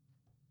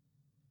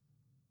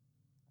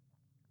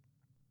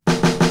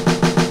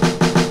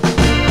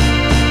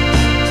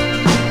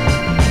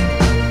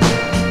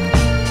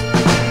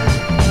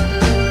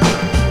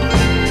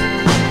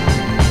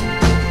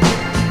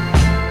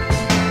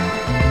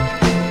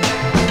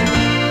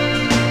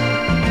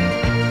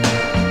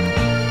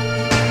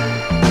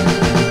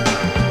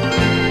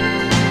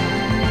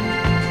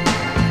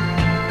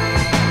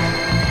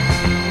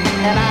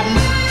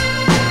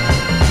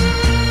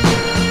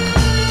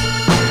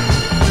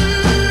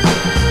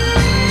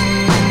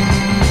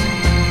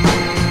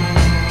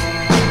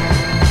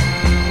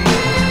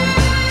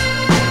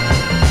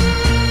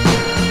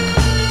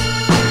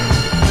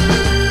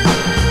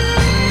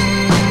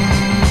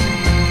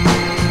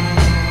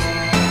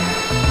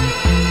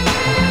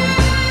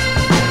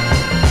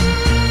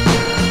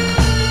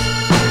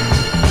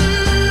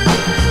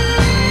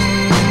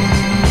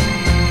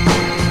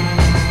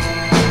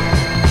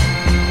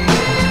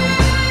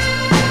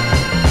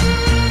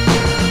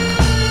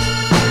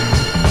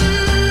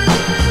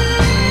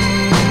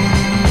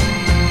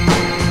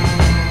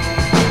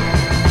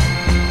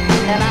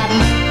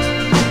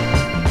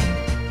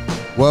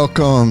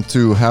Welcome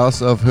to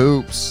House of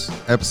Hoops,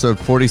 episode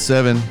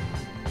 47.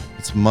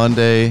 It's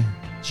Monday,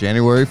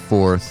 January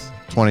 4th,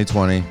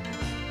 2020,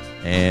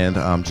 and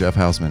I'm Jeff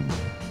Hausman.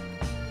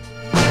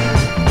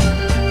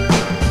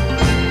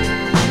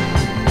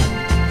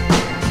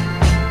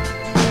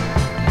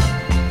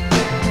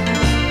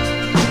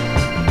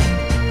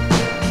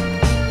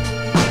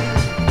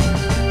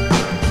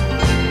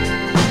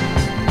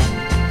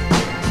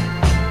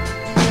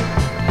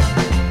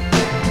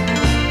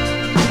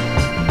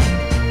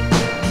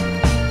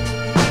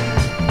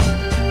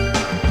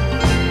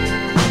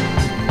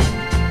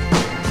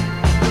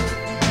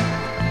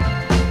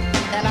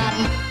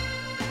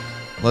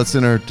 Let's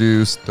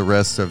introduce the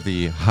rest of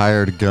the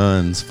hired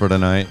guns for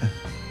tonight.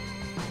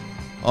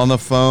 On the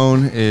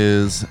phone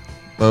is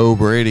Bo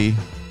Brady.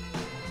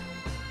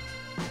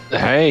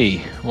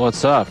 Hey,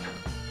 what's up?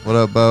 What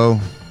up, Bo?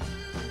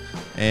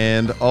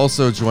 And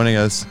also joining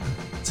us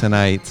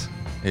tonight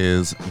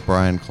is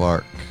Brian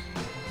Clark.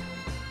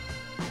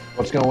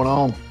 What's going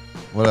on?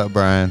 What up,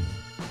 Brian?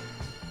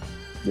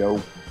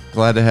 Yo.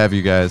 Glad to have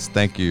you guys.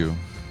 Thank you.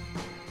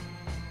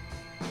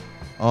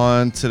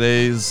 On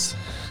today's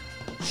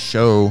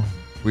show,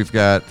 we've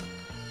got,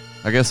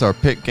 I guess, our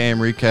pick game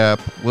recap,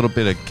 a little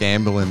bit of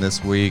gambling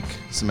this week,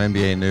 some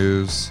NBA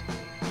news.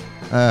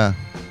 I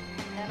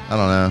don't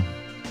know.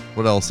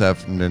 What else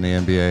happened in the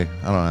NBA?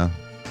 I don't know.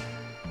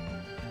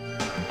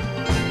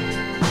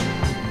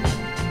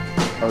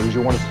 Oh, did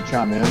you want us to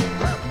chime in?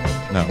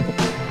 No.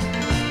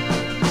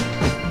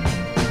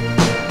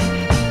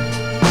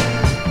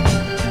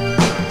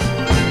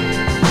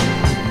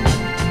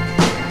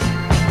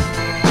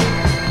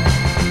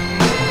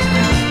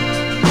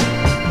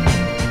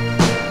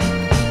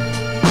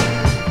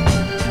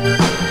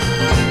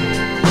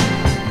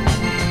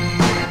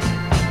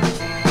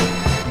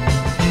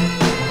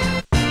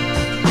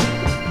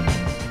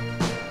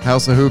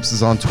 House of Hoops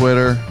is on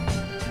Twitter.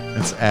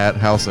 It's at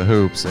House of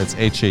Hoops. It's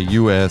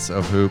Haus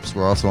of Hoops.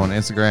 We're also on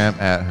Instagram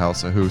at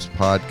House of Hoops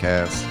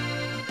Podcast.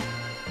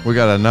 We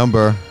got a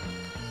number.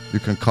 You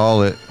can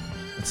call it.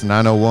 It's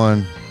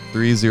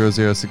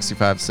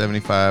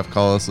 901-300-6575.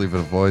 Call us, leave it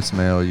a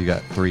voicemail. You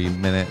got 3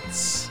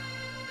 minutes.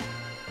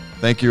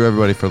 Thank you,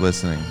 everybody, for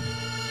listening.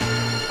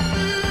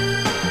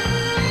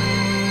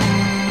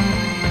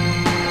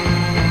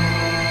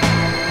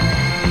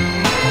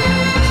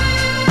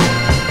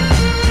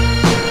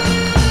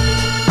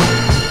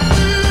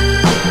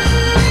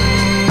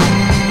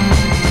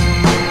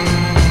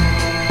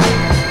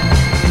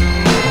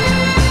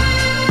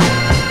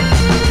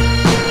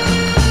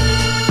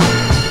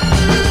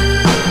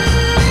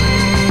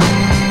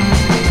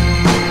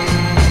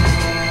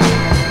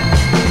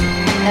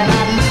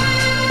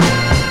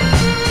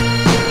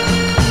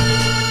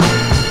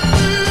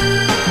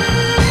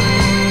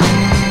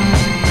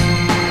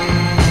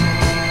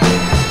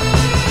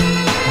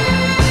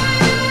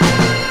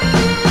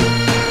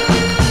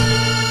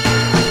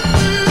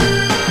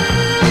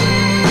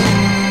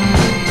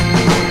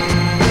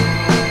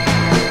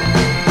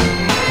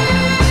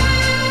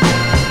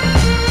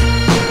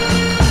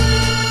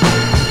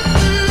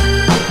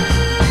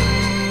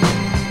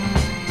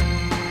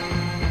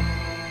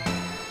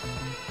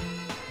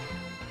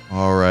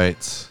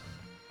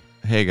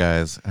 Hey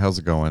guys, how's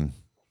it going?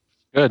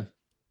 Good.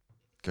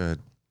 Good.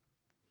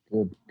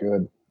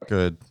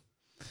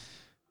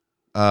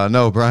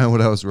 No, Brian,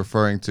 what I was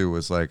referring to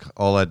was like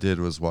all I did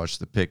was watch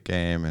the pick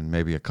game and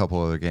maybe a couple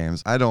other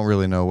games. I don't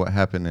really know what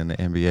happened in the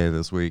NBA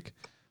this week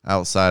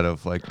outside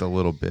of like the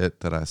little bit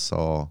that I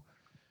saw.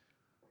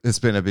 It's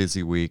been a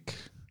busy week,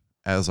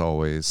 as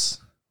always.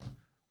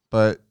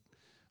 But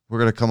we're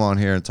going to come on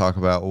here and talk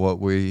about what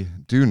we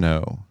do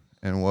know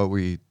and what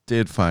we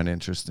did find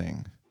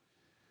interesting.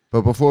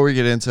 But before we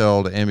get into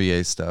all the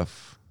NBA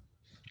stuff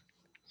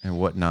and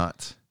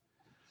whatnot,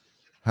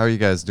 how are you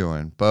guys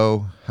doing?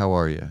 Bo, how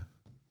are you?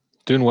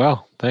 Doing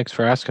well. Thanks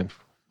for asking.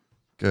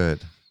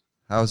 Good.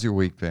 How's your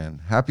week been?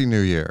 Happy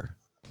New Year.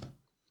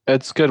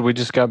 It's good. We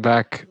just got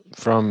back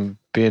from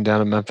being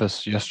down in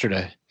Memphis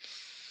yesterday.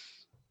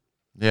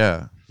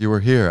 Yeah, you were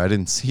here. I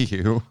didn't see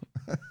you.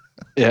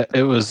 Yeah,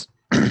 it was,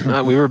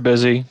 we were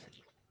busy,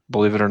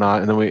 believe it or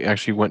not. And then we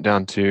actually went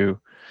down to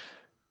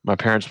my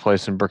parents'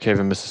 place in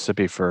Brookhaven,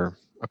 Mississippi for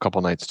a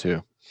couple nights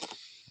too.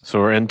 So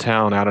we're in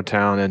town, out of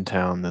town, in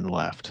town, then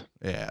left.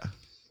 Yeah,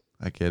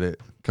 I get it.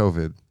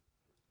 COVID.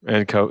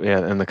 And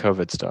and the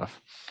COVID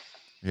stuff.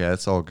 Yeah,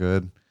 it's all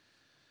good.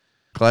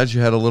 Glad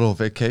you had a little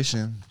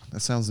vacation. That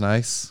sounds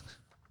nice.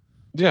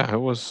 Yeah, it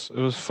was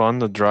fun.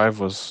 The drive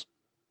was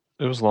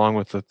long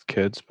with the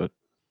kids, but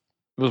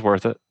it was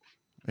worth it.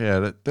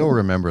 Yeah, they'll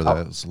remember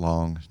those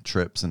long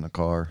trips in the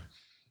car.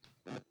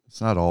 It's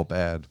not all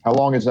bad. How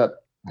long is that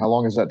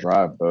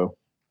drive, Bo?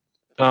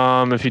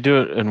 If you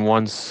do it in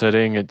one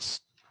sitting, and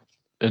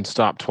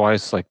stop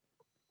twice, like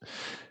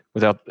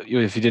if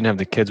you didn't have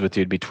the kids with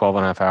you, it'd be 12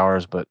 and a half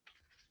hours, but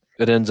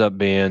it ends up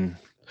being,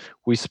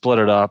 we split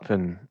it up,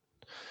 and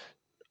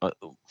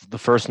the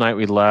first night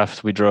we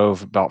left, we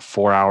drove about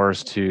 4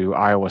 hours to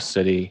Iowa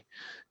City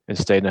and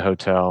stayed in a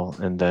hotel,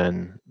 and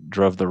then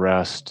drove the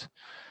rest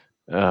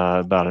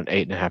about an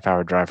 8.5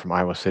 hour drive from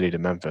Iowa City to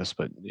Memphis.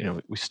 But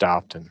we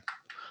stopped and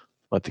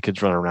let the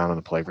kids run around on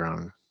the playground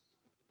and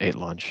ate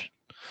lunch.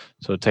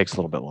 So it takes a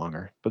little bit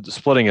longer. But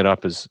splitting it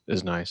up is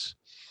nice.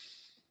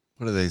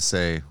 What do they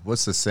say?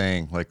 What's the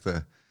saying? Like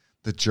the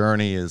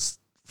journey is,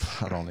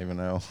 I don't even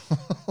know.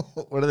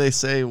 What do they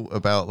say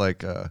about like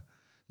the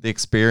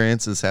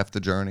experience is half the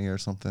journey or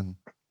something?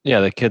 Yeah,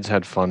 the kids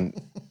had fun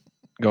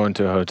going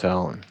to a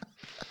hotel and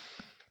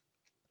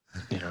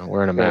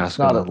wearing a Yeah, it's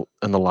mask not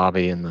in the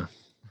lobby in the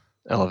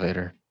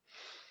elevator.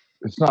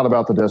 It's not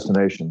about the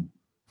destination.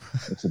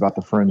 It's about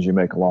the friends you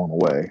make along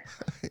the way.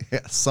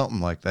 Yeah, something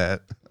like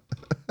that.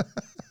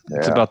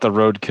 It's Yeah. about the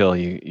roadkill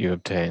you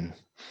obtain.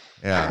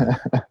 Yeah.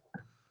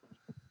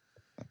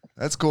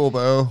 That's cool,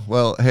 Bo.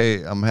 Well,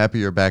 hey, I'm happy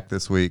you're back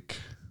this week.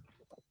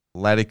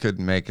 Laddie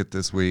couldn't make it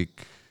this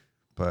week,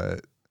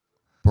 but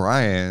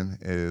Brian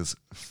is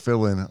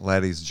filling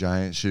Laddie's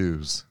giant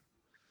shoes.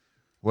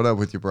 What up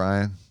with you,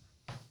 Brian?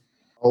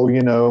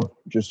 Oh,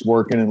 just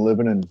working and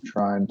living and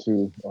trying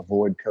to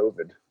avoid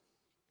COVID.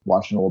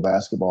 Watching a little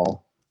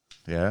basketball.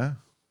 Yeah?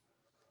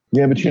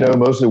 Yeah, but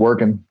mostly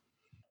working.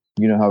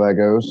 You know how that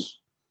goes.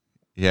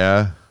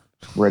 Yeah.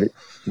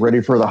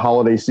 Ready for the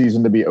holiday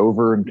season to be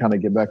over and kind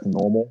of get back to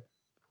normal.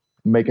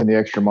 Making the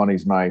extra money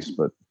is nice,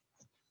 but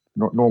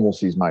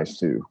normalcy is nice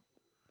too.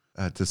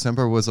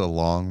 December was a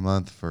long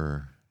month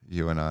for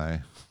you and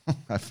I.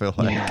 I feel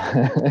like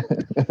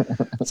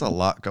it's a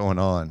lot going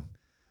on.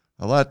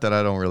 A lot that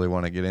I don't really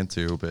want to get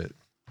into, but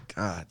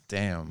god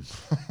damn.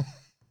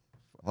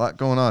 A lot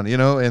going on,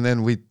 and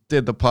then we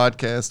did the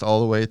podcast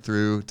all the way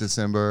through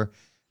December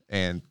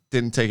and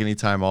didn't take any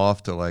time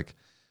off to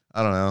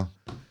I don't know,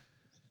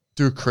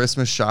 do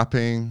Christmas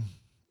shopping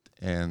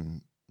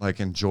and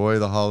enjoy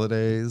the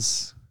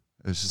holidays.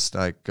 It's just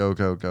go,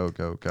 go, go,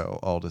 go, go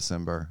all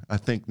December. I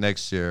think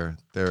next year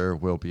there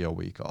will be a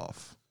week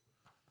off.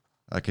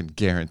 I can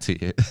guarantee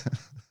it.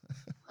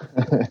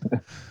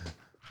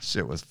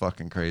 Shit was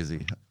fucking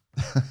crazy.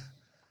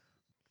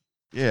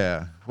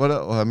 Yeah.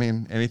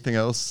 Anything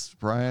else,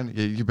 Brian?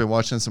 You've been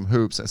watching some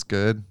hoops. That's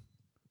good.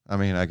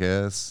 I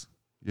guess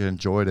you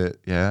enjoyed it.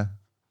 Yeah.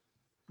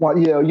 Well,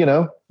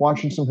 yeah,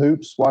 watching some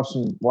hoops, watch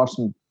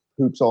some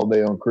hoops all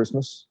day on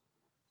Christmas.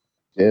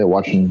 Yeah,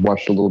 watched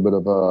a little bit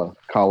of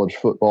college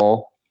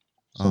football,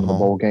 some of the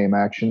bowl game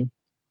action.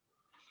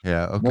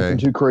 Yeah. Okay. Nothing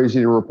too crazy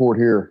to report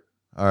here.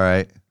 All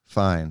right.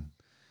 Fine.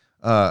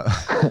 Let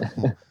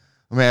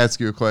me ask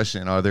you a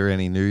question. Are there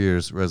any New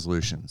Year's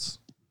resolutions?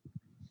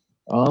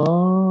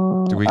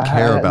 Do we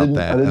care about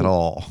that at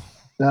all?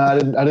 No, I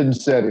didn't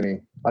set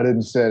any.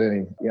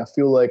 Yeah, I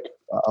feel like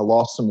I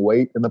lost some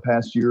weight in the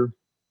past year.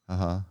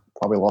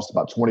 Probably lost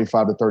about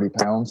 25 to 30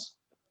 pounds.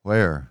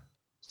 Where?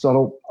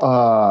 So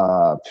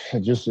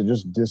it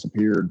just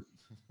disappeared.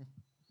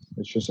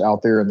 It's just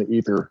out there in the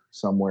ether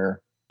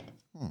somewhere.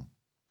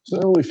 So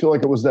I don't really feel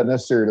like it was that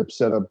necessary to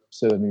set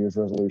a New Year's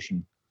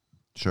resolution.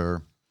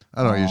 Sure.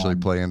 I don't usually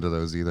play into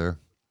those either.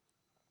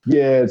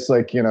 Yeah, it's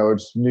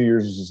it's New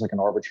Year's is just like an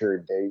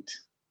arbitrary date,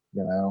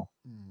 On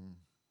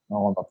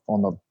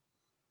the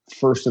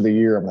first of the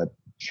year, I'm gonna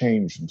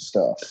change some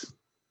stuff.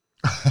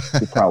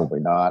 Probably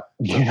not,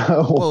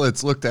 Well,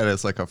 it's looked at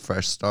as like a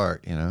fresh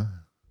start,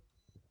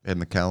 in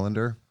the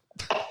calendar.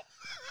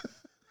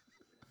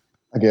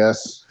 I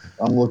guess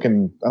I'm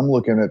looking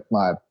at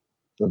my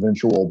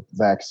eventual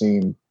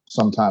vaccine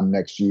sometime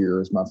next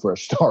year as my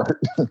fresh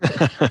start.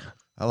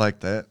 I like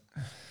that.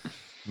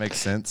 Makes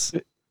sense.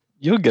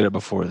 You'll get it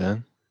before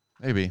then.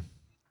 Maybe.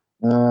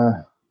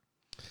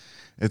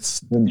 It's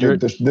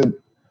the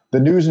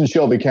news in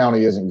Shelby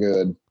County isn't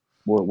good.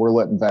 We're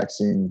letting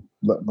vaccines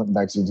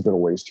go to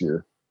waste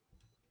here.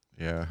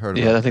 Yeah, I heard.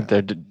 Yeah, I think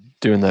they're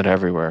doing that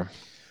everywhere.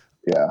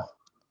 Yeah.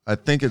 I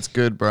think it's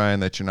good,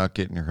 Brian, that you're not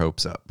getting your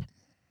hopes up.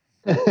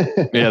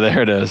 Yeah,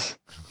 there it is.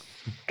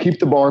 Keep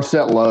the bar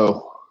set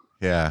low.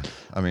 Yeah,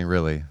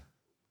 really.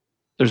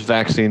 There's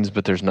vaccines,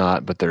 but there's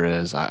not. But there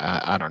is.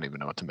 I don't even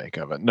know what to make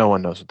of it. No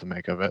one knows what to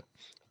make of it.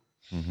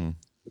 Mm-hmm.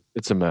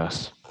 It's a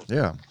mess.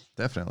 Yeah,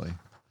 definitely.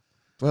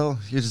 Well,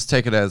 you just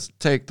take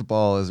the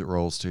ball as it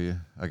rolls to you,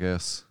 I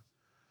guess.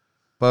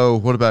 Bo,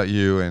 what about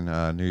you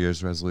and New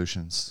Year's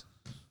resolutions?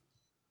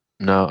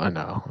 No, I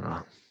know.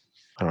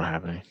 I don't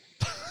have any.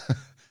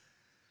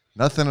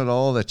 Nothing at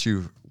all that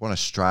you want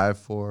to strive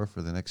for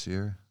the next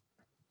year?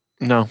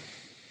 No.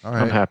 All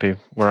right. I'm happy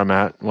where I'm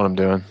at, what I'm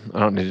doing. I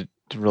don't need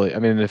to really,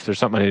 if there's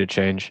something I need to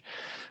change,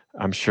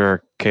 I'm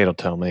sure Kate will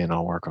tell me and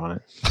I'll work on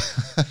it.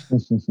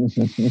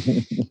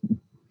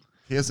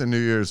 He has a New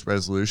Year's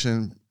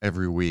resolution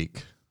every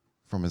week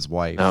from his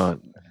wife.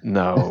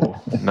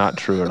 No, not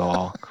true at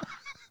all.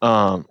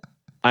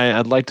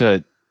 I'd like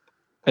to,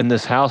 in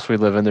this house we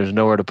live in, there's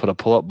nowhere to put a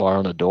pull-up bar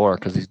on the door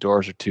because these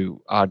doors are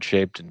too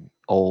odd-shaped and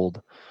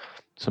old.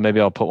 So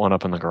maybe I'll put one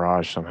up in the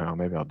garage somehow.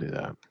 Maybe I'll do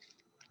that.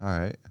 All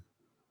right.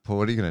 Well,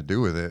 what are you going to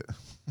do with it?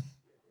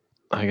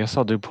 I guess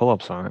I'll do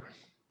pull-ups on it.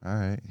 All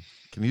right.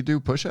 Can you do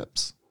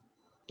push-ups?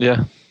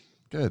 Yeah.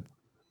 Good.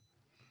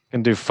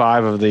 Can do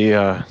 5 of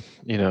the,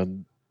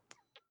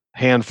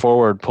 hand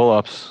forward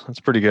pull-ups.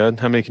 That's pretty good.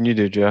 How many can you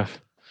do, Jeff?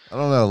 I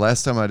don't know.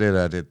 Last time I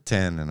did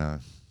 10 and I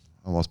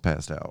almost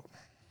passed out.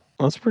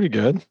 Well, that's pretty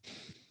good.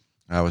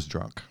 I was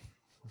drunk.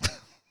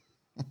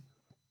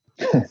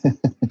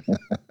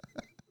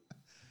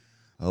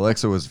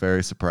 Alexa was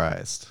very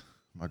surprised.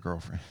 My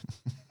girlfriend.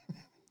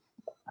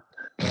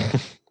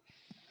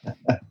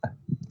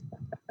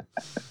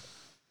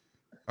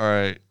 All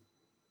right.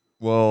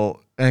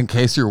 Well, in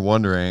case you're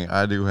wondering,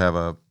 I do have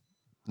a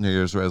New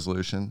Year's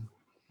resolution.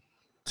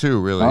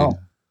 2, really. Oh.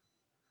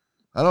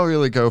 I don't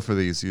really go for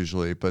these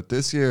usually, but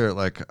this year,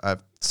 like, I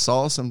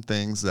saw some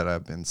things that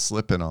I've been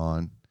slipping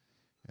on,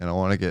 and I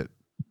want to get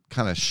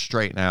kind of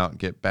straighten out and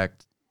get back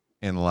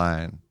in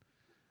line.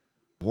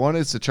 One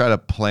is to try to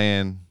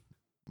plan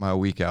my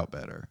week out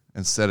better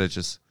instead of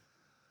just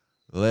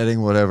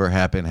letting whatever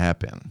happen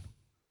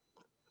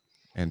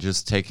and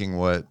just taking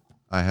what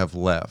I have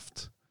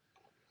left.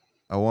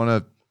 I want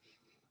to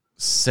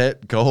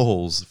set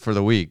goals for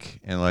the week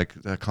and like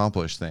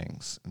accomplish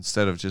things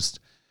instead of just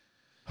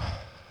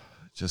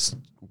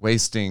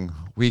wasting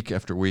week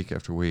after week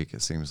after week.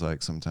 It seems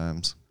like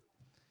sometimes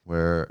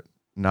where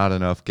not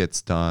enough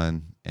gets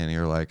done and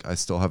you're like, I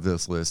still have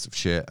this list of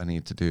shit I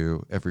need to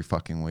do every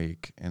fucking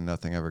week and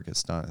nothing ever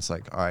gets done. It's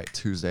like, all right,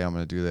 Tuesday I'm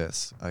going to do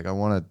this. Like, I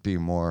want to be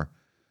more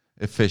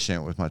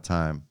efficient with my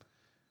time.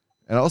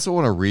 And I also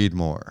want to read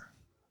more.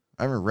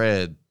 I haven't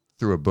read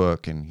through a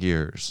book in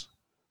years.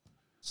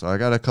 So I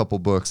got a couple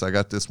books. I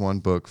got this one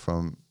book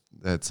from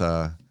it's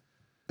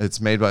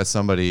made by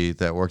somebody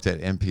that worked at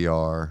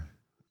NPR.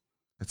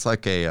 It's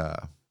like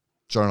a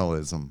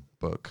journalism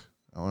book.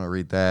 I want to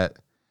read that.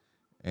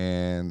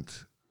 And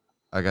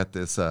I got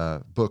this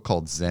book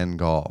called Zen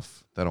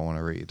Golf that I want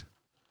to read.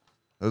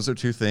 Those are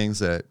 2 things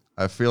that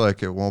I feel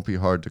like it won't be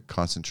hard to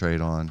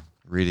concentrate on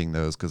reading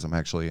those because I'm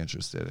actually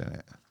interested in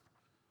it.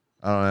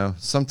 I don't know.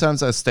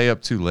 Sometimes I stay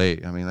up too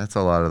late. I mean, that's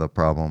a lot of the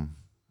problem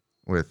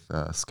with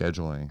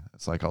scheduling.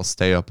 It's like I'll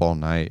stay up all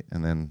night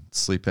and then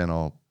sleep in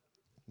all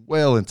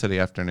well into the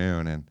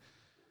afternoon. And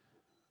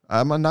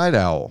I'm a night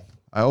owl.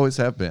 I always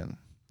have been.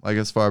 Like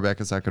as far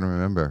back as I can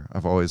remember,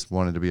 I've always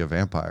wanted to be a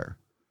vampire.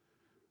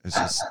 It's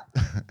just,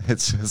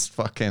 it's just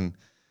fucking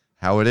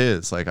how it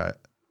is. Like I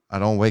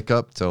don't wake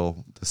up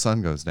till the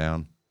sun goes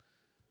down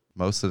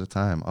most of the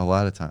time, a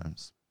lot of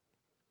times.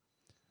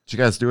 Did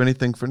you guys do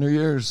anything for New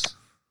Year's?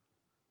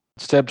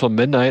 Stay up till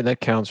midnight. That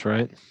counts,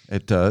 right?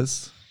 It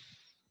does.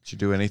 Did you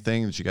do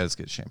anything? Did you guys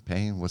get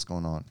champagne? What's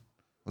going on?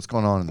 What's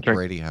going on in the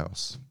Brady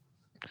house?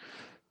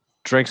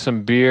 Drank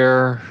some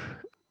beer.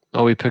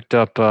 Oh, we picked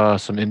up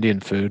some Indian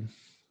food.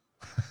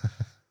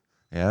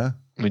 Yeah?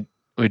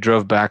 We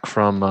drove back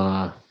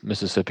from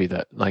Mississippi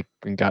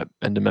and got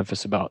into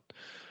Memphis about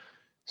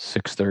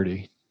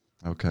 6:30.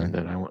 Okay. And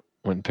then I went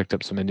and picked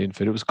up some Indian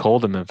food. It was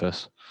cold in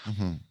Memphis.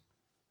 Mm-hmm.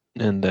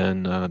 And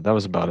then that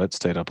was about it.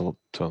 Stayed up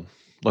till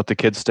let the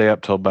kids stay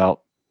up till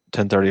about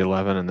 10:30,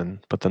 11, and then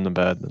put them to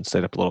bed and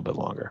stayed up a little bit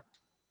longer.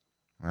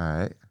 All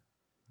right.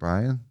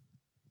 Brian?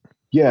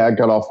 Yeah, I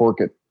got off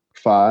work at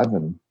 5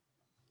 and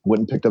went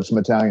and picked up some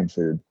Italian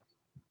food.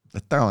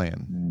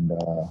 Italian. And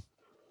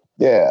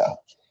yeah,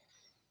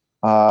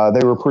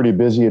 they were pretty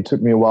busy. It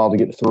took me a while to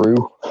get through.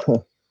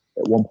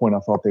 At one point, I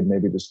thought they'd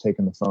maybe just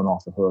taken the phone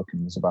off the hook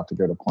and was about to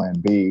go to plan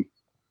B.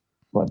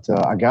 But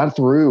I got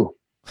through,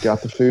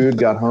 got the food,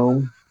 got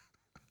home,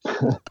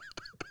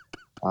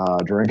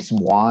 drank some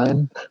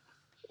wine.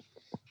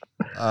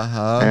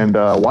 And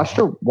watched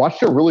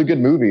a really good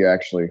movie,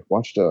 actually.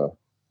 Watched a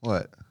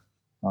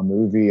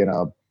movie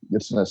and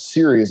it's in a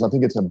series. I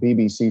think it's a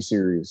BBC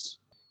series.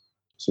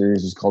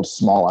 Series is called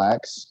Small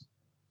Axe.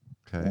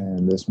 Okay.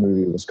 And this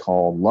movie was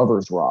called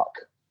Lovers Rock,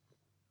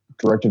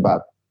 directed by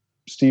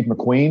Steve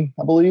McQueen,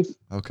 I believe.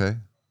 Okay.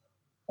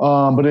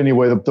 But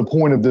anyway, the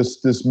point of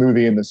this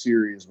movie in the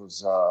series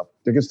was,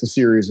 I guess the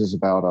series is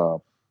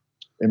about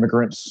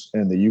immigrants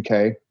in the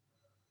UK.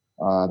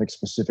 I think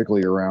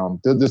specifically around,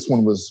 this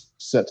one was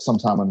set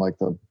sometime in like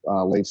the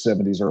late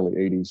 70s, early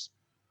 80s.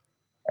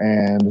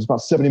 And it was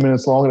about 70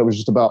 minutes long, and it was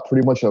just about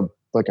pretty much a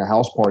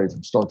house party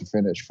from start to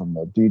finish, from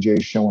the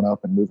DJ showing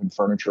up and moving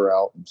furniture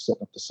out and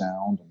setting up the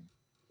sound. And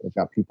they've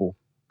got people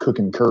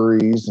cooking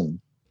curries and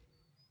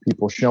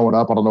people showing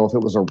up. I don't know if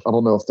it was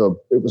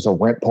a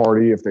rent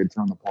party, if they'd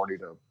thrown the party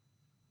to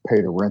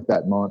pay the rent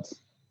that month.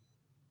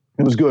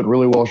 It was good,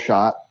 really well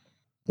shot,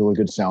 really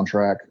good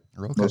soundtrack.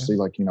 Okay. Mostly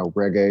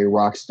reggae,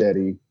 rock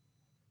steady,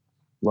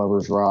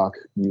 lovers rock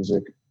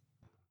music.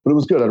 But it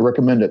was good. I'd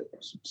recommend it.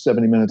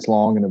 70 minutes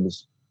long, and it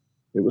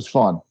was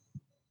fun.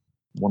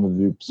 Wanted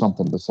to do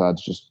something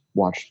besides just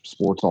watch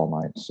sports all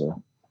night.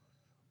 So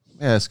let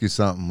me ask you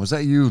something. Was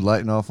that you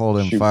lighting off all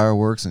them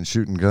fireworks and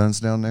shooting guns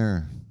down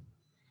there?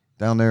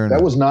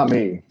 That was not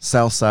me.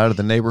 South side of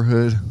the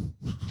neighborhood?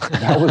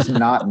 That was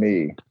not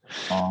me.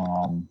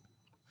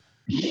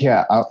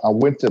 Yeah, I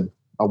went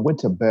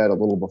to bed a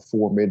little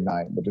before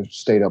midnight, but just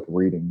stayed up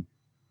reading.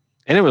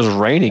 And it was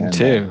raining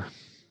too.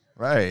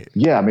 Right.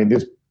 Yeah, I mean,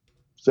 that's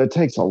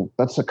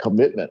a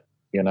commitment,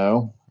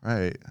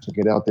 Right. to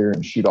get out there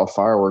and shoot off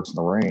fireworks in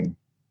the rain.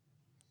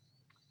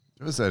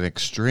 There was an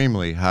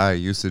extremely high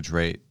usage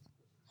rate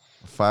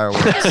of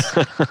fireworks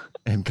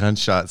and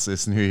gunshots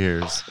this New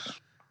Year's.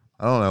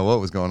 I don't know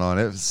what was going on.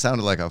 It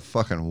sounded like a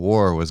fucking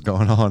war was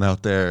going on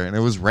out there, and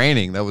it was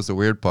raining. That was the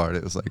weird part.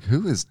 It was like,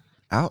 who is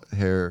out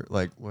here?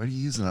 Like, what are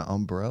you using, an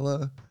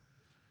umbrella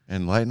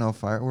and lighting off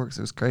fireworks?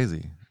 It was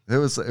crazy. It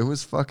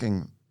was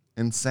fucking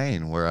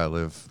insane where I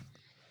live.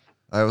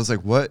 I was like,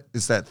 what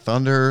is that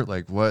thunder?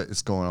 Like, what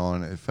is going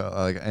on? It felt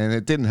like, and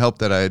it didn't help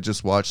that I had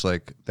just watched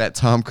like that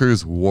Tom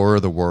Cruise War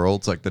of the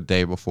Worlds like the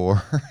day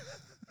before.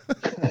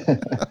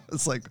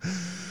 It's like,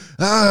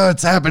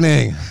 it's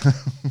happening.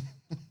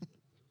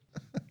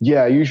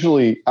 Yeah,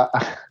 usually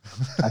I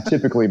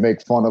typically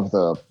make fun of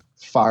the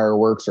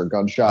fireworks or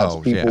gunshots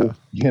people,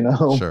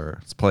 Sure,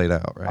 it's played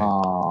out,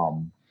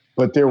 right?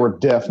 But there were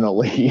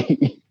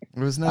definitely, it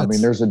was nuts. I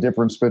mean, there's a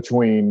difference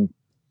between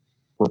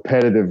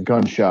repetitive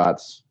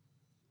gunshots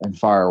and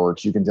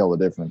fireworks. You can tell the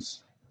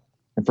difference.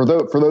 And for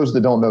those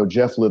that don't know,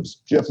 Jeff lives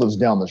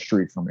down the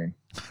street from me.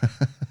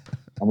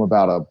 I'm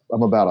about a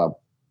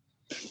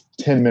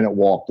 10-minute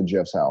walk to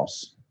Jeff's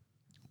house.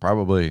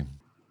 Probably.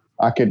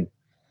 I could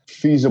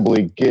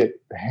feasibly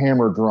get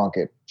hammered drunk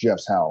at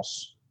Jeff's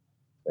house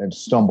and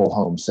stumble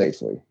home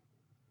safely.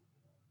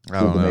 I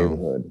don't know.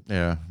 Neighborhood.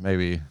 Yeah,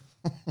 maybe.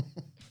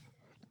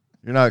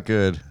 You're not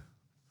good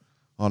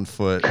on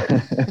foot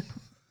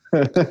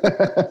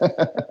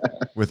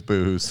with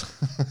booze.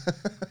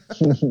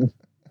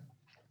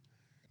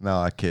 No,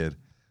 I kid.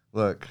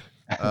 Look,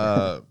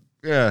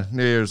 yeah,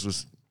 New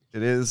Year's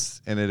it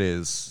is. I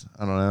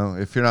don't know.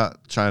 If you're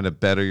not trying to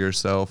better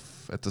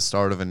yourself at the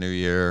start of a new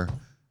year,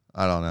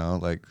 I don't know.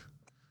 Like,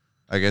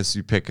 I guess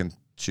you pick and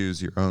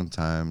choose your own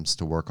times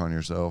to work on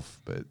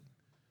yourself. But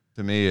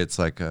to me, it's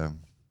like I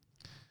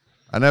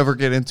never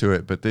get into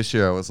it. But this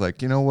year I was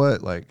like, you know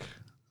what? Like,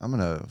 I'm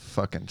going to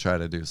fucking try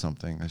to do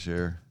something this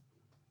year.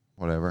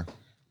 Whatever.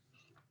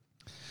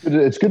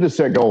 It's good to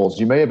set goals.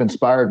 You may have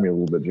inspired me a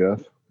little bit,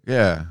 Jeff.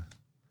 Yeah.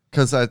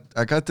 Because I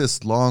got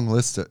this long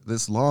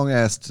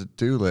ass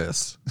to-do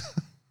list.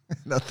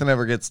 Nothing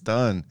ever gets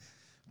done.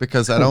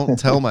 Because I don't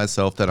tell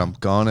myself that I'm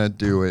going to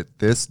do it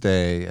this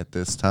day at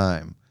this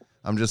time.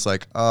 I'm just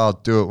like, oh, I'll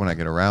do it when I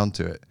get around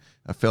to it.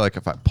 I feel like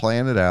if I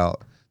plan it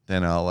out,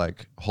 then I'll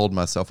like hold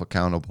myself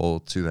accountable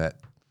to that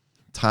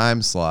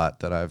time slot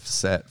that I've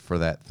set for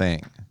that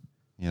thing.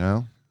 You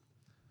know?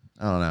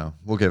 I don't know.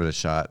 We'll give it a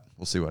shot.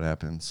 We'll see what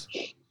happens.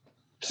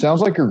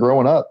 Sounds like you're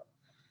growing up.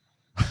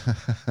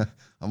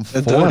 I'm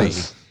 40.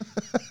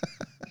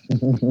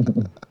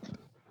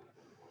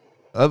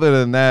 Other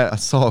than that, I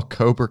saw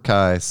Cobra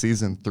Kai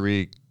season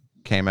 3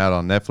 came out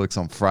on Netflix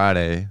on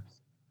Friday,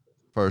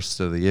 first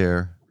of the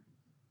year.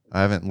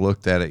 I haven't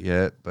looked at it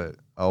yet, but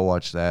I'll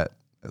watch that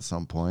at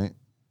some point.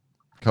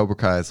 Cobra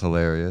Kai is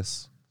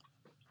hilarious.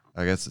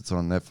 I guess it's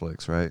on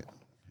Netflix, right?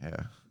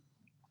 Yeah.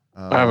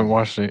 I haven't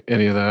watched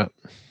any of that.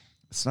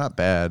 It's not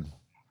bad.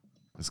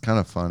 It's kind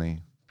of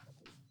funny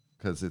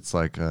because it's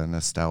like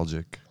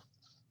nostalgic.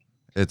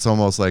 It's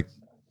almost like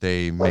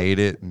they made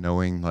it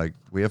knowing like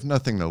we have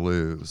nothing to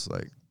lose.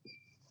 Like,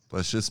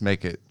 let's just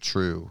make it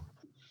true.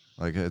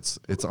 Like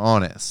it's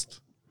honest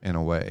in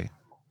a way.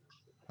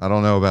 I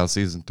don't know about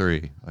season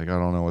 3. Like I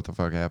don't know what the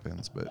fuck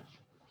happens, but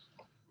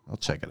I'll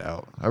check it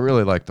out. I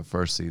really liked the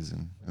first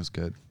season. It was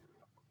good.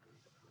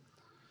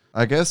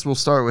 I guess we'll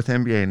start with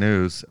NBA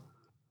news.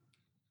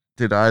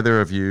 Did either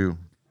of you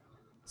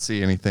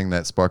see anything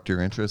that sparked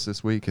your interest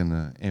this week in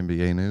the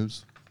NBA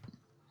news?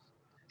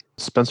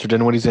 Spencer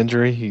Dinwiddie's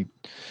injury. He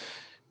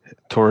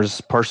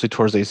partially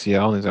tore his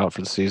ACL and he's out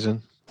for the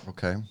season.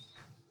 Okay.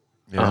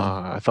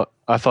 Yeah.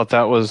 I thought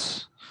that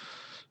was.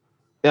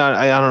 Yeah,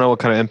 I don't know what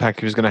kind of impact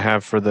he was going to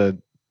have for the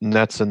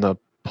Nets in the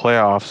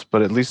playoffs,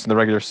 but at least in the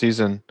regular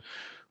season,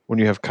 when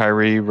you have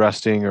Kyrie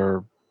resting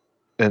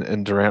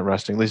and Durant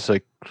resting, at least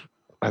like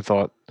I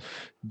thought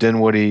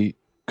Dinwiddie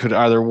could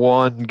either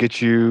one get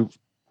you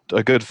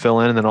a good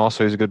fill in, and then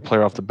also he's a good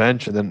player off the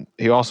bench, and then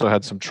he also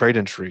had some trade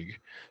intrigue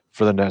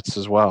for the Nets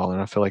as well,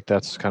 and I feel like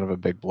that's kind of a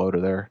big blow to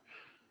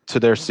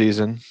their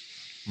season.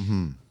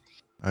 Mm-hmm.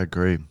 I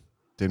agree.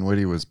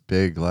 Dinwiddie was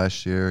big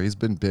last year. He's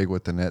been big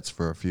with the Nets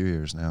for a few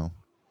years now.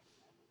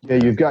 Yeah,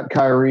 you've got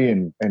Kyrie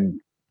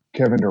and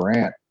Kevin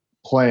Durant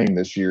playing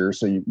this year,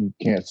 so you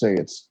can't say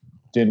it's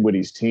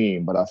Dinwiddie's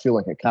team, but I feel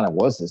like it kind of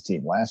was his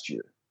team last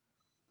year.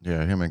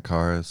 Yeah, him and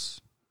Karis.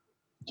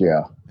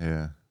 Yeah.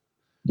 Yeah.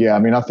 Yeah, I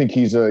mean, I think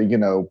he's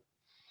you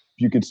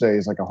could say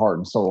he's like a heart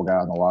and soul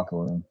guy in the locker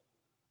room.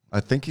 I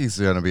think he's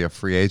going to be a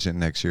free agent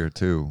next year,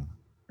 too.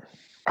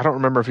 I don't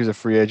remember if he's a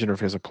free agent or if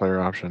he has a player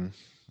option.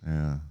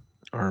 Yeah.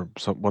 Or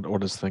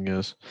what his thing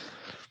is.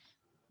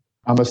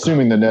 I'm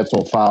assuming the Nets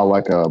will file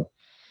like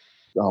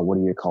what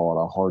do you call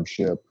it? A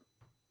hardship.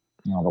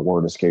 No, the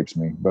word escapes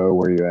me. Bo,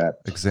 where are you at?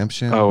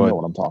 Exemption? Oh, you know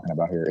what I'm talking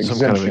about here. Some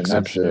kind of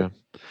exemption,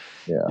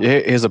 yeah.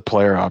 He has a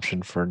player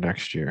option for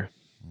next year.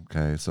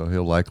 Okay, so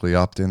he'll likely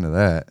opt into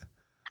that.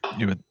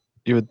 You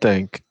would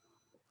think.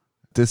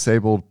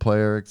 Disabled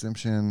player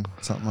exemption,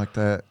 something like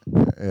that.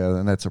 Yeah,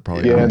 the Nets are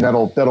probably. Yeah, and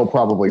that'll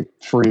probably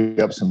free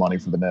up some money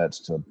for the Nets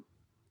to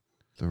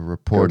the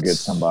reports go get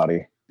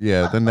somebody.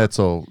 Yeah, then it's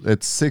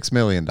 $6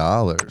 million.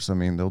 I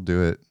mean, they'll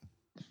do it.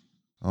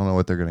 I don't know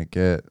what they're gonna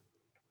get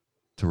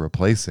to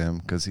replace him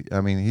because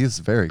he's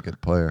a very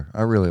good player.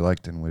 I really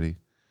liked Dinwiddie.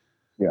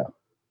 Yeah.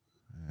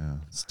 Yeah,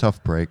 it's a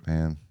tough break,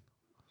 man.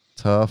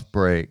 Tough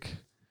break.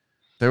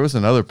 There was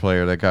another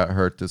player that got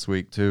hurt this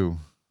week too.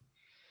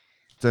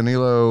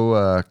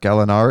 Danilo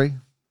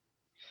Gallinari.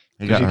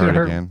 He got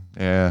hurt again.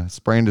 Yeah,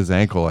 sprained his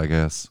ankle, I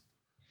guess.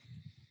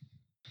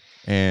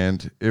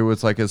 And it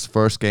was like his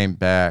first game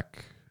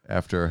back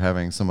after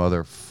having some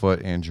other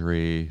foot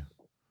injury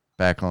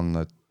back on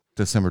the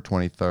December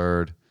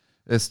 23rd.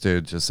 This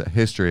dude just a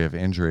history of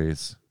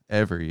injuries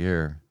every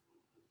year.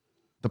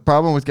 The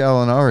problem with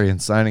Gallinari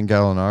and signing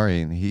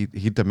Gallinari, and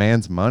he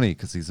demands money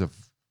because he's a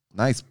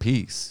nice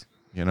piece,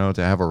 to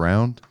have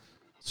around.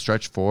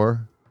 Stretch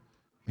four.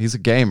 He's a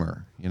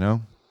gamer,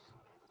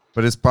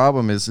 But his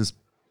problem is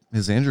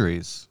his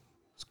injuries.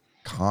 He's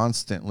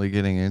constantly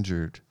getting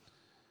injured.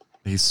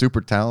 He's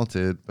super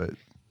talented, but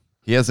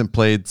he hasn't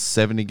played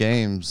 70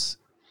 games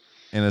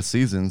in a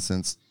season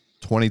since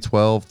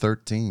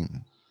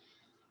 2012-13.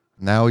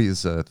 Now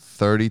he's a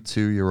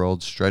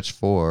 32-year-old stretch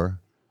four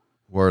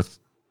worth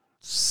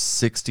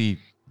 $61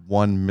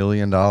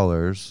 million.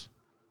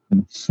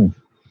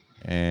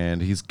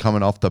 And he's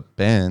coming off the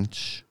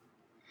bench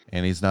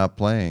and he's not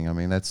playing. I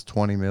mean, that's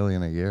 $20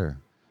 million a year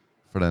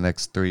for the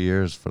next 3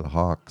 years for the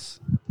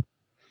Hawks.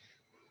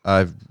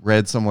 I've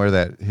read somewhere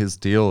that his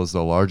deal is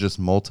the largest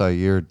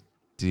multi-year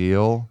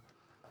deal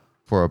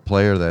for a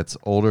player that's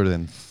older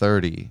than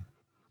 30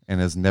 and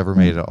has never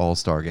made an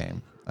all-star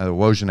game.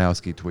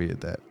 Wojnarowski tweeted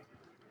that.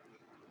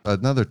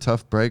 Another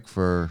tough break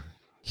for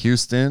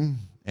Houston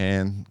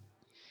and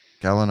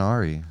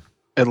Gallinari.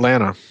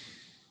 Atlanta.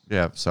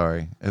 Yeah,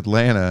 sorry.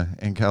 Atlanta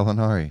and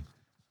Gallinari.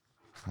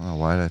 I don't know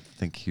why did I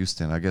think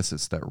Houston. I guess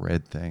it's that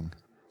red thing.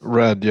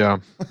 Red, yeah.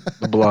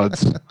 The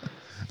Bloods.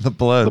 The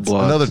Bloods. The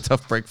Bloods. Another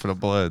tough break for the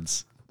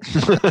Bloods.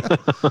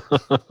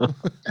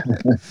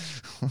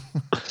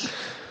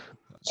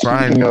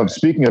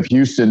 Speaking of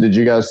Houston, did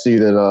you guys see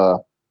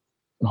that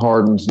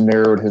Harden's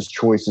narrowed his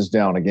choices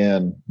down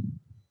again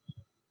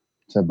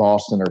to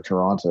Boston or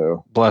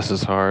Toronto? Bless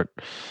his heart.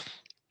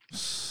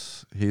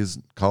 He's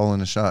calling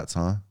the shots,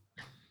 huh?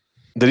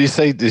 Did he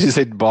say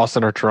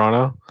Boston or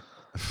Toronto?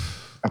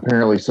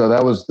 Apparently so.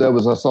 That was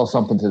I saw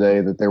something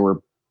today that they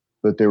were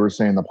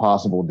saying the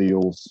possible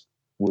deals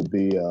would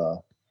be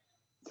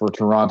for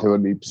Toronto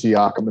it'd be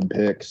Siakam and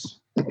picks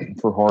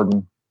for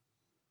Harden,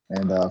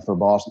 and for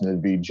Boston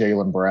it'd be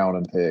Jaylen Brown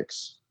and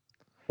picks.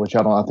 Which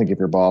I think if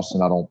you're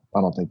Boston, I don't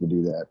think you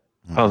do that.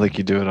 I don't think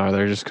you do it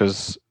either, just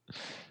because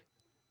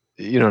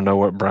you don't know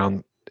what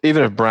Brown.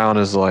 Even if Brown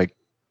is like,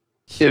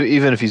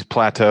 even if he's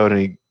plateaued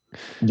and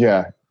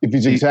if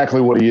he's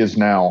exactly what he is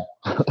now.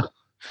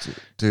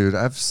 Dude,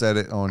 I've said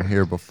it on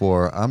here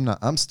before.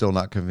 I'm still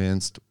not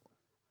convinced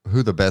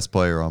who the best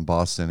player on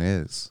Boston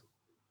is.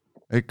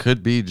 It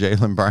could be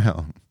Jaylen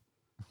Brown.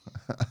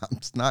 I'm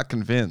just not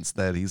convinced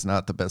that he's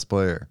not the best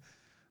player.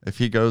 If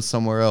he goes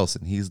somewhere else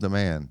and he's the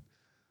man,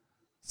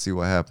 see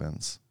what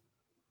happens.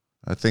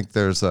 I think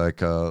there's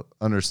like a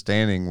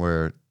understanding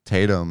where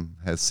Tatum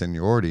has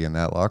seniority in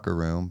that locker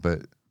room,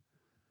 but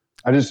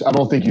I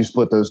don't think you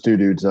split those two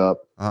dudes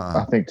up.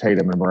 I think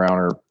Tatum and Brown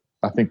are.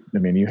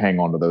 You hang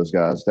on to those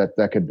guys.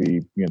 That could be,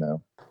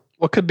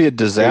 what could be a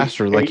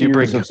disaster. Eight like you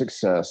years bring of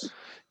success.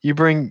 You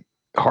bring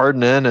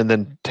Harden in, and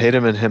then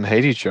Tatum and him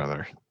hate each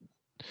other.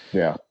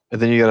 Yeah, and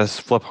then you got to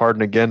flip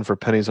Harden again for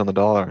pennies on the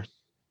dollar.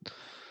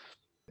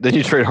 Then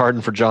you trade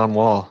Harden for John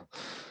Wall.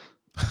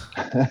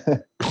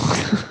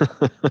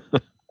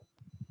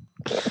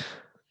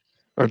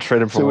 Or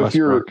trade him for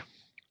Westbrook.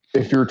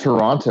 If you're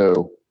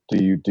Toronto,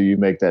 do you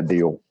make that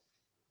deal?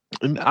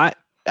 And I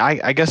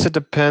guess it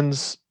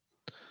depends.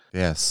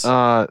 Yes.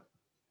 Toronto's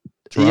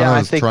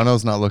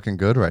not looking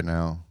good right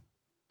now.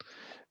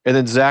 And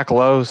then Zach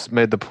Lowe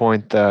made the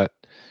point that,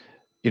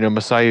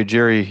 Masai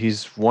Ujiri,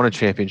 he's won a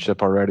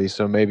championship already,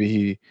 so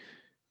maybe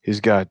he's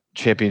got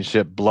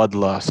championship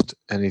bloodlust,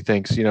 and he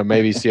thinks,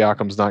 maybe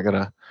Siakam's not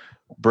gonna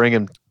bring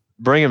him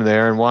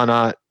there, and why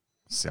not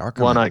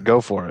go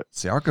for it?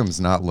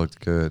 Siakam's not looked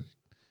good,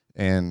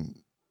 and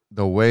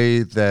the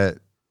way that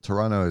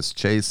Toronto has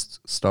chased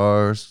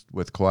stars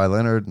with Kawhi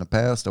Leonard in the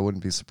past, I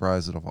wouldn't be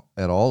surprised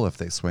at all if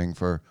they swing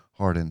for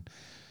Harden,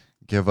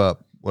 give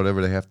up whatever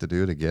they have to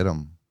do to get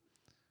him.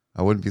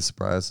 I wouldn't be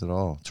surprised at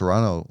all.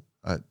 Toronto,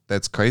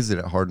 that's crazy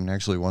that Harden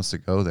actually wants to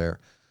go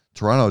there.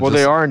 Toronto. Well,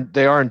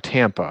 they are in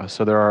Tampa,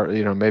 so there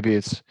are maybe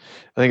I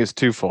think it's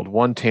twofold.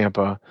 One,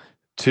 Tampa,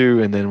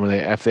 two, and then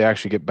if they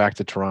actually get back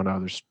to Toronto,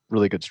 there's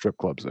really good strip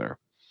clubs there.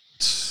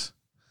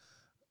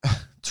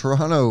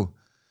 Toronto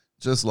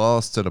just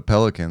lost to the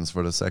Pelicans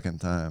for the second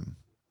time.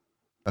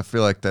 I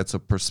feel like that's a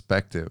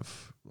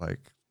perspective. Like,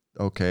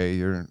 okay,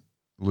 you're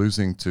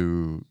losing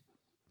to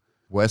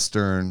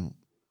Western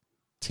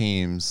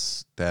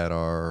teams that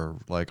are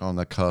like on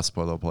the cusp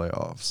of the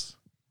playoffs.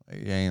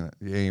 Like,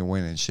 you ain't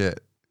winning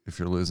shit if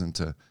you're losing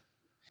to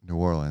New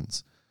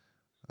Orleans.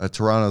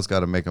 Toronto's got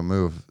to make a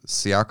move.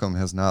 Siakam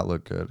has not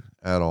looked good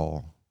at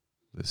all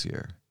this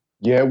year.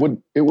 Yeah,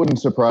 it wouldn't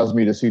surprise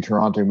me to see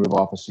Toronto move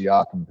off of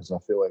Siakam because I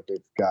feel like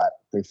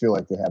they feel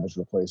like they have his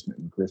replacement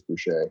in Chris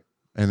Boucher.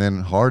 And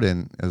then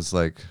Harden is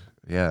like,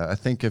 yeah, I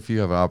think if you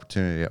have an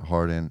opportunity at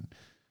Harden,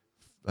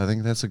 I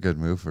think that's a good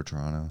move for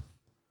Toronto.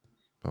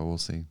 But we'll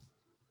see.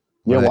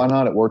 Yeah, why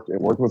not? It worked. It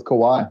worked with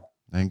Kawhi.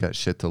 They ain't got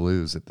shit to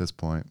lose at this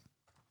point.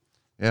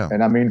 Yeah.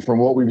 And I mean, from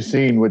what we've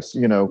seen,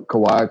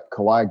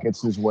 Kawhi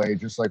gets his way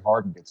just like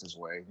Harden gets his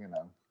way.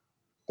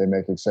 They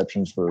make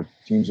exceptions for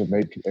teams have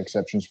made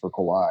exceptions for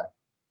Kawhi.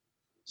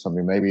 So I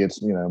mean, maybe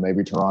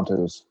maybe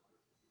Toronto's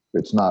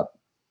it's not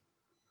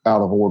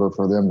out of order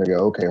for them to go,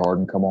 okay,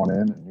 Harden, come on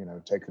in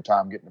and take the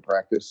time getting to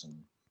practice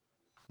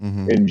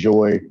and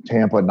enjoy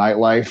Tampa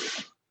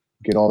nightlife,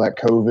 get all that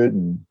COVID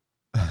and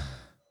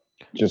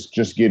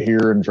just get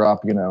here and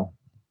drop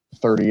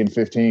 30 and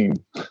 15.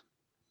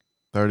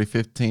 30,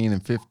 15,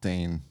 and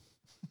 15.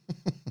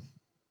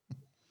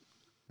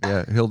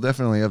 Yeah, he'll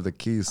definitely have the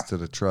keys to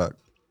the truck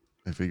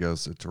if he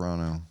goes to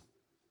Toronto.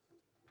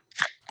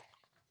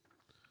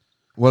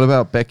 What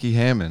about Becky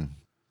Hammon?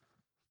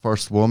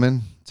 First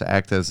woman to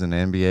act as an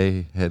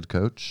NBA head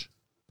coach.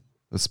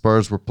 The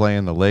Spurs were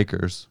playing the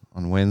Lakers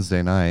on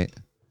Wednesday night.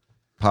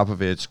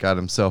 Popovich got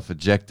himself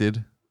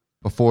ejected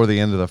before the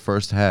end of the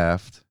first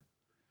half.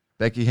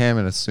 Becky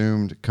Hammon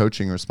assumed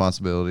coaching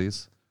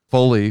responsibilities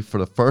fully for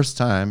the first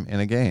time in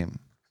a game.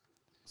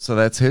 So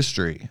that's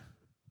history.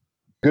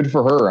 Good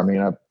for her. I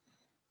mean,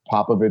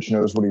 Popovich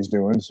knows what he's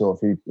doing. So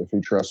if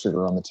he trusted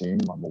her on the team,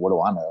 what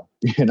do I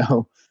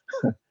know?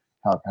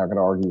 How can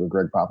I argue with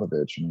Greg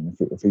Popovich? I mean,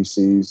 if he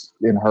sees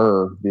in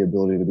her the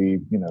ability to be,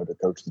 to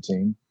coach the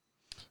team.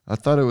 I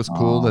thought it was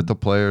cool that the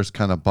players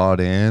kind of bought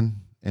in,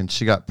 and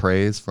she got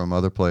praise from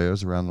other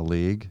players around the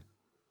league.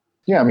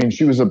 Yeah, I mean,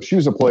 she was a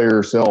player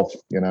herself,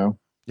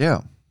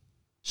 Yeah.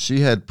 She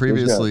had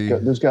previously...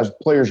 Those guys,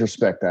 players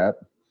respect that.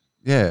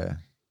 Yeah,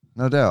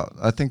 no doubt.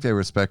 I think they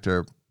respect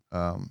her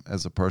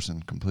as a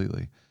person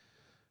completely.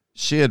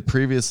 She had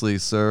previously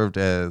served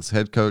as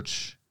head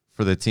coach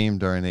for the team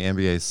during the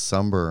NBA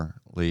Summer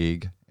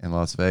League in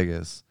Las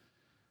Vegas.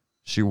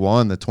 She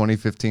won the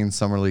 2015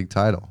 Summer League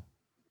title.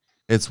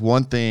 It's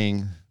one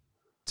thing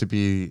to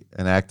be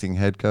an acting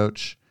head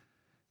coach,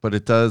 but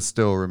it does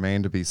still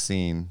remain to be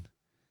seen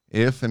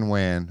if and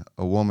when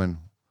a woman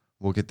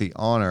will get the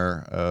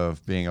honor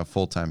of being a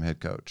full-time head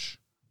coach.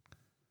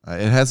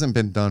 It hasn't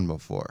been done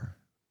before.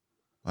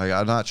 Like,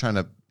 I'm not trying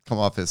to come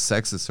off as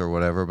sexist or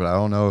whatever, but I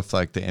don't know if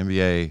the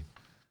NBA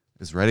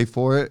is ready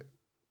for it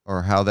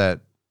or how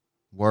that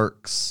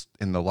works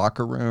in the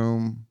locker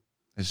room.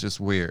 It's just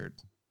weird.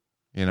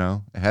 It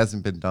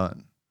hasn't been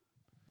done.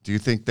 Do you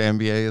think the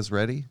NBA is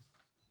ready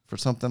for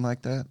something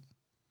like that?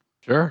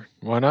 Sure.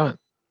 Why not?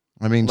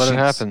 I mean, let it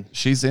happen.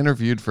 She's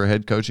interviewed for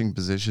head coaching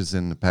positions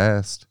in the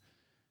past.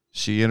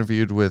 She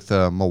interviewed with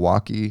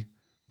Milwaukee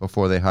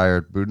before they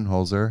hired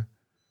Budenholzer.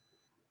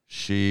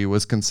 She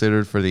was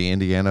considered for the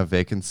Indiana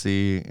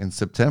vacancy in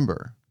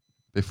September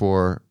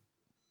before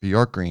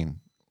Bjork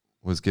Green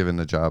was given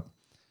the job.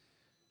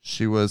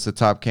 She was a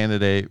top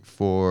candidate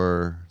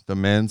for the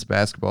men's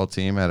basketball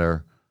team at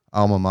her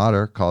alma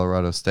mater,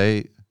 Colorado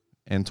State,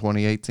 in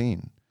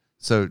 2018.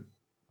 So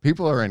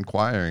people are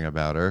inquiring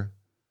about her.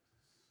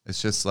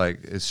 It's just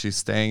like, is she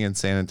staying in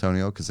San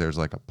Antonio because there's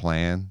a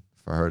plan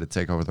for her to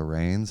take over the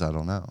reins? I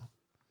don't know.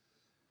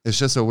 It's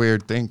just a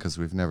weird thing because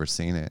we've never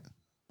seen it.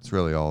 It's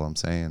really all I'm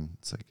saying.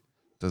 It's like,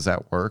 does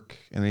that work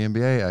in the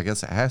NBA? I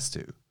guess it has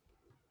to,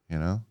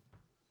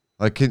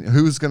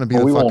 who's going to be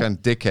the fucking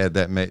dickhead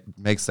that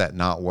makes that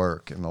not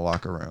work in the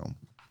locker room?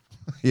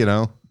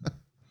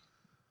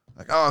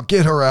 Oh,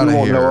 get her out of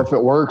here. We won't know if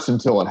it works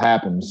until it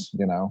happens,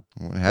 It'll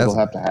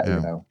have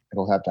to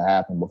it'll have to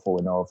happen before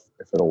we know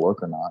if it'll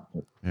work or not.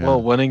 Yeah.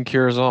 Well, winning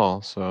cures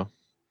all, so.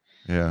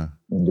 Yeah.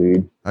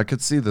 Indeed. I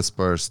could see the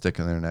Spurs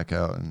sticking their neck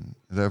out, and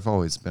they've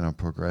always been a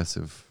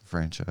progressive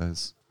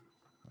franchise.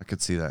 I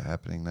could see that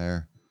happening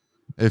there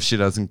if she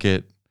doesn't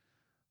get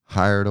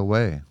hired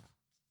away.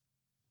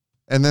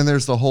 And then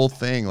there's the whole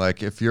thing,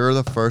 if you're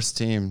the first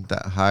team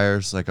that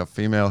hires a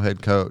female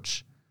head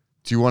coach,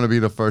 do you want to be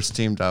the first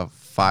team to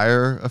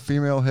fire a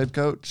female head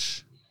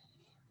coach?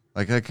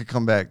 That could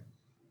come back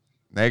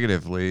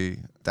negatively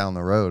down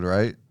the road,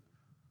 right?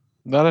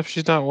 Not if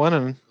she's not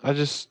winning. I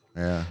just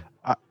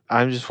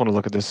want to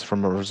look at this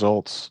from a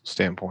results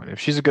standpoint. If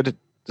she's a good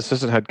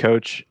assistant head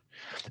coach,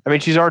 I mean,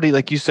 she's already,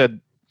 like you said,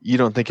 you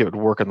don't think it would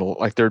work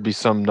there'd be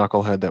some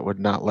knucklehead that would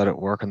not let it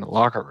work in the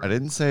locker room. I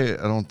didn't say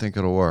I don't think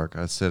it'll work.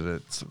 I said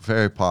it's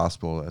very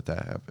possible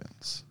that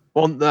happens.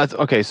 Well, that's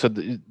okay. So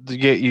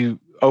you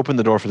open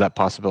the door for that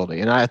possibility,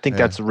 and I think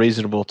that's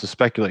reasonable to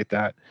speculate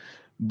that.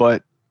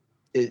 But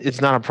it's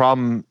not a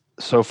problem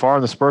so far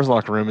in the Spurs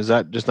locker room. Is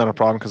that just not a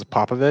problem because of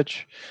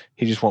Popovich?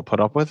 He just won't put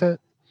up with it,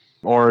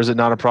 or is it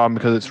not a problem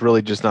because it's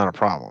really just not a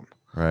problem?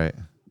 Right.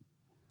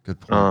 Good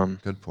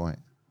point. Good point.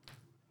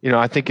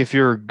 I think if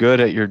you're good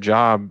at your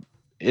job,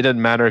 it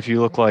doesn't matter if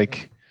you look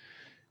like,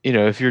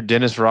 if you're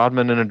Dennis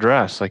Rodman in a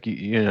dress,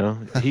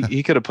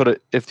 he could have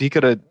if he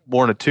could have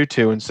worn a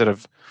tutu instead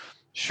of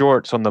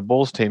shorts on the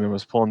Bulls team and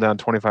was pulling down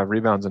 25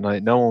 rebounds a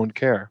night, no one would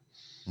care.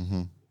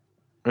 Mm-hmm.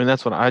 I mean,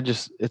 that's what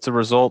it's a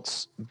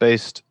results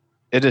based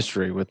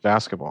industry with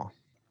basketball.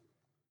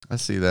 I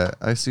see that.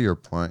 I see your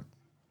point.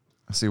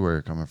 I see where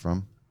you're coming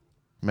from.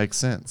 Makes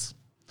sense.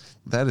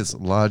 That is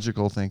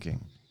logical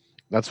thinking.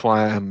 That's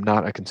why I'm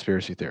not a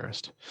conspiracy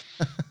theorist.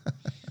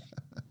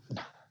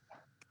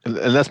 And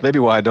that's maybe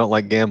why I don't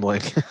like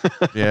gambling.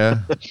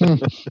 Yeah, I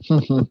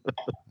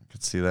could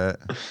see that.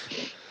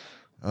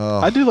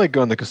 Oh, I do like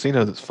going to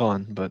casinos. It's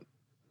fun, but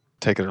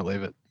take it or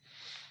leave it.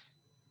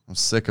 I'm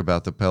sick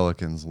about the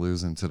Pelicans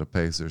losing to the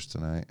Pacers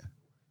tonight.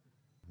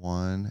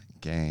 One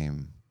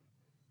game.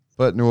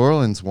 But New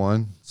Orleans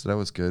won, so that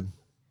was good.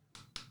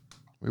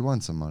 We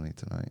won some money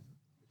tonight.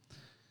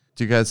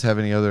 Do you guys have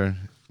any other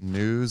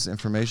news,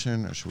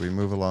 information, or should we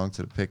move along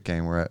to the pick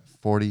game? We're at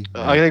 40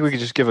 I think we could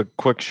just give a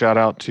quick shout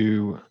out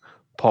to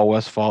Paul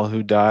Westphal,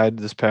 who died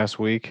this past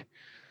week.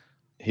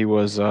 He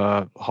was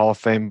a Hall of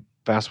Fame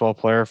basketball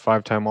player,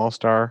 5-time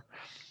All-Star,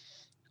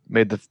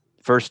 made the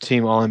first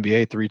team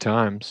All-NBA 3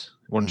 times,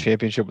 won a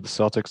championship with the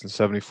Celtics in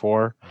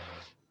 '74,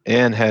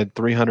 and had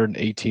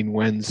 318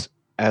 wins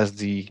as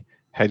the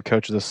head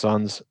coach of the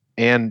Suns,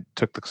 and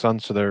took the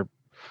Suns to the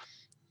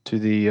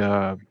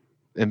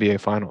NBA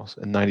Finals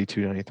in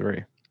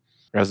 '92-'93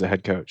 as the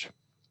head coach.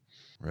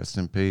 Rest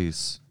in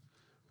peace.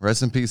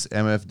 Rest in peace,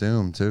 MF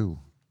Doom, too.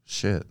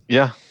 Shit.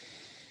 Yeah.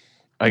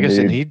 I guess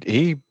and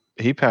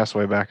he passed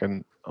away back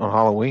on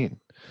Halloween.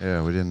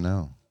 Yeah, we didn't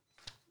know.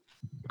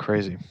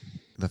 Crazy.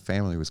 The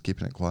family was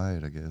keeping it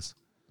quiet, I guess.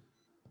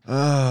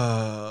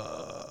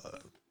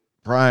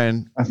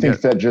 Brian. I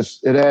think that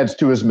just it adds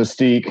to his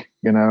mystique.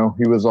 You know,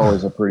 he was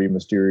always a pretty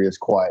mysterious,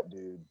 quiet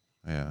dude.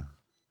 Yeah.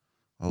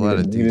 A lot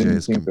of DJs he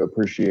didn't seem to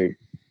appreciate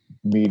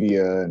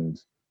media, and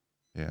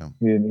yeah,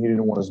 he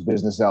didn't want his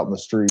business out in the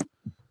street.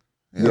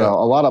 Yeah,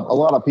 a lot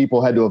of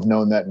people had to have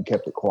known that and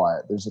kept it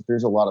quiet.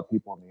 There's a lot of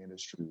people in the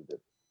industry that,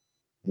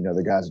 you know,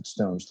 the guys at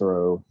Stone's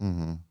Throw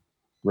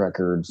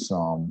Records.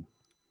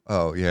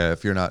 Oh yeah,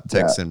 if you're not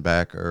texting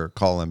back or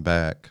calling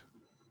back,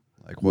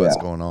 like what's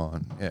going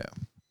on? Yeah.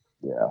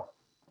 Yeah.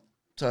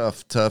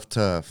 Tough.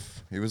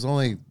 He was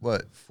only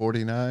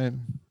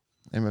 49,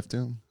 MF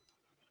Doom.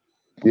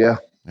 Yeah.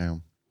 Yeah.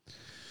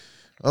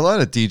 A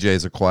lot of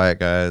DJs are quiet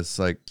guys,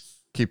 like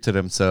keep to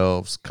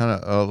themselves, kind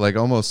of like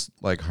almost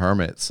like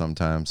hermits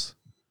sometimes.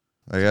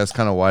 Like that's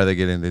kind of why they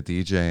get into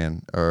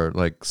DJing or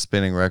like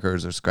spinning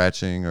records or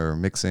scratching or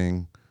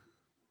mixing,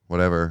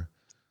 whatever.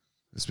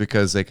 It's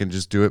because they can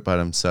just do it by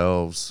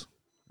themselves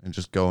and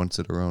just go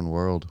into their own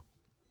world.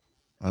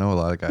 I know a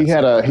lot of guys.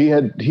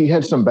 He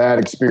had some bad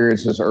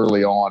experiences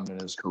early on in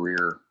his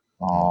career.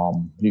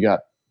 He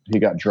got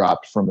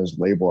dropped from his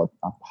label.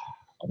 I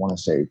want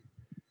to say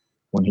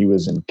when he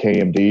was in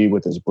KMD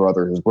with his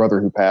brother. His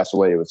brother, who passed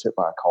away, was hit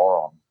by a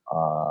car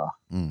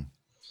on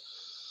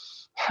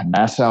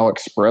Nassau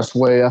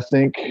Expressway, I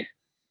think.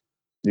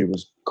 He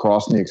was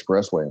crossing the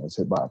expressway and was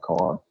hit by a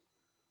car.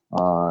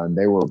 And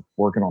they were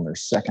working on their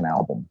second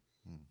album.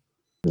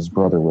 His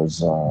brother was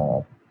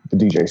the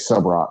DJ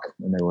Sub Rock,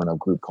 and they were in a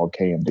group called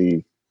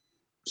KMD.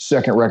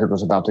 Second record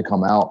was about to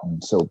come out,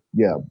 and so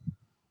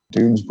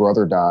Doom's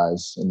brother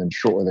dies, and then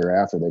shortly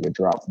thereafter they get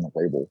dropped from the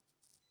label.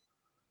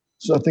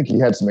 So I think he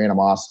had some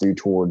animosity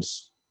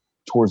towards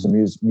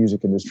the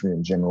music industry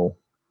in general,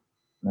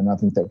 and I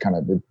think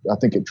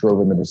it drove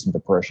him into some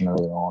depression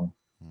early on.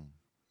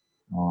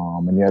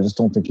 And I just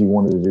don't think he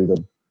wanted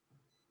to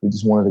he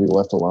just wanted to be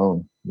left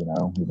alone. You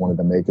know, he wanted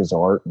to make his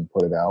art and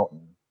put it out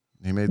and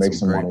he made make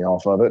some money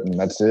off of it, and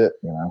that's it.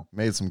 You know,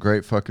 made some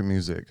great fucking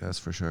music, that's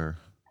for sure.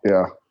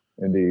 Yeah,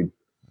 indeed.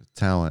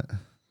 Talent.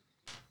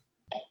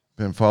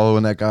 Been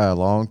following that guy a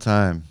long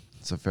time.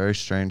 It's a very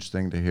strange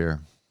thing to hear.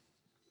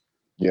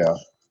 Yeah.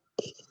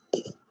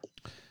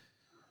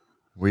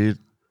 We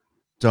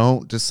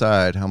don't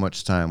decide how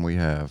much time we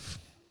have,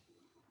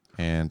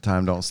 and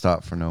time don't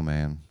stop for no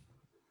man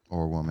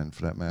or woman,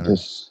 for that matter.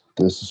 This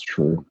is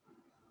true.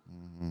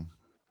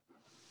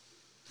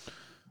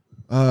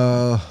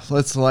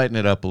 Let's lighten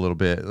it up a little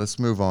bit. Let's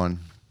move on.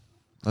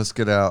 Let's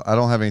get out. I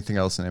don't have anything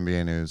else in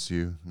NBA news.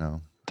 You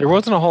know, there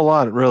wasn't a whole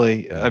lot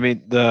really. I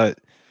mean,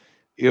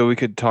 we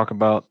could talk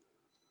about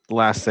the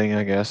last thing,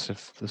 I guess,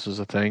 if this was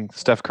a thing.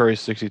 Steph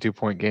Curry's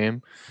 62-point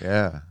game.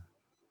 Yeah.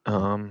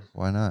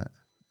 Why not?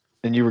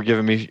 And you were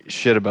giving me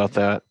shit about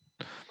that.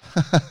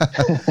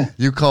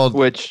 You called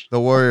the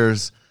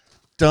Warriors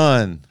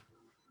done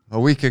a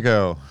week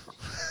ago.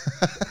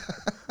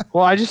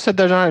 Well, I just said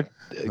they're not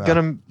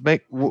gonna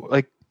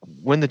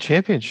win the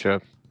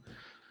championship.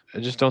 I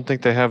just don't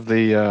think they have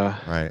the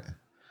right.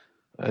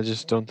 I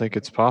just don't think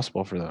it's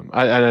possible for them.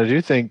 I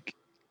do think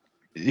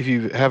if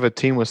you have a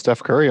team with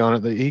Steph Curry on it,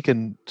 that he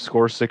can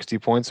score 60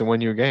 points and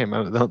win you a game.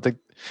 I don't think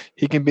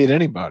he can beat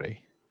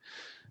anybody.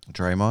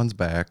 Draymond's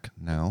back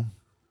now,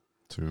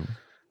 too.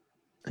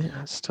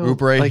 Yeah, still.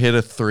 Oubre hit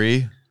a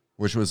 3,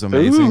 which was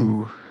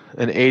amazing.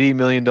 An $80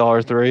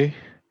 million 3.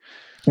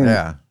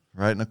 Yeah,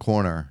 right in the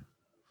corner.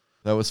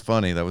 That was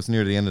funny. That was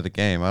near the end of the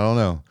game. I don't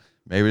know.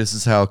 Maybe this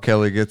is how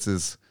Kelly gets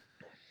his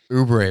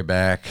Oubre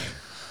back.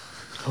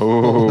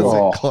 Was Oh,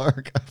 Oh. it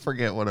Clark? I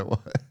forget what it was.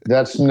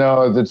 That's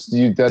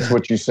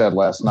what you said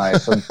last night.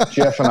 So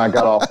Jeff and I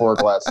got off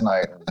work last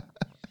night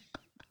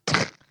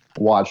and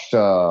watched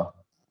the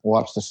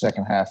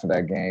second half of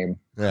that game.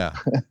 Yeah.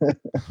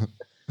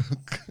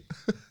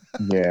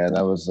 Yeah,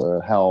 that was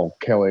how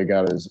Kelly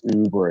got his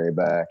Oubre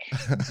back.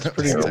 That's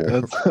pretty good.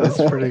 terrible.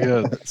 That's pretty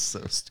good. That's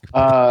so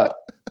stupid.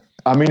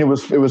 I mean, it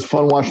was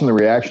fun watching the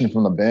reaction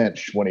from the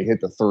bench when he hit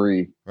the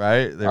three.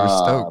 Right? They were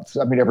stoked.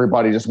 I mean,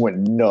 everybody just went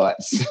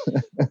nuts.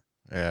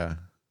 Yeah.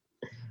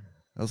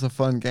 That was a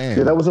fun game.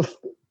 Yeah, that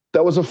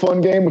was a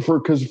fun game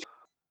because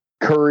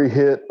Curry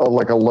hit a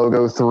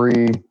logo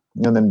three,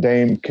 and then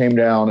Dame came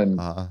down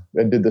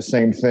and did the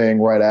same thing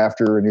right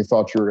after, and you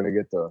thought you were going to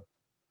get the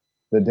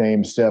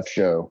Dame Steph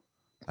show.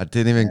 I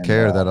didn't even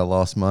care that I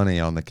lost money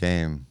on the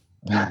game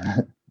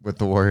with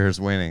the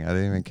Warriors winning. I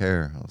didn't even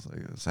care. I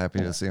was happy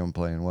to see them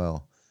playing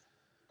well.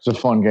 It's a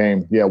fun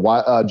game. Yeah,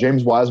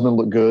 James Wiseman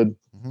looked good.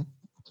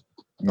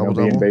 Mm-hmm.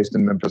 Being based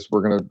in Memphis,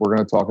 we're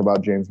gonna talk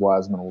about James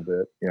Wiseman a little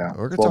bit. Yeah,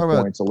 we're gonna 12 talk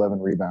about points,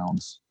 11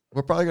 rebounds.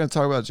 We're probably going to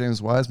talk about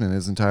James Wiseman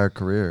his entire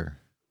career.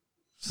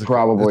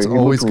 Probably. It's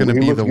always going to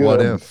be the what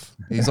good. if.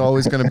 He's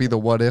always going to be the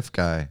what if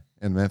guy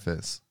in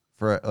Memphis.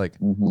 For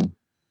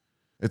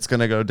It's going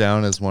to go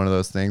down as one of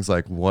those things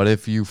like, what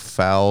if you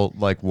foul?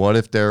 Like, what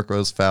if Derrick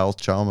Rose fouled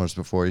Chalmers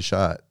before he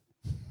shot?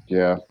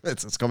 Yeah,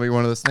 it's going to be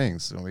one of those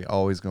things. It's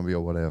always going to be a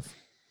what if.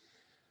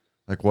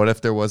 Like, what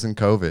if there wasn't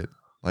COVID?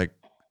 Like,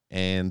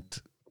 and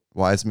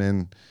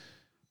Wiseman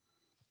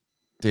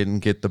didn't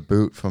get the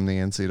boot from the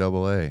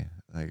NCAA.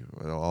 Like,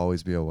 it'll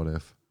always be a what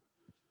if.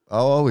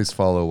 I'll always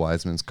follow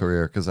Wiseman's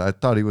career because I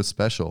thought he was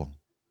special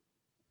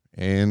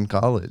in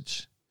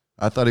college.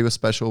 I thought he was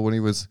special when he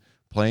was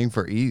playing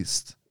for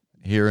East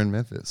here in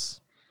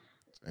Memphis.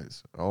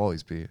 I'll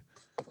always be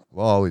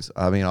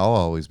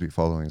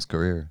following his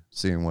career,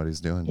 seeing what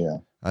he's doing. Yeah.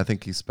 I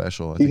think he's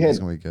special. I think he's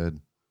going to be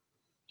good.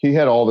 He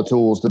had all the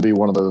tools to be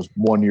one of those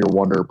one-year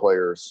wonder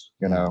players,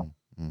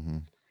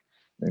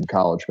 in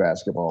college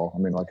basketball. I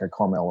mean, like a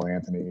Carmelo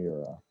Anthony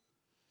or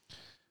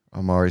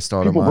Amari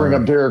Stoudemire. People bring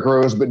up Derrick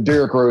Rose, but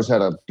Derrick Rose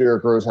had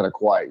a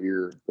quiet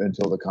year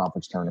until the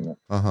conference tournament.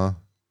 Or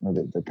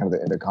the kind of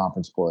the end of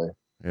conference play.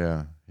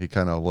 Yeah, he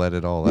kind of let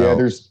it all out. Yeah,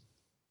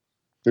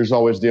 there's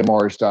always the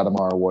Amari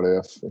Stoudemire what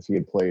if he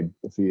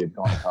had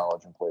gone to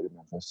college and played in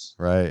Memphis.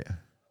 Right.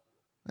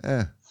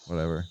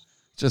 Whatever.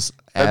 Just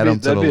add him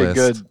to the list.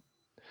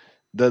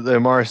 Good. The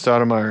Amari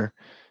Stoudemire.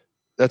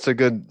 That's a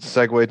good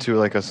segue to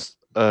like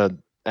a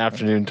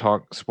afternoon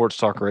sports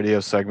talk radio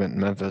segment in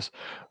Memphis.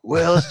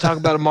 Well, let's talk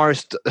about Amari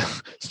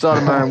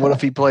Stoudemire and what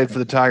if he played for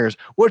the Tigers.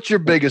 What's your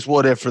biggest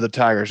what if for the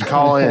Tigers?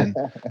 Call in.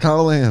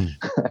 Call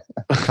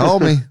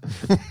me.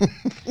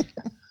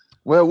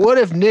 Well, what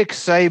if Nick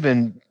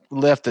Saban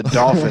left the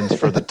Dolphins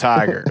for the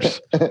Tigers?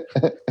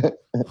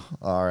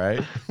 All right.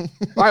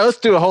 All right, let's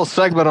do a whole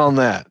segment on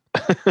that.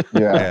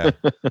 Yeah.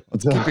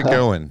 Let's keep it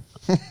going.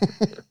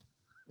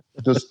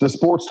 The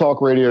sports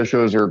talk radio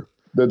shows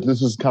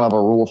this is kind of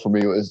a rule for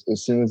me. As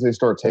soon as they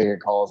start taking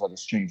calls, I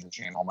just change the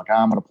channel. I'm like,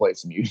 I'm going to play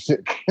some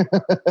music.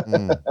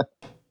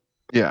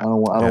 Yeah. I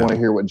don't want to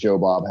hear what Joe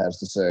Bob has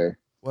to say.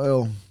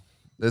 Well,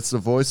 it's the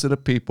voice of the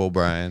people,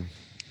 Brian.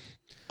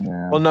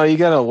 Yeah. Well, no, you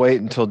got to wait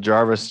until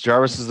Jarvis.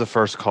 Jarvis is the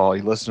first call.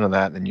 You listen to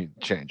that, and then you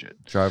change it.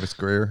 Jarvis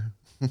Greer.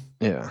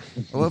 Yeah.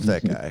 I love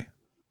that guy.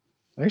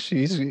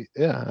 Actually,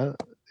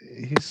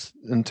 he's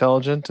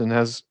intelligent and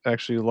has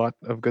actually a lot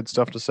of good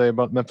stuff to say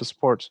about Memphis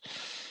sports.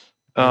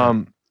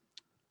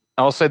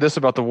 I'll say this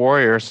about the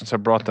Warriors since I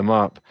brought them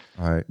up.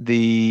 All right.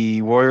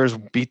 The Warriors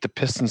beat the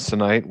Pistons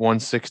tonight,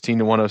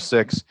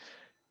 116-106.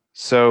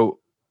 So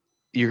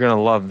you're going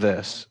to love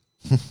this.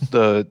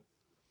 The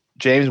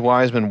James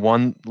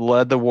Wiseman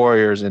led the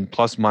Warriors in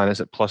plus minus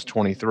at plus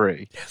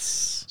 23.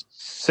 Yes.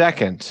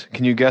 Second,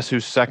 can you guess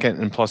who's second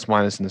in plus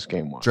minus in this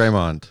game was?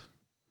 Draymond.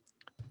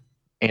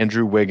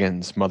 Andrew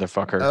Wiggins,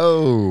 motherfucker.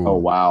 Oh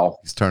wow.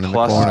 He's turning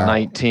Plus the corner.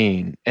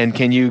 19. And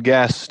can you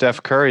guess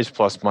Steph Curry's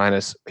plus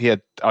minus?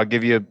 I'll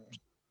give you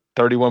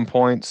 31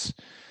 points,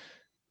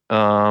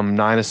 9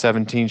 of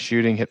 17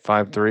 shooting, hit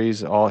 5 threes,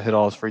 hit all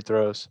his free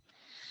throws.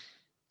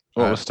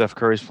 What was Steph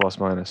Curry's plus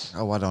minus?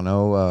 Oh, I don't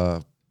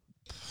know.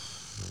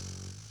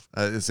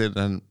 Is it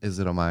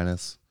a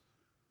minus?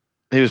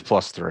 He was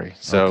plus 3.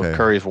 So Okay.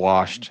 Curry's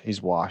washed.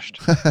 He's washed.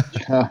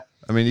 I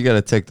mean, you got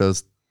to take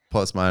those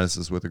plus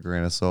minuses with a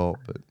grain of salt,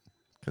 but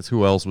because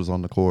who else was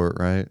on the court,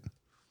 right?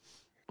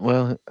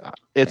 Well,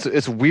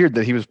 it's weird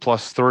that he was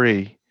plus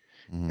 3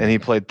 and he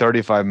played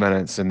 35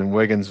 minutes, and then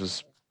Wiggins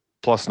was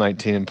plus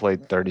 19 and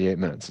played 38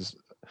 minutes.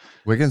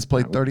 Wiggins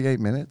played 38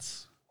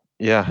 minutes?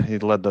 Yeah, he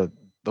led the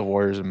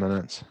Warriors in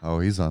minutes. Oh,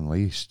 he's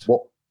unleashed.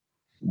 Well,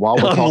 while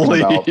we're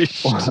talking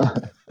Unleashed. about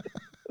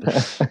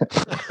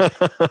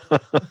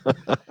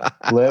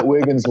let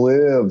Wiggins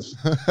live.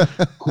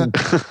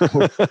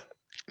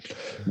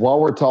 While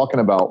we're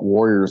talking about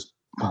Warriors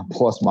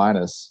plus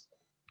minus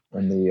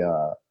in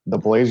the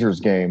Blazers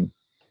game,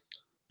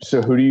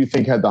 so who do you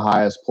think had the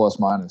highest plus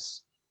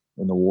minus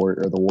in the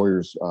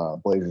Warriors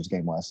Blazers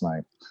game last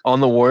night. On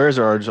the Warriors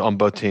or just on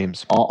both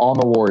teams? On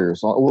the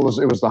Warriors. Well,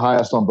 it was the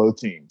highest on both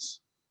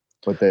teams,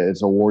 but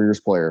it's a Warriors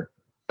player.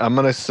 I'm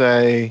gonna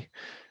say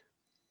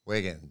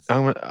Wiggins.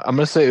 I'm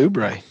gonna say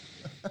Oubre.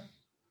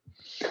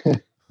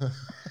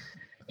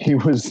 He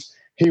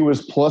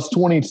was plus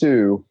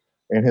 22,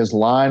 and his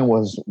line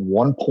was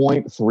 1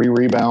 point, 3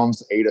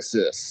 rebounds, 8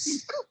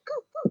 assists.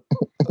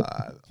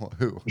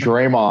 Who?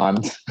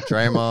 Draymond.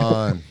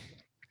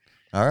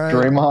 All right.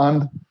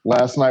 Draymond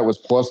last night was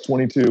plus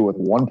 22 with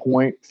 1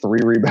 point,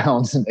 3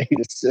 rebounds, and 8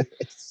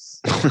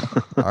 assists.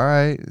 All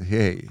right.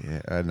 Hey,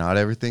 not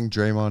everything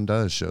Draymond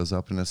does shows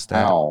up in the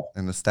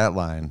stat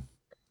line.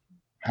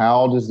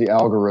 How does the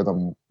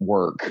algorithm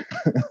work?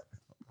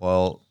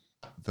 Well,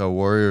 the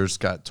Warriors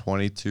got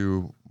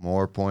 22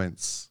 more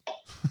points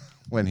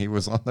when he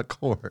was on the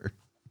court.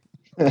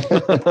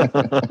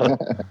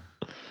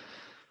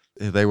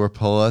 They were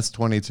plus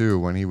 22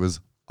 when he was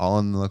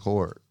on the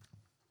court.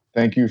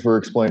 Thank you for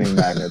explaining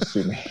magnets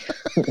to me.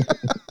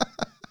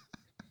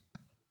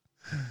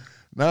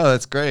 No,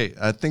 that's great.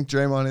 I think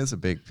Draymond is a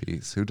big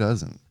piece. Who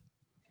doesn't?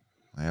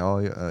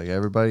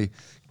 Everybody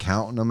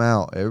counting them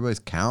out. Everybody's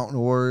counting the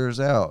Warriors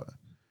out,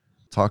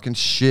 talking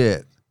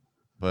shit.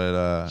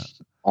 But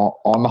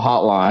on the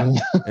hotline,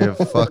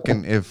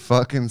 if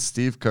fucking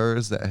Steve Kerr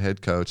is that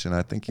head coach, and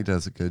I think he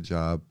does a good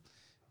job,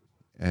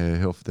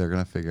 they're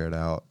gonna figure it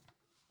out.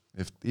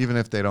 Even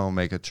if they don't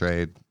make a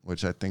trade,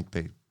 which I think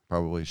they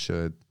probably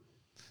should,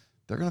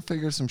 they're gonna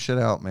figure some shit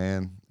out,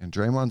 man. And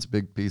Draymond's a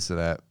big piece of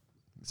that.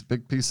 It's a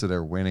big piece of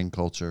their winning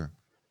culture.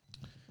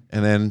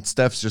 And then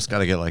Steph's just got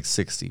to get like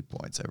 60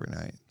 points every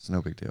night. It's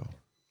no big deal.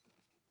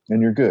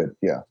 And you're good.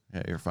 Yeah.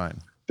 Yeah, you're fine.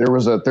 There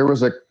was a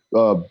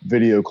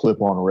video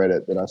clip on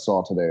Reddit that I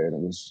saw today, and it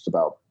was just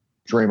about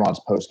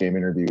Draymond's post-game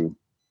interview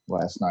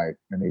last night,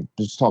 and he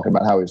was talking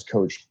about how he's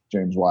coached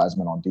James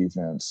Wiseman on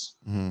defense,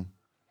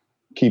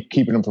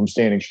 keeping him from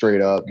standing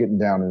straight up, getting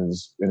down in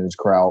his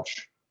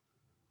crouch.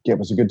 Yeah, it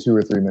was a good 2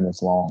 or 3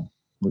 minutes long.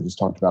 We just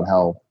talked about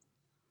how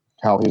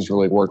he's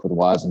really worked with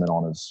Wiseman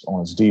on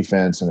his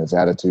defense and his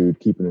attitude,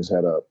 keeping his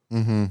head up.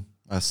 Mm-hmm.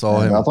 I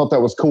saw him. I thought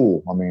that was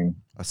cool. I mean,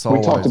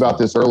 we talked about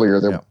this earlier.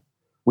 That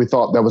we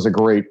thought that was a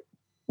great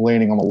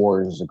landing on the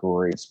Warriors is a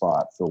great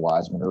spot for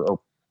Wiseman or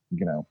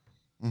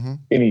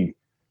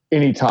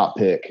any top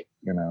pick.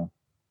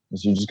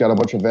 Because you just got a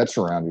bunch of vets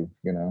around you.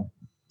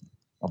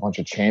 A bunch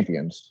of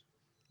champions.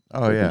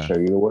 Oh yeah, can show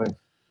you the way.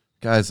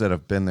 Guys that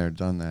have been there,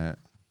 done that,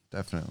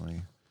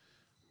 definitely.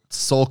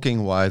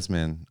 Sulking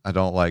Wiseman, I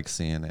don't like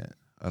seeing it.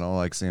 I don't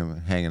like seeing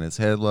him hanging his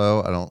head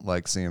low. I don't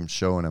like seeing him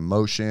showing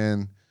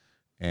emotion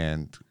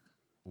and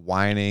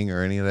whining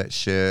or any of that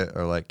shit,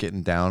 or like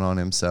getting down on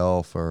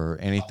himself or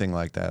anything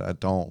like that. I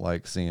don't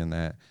like seeing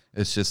that.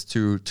 It's just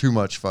too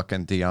much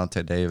fucking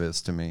Deontay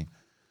Davis to me.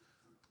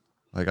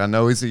 Like, I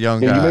know he's a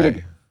young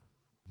guy.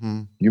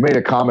 You made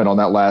a comment on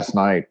that last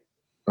night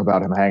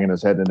about him hanging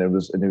his head,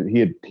 and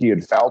he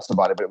had fouled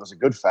somebody, but it was a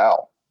good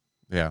foul.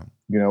 Yeah.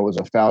 It was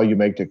a foul you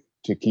make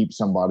to keep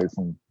somebody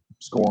from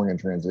scoring in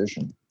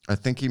transition. I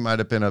think he might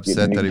have been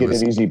upset that he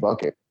was an easy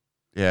bucket.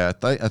 Yeah,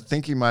 I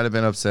think he might have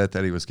been upset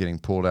that he was getting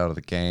pulled out of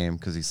the game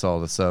because he saw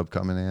the sub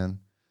coming in,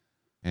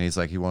 and he's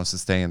like, he wants to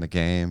stay in the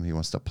game, he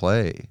wants to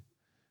play,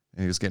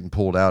 and he was getting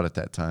pulled out at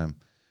that time.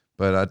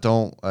 But I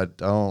don't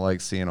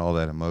like seeing all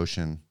that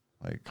emotion.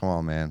 Like, come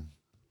on, man.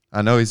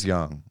 I know he's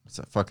young, it's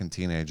a fucking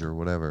teenager or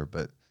whatever,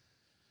 but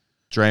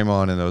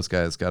Draymond and those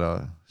guys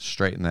gotta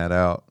straighten that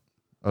out.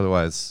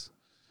 Otherwise,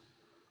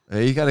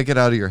 you got to get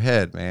out of your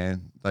head,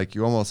 man. Like,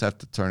 you almost have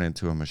to turn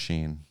into a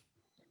machine.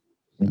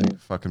 Like,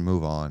 fucking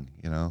move on,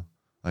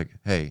 Like,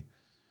 hey,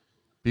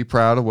 be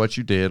proud of what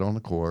you did on the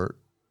court.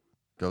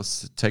 Go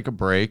take a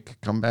break.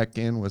 Come back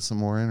in with some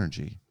more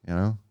energy,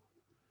 Like,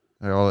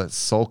 all that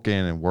sulking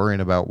and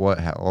worrying about what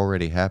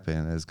already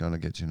happened is going to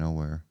get you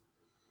nowhere.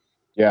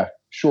 Yeah,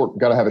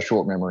 got to have a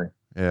short memory.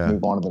 Yeah.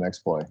 Move on to the next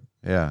play.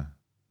 Yeah,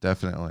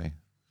 definitely.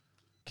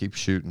 Keep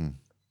shooting.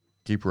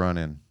 Keep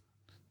running.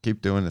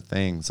 Keep doing the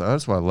things. So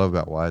that's what I love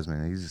about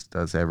Wiseman. He just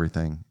does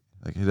everything.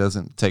 Like, he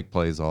doesn't take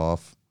plays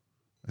off.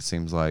 It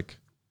seems like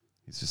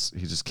he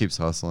just keeps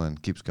hustling,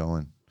 keeps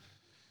going.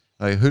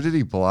 Like, who did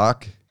he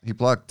block? He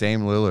blocked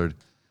Dame Lillard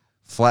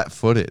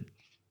flat-footed.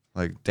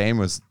 Like, Dame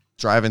was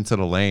driving to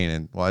the lane,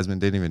 and Wiseman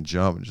didn't even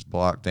jump and just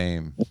blocked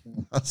Dame.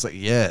 I was like,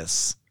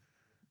 yes,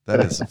 that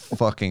is a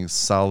fucking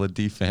solid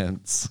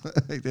defense.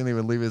 He didn't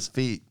even leave his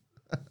feet.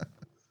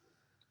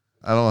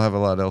 I don't have a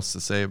lot else to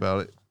say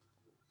about it.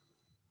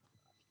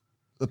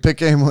 The pick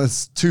game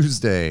was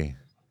Tuesday.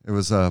 It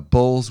was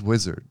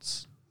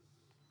Bulls-Wizards.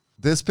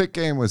 This pick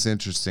game was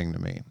interesting to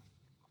me.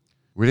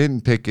 We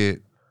didn't pick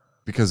it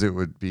because it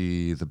would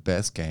be the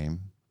best game.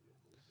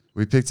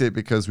 We picked it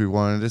because we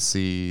wanted to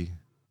see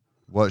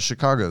what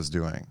Chicago's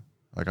doing.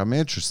 Like, I'm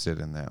interested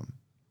in them.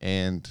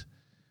 And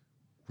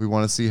we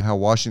want to see how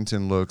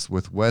Washington looks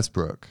with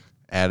Westbrook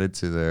added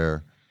to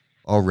their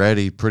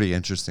already pretty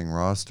interesting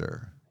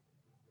roster.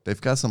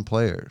 They've got some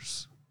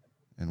players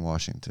in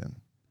Washington.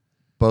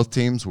 Both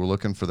teams were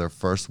looking for their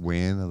first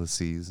win of the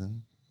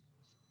season.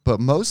 But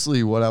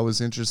mostly what I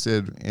was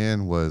interested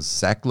in was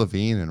Zach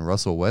LaVine and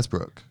Russell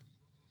Westbrook.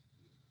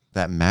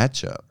 That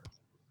matchup.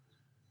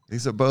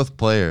 These are both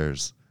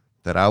players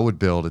that I would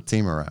build a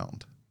team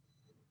around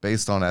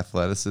based on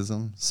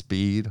athleticism,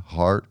 speed,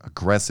 heart,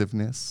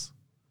 aggressiveness.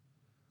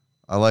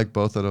 I like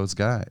both of those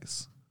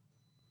guys.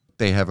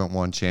 They haven't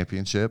won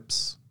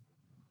championships,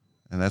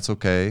 and that's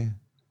okay.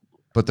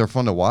 But they're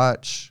fun to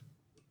watch.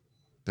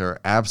 They're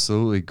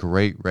absolutely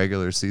great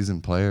regular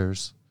season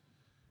players.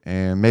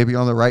 And maybe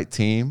on the right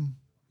team,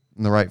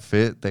 in the right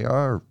fit, they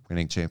are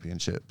winning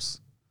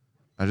championships.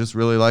 I just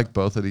really like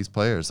both of these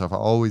players. I've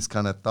always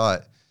kind of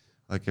thought,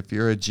 like, if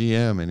you're a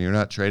GM and you're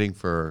not trading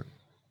for,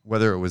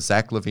 whether it was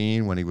Zach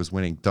LaVine when he was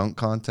winning dunk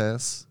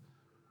contests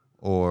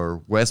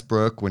or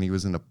Westbrook when he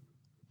was in the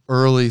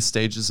early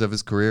stages of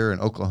his career in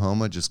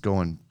Oklahoma just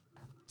going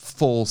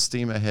full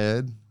steam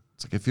ahead.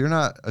 It's like, if you're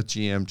not a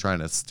GM trying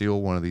to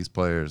steal one of these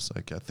players,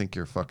 like, I think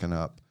you're fucking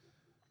up.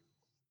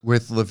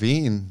 With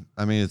LaVine,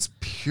 I mean, it's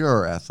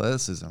pure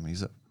athleticism.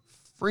 He's a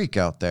freak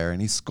out there,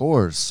 and he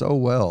scores so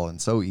well and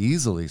so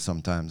easily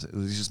sometimes. It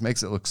just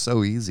makes it look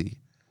so easy.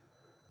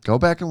 Go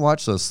back and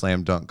watch those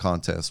slam dunk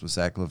contests with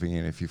Zach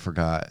LaVine if you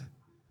forgot.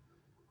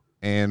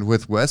 And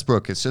with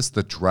Westbrook, it's just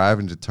the drive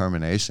and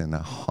determination, the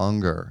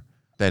hunger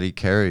that he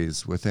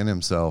carries within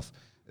himself.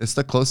 It's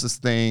the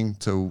closest thing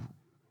to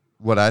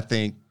what I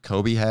think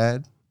Kobe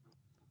had,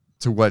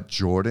 to what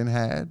Jordan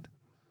had.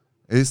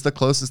 It's the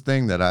closest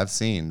thing that I've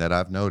seen, that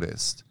I've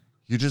noticed.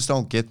 You just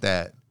don't get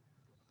that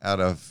out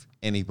of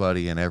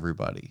anybody and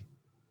everybody,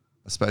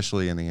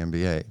 especially in the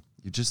NBA.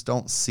 You just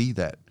don't see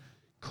that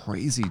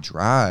crazy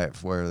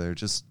drive where they're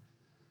just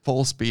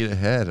full speed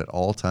ahead at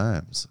all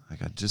times.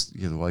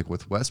 Like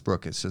with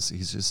Westbrook, he's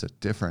just a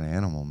different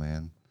animal,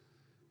 man.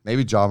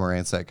 Maybe Ja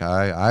Morant's that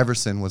guy.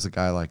 Iverson was a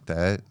guy like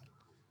that.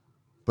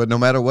 But no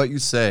matter what you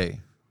say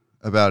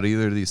about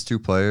either of these two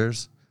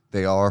players,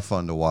 they are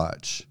fun to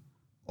watch,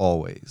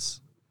 always.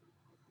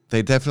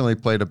 They definitely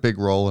played a big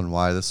role in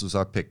why this was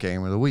our pick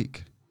game of the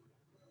week.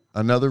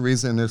 Another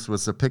reason this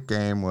was a pick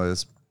game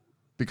was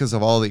because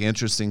of all the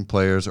interesting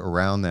players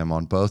around them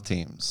on both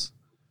teams.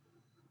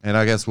 And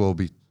I guess we'll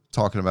be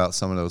talking about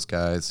some of those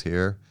guys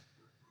here.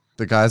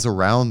 The guys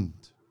around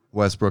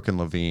Westbrook and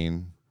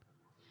LaVine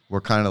were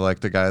kind of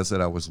like the guys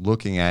that I was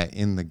looking at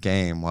in the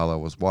game while I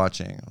was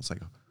watching. I was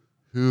like,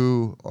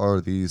 who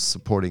are these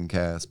supporting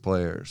cast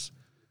players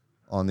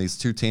on these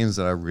two teams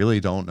that I really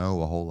don't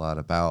know a whole lot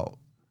about,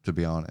 to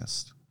be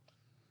honest?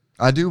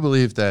 I do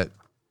believe that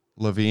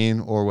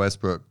LaVine or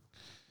Westbrook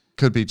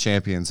could be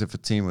champions if a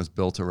team was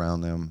built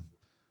around them.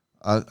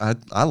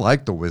 I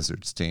like the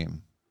Wizards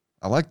team.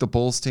 I like the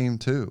Bulls team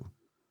too.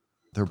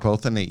 They're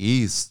both in the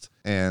East.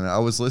 And I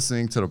was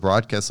listening to the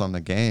broadcast on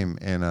the game,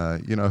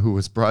 and you know who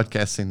was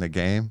broadcasting the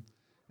game?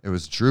 It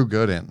was Drew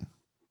Gooden.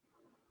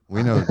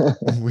 We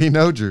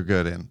know Drew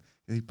Gooden.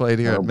 He played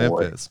here at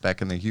Memphis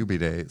back in the Hubie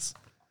days.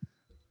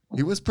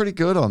 He was pretty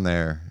good on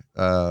there.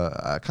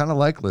 I kind of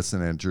like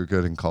listening to Drew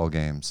Gooden call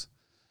games.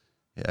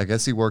 Yeah, I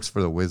guess he works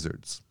for the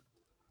Wizards.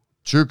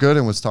 Drew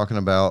Gooden was talking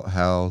about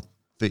how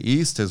the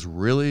East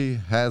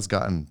has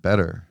gotten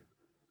better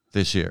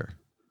this year.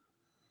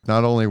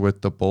 Not only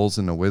with the Bulls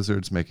and the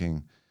Wizards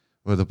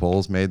where the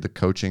Bulls made the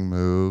coaching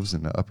moves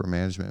and the upper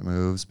management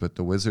moves, but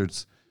the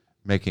Wizards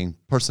making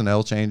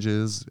personnel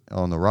changes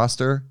on the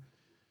roster.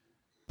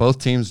 Both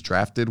teams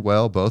drafted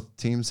well. Both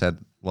teams had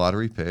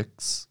lottery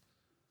picks.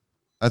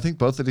 I think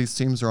both of these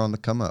teams are on the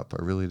come up.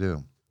 I really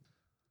do.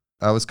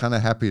 I was kind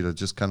of happy to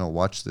just kind of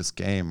watch this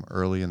game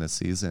early in the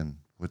season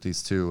with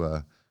these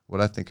two, what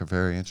I think are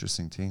very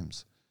interesting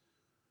teams.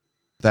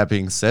 That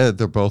being said,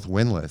 they're both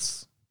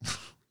winless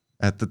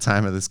at the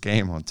time of this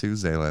game on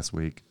Tuesday last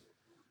week.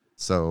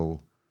 So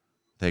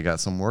they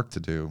got some work to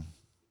do.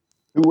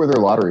 Who were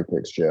their lottery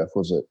picks, Jeff?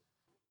 Was it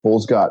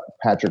Bulls got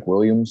Patrick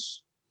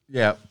Williams?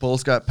 Yeah,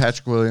 Bulls got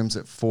Patrick Williams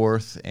at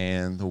 4th,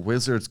 and the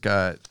Wizards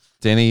got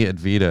Denny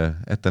Advita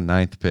at the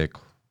 9th pick.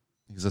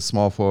 He's a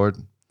small forward.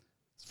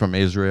 He's from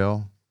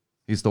Israel.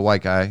 He's the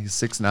white guy. He's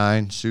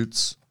 6'9",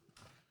 shoots.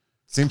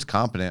 Seems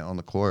competent on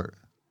the court.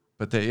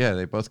 But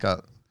they both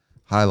got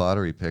high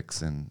lottery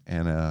picks and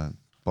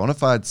bona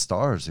fide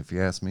stars, if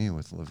you ask me,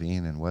 with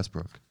LaVine and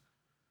Westbrook.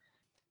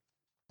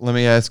 Let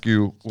me ask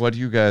you, what do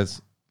you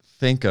guys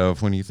think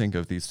of when you think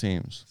of these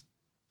teams?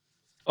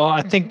 Oh,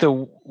 I think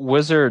the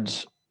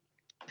Wizards,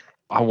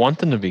 I want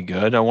them to be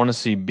good. I want to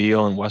see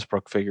Beal and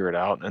Westbrook figure it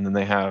out. And then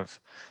they have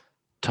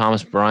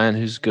Thomas Bryant,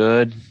 who's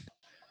good.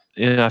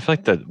 Yeah, I feel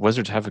like the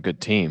Wizards have a good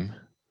team.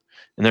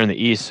 And they're in the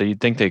East, so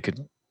you'd think they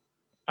could.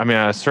 I mean,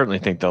 I certainly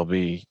think they'll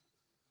be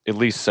at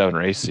least 7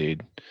 or 8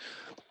 seed.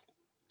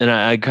 And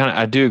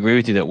I do agree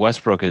with you that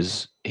Westbrook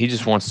he's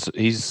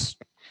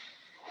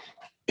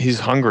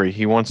hungry.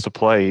 He wants to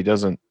play.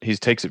 He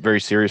takes it very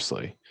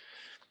seriously.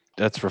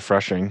 That's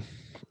refreshing.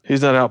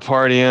 He's not out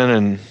partying,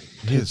 and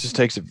he just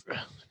takes it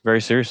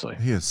very seriously.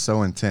 He is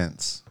so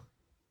intense.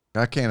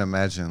 I can't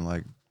imagine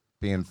like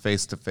being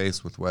face to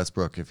face with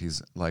Westbrook if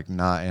he's like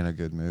not in a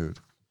good mood.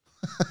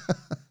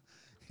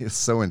 He is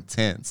so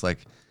intense. Like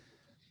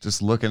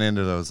just looking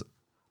into those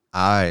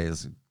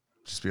eyes,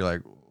 just be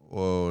like,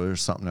 whoa,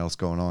 there's something else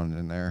going on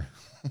in there.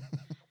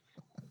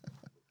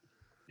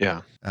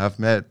 Yeah. I've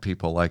met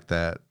people like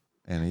that,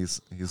 and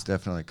he's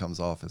definitely comes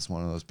off as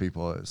one of those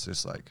people. It's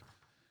just like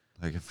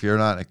if you're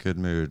not in a good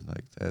mood,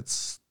 like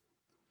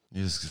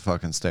you just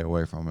fucking stay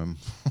away from him.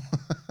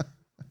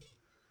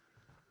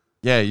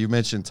 Yeah, you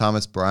mentioned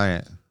Thomas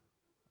Bryant.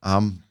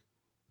 I'm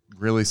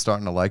really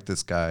starting to like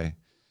this guy.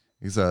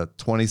 He's a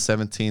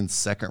 2017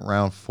 second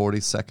round,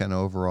 42nd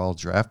overall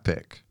draft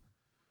pick.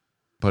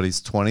 But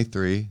he's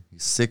 23.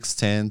 He's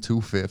 6'10",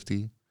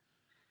 250.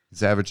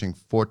 He's averaging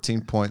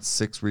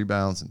 14.6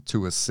 rebounds and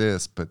 2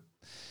 assists, but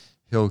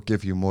he'll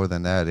give you more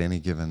than that any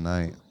given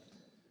night.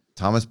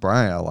 Thomas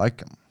Bryant, I like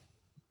him.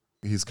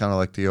 He's kind of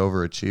like the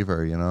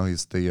overachiever, you know.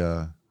 He's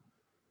the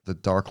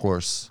dark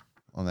horse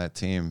on that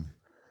team.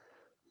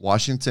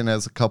 Washington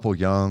has a couple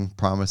young,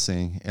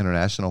 promising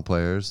international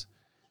players,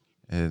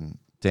 and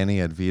Denny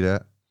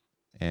Advita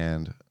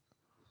and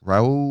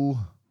Raul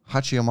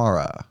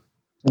Hachimura.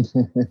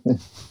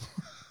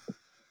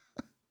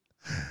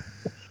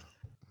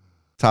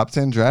 Top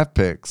 10 draft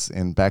picks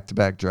in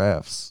back-to-back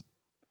drafts.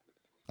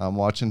 I'm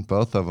watching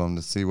both of them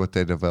to see what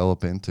they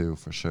develop into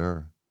for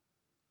sure.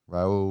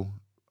 Raul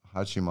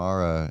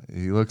Hachimura,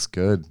 he looks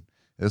good.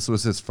 This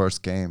was his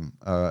first game.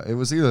 It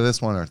was either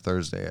this one or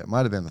Thursday. It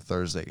might have been the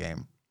Thursday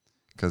game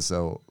because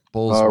the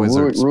Bulls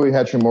Wizards. Rui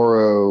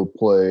Hachimura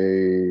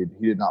played.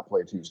 He did not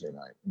play Tuesday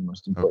night. He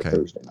must have played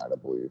Thursday night, I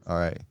believe. All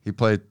right, he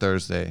played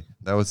Thursday.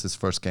 That was his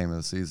first game of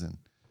the season.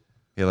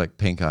 He had like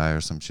pink eye or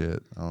some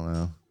shit. I don't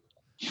know.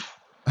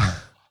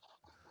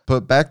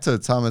 But back to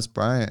Thomas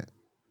Bryant.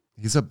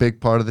 He's a big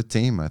part of the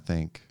team, I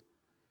think.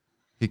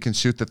 He can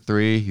shoot the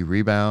three. He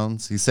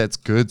rebounds. He sets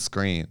good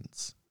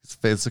screens. He's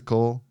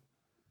physical.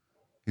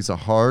 He's a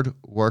hard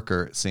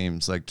worker, it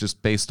seems. Like,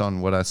 just based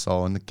on what I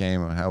saw in the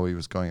game and how he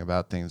was going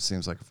about things,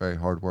 seems like a very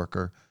hard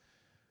worker.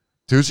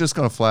 Dude's just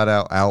going to flat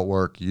out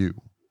outwork you,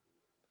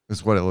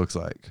 is what it looks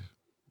like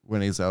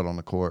when he's out on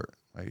the court.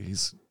 Like,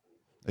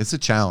 it's a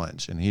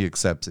challenge, and he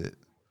accepts it.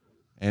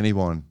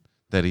 Anyone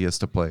that he has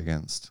to play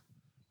against.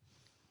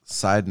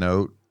 Side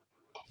note,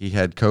 he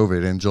had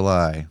COVID in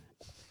July.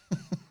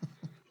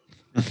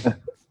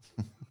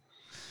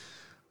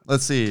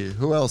 Let's see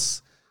who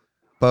else.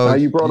 Bo,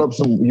 you brought up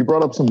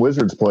some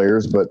Wizards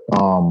players, but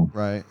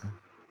right.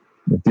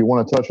 If you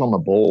want to touch on the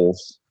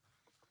Bulls,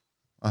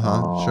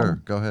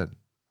 sure, go ahead.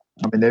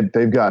 I mean,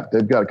 they've got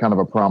kind of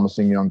a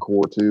promising young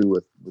core too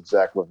with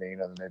Zach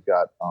LaVine, and they've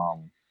got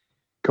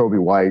Kobe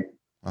White,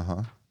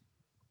 and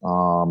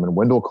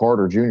Wendell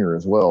Carter Jr.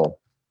 as well.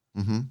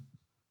 Mm-hmm.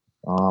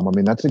 I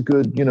mean, that's a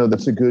good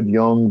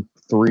young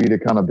three to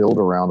kind of build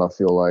around. I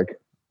feel like.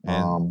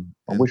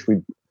 I wish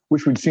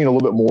we'd seen a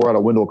little bit more out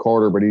of Wendell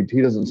Carter, but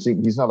he doesn't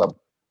seem. He's not a.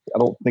 I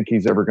don't think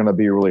he's ever going to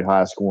be a really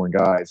high scoring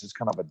guy. He's just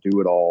kind of a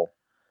do it all.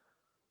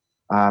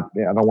 I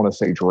don't want to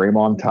say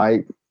Draymond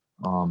type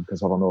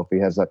because I don't know if he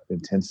has that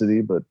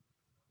intensity, but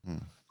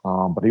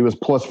he was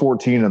plus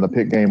 14 in the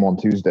pick game on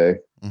Tuesday.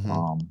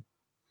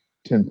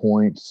 10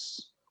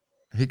 points.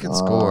 He can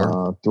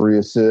score. 3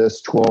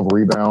 assists, 12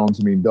 rebounds.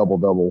 I mean,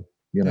 double.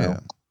 You know,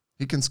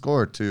 he can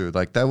score too.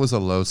 Like, that was a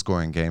low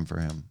scoring game for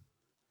him.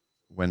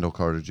 Wendell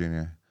Carter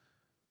Jr.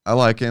 I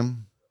like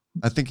him.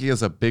 I think he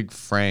has a big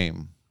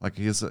frame. Like,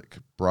 he has like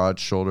broad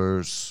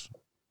shoulders.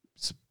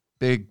 It's a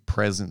big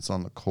presence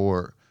on the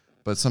court.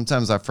 But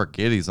sometimes I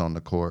forget he's on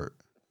the court.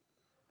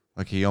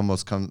 Like, he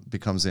almost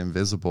becomes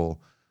invisible.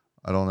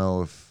 I don't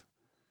know if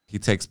he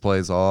takes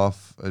plays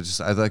off. I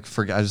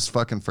just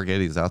fucking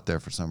forget he's out there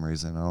for some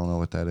reason. I don't know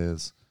what that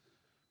is.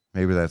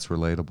 Maybe that's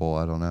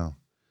relatable. I don't know.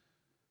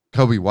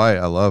 Kobe White.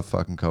 I love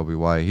fucking Kobe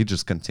White. He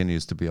just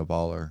continues to be a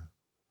baller.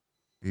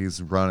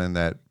 He's running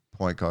that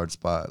point guard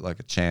spot like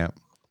a champ.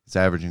 He's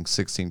averaging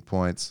 16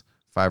 points,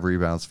 5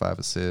 rebounds, 5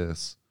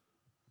 assists.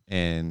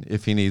 And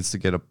if he needs to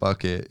get a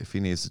bucket, if he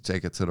needs to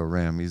take it to the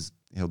rim,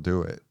 he'll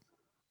do it.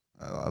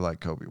 I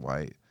like Kobe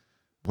White.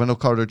 Wendell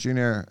Carter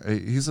Jr.,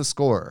 he's a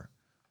scorer.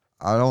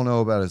 I don't know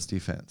about his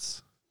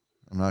defense.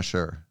 I'm not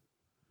sure.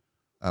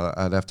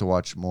 I'd have to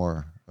watch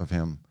more of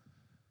him.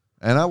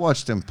 And I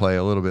watched him play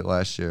a little bit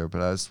last year,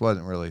 but I just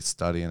wasn't really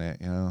studying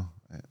it, you know.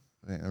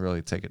 I didn't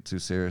really take it too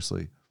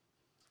seriously.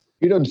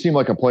 He doesn't seem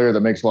like a player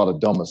that makes a lot of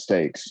dumb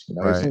mistakes. You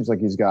know, Right. He seems like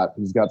he's got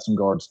some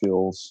guard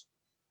skills.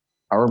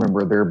 I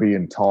remember there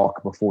being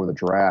talk before the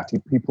draft.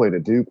 He played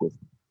at Duke with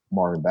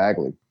Marvin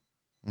Bagley.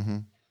 Mm-hmm.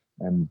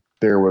 And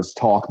there was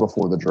talk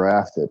before the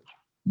draft that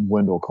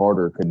Wendell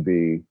Carter could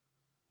be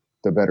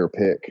the better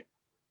pick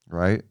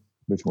Right.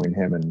 between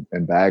him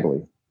and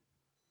Bagley.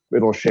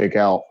 It'll shake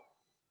out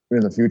in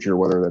the future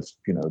whether that's,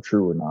 you know,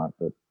 true or not.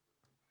 But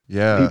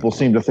Yeah. people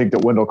seem to think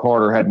that Wendell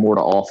Carter had more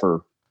to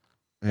offer,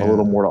 Yeah. a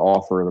little more to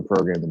offer the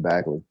program than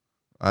Bagley.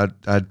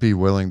 I'd be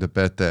willing to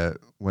bet that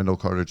Wendell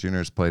Carter Jr.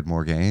 has played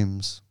more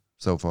games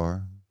so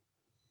far.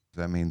 If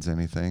that means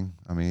anything.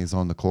 I mean, he's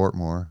on the court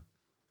more.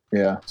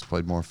 Yeah. He's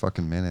played more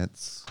fucking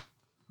minutes.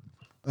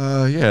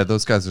 Yeah,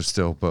 those guys are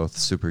still both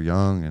super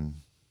young,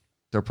 and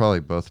they'll probably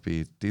both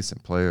be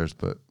decent players.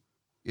 But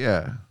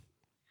yeah,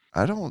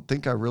 I don't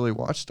think I really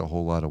watched a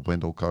whole lot of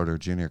Wendell Carter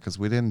Jr. because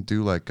we didn't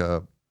do like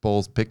a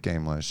Bulls pick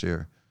game last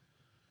year.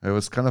 It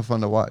was kind of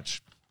fun to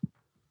watch.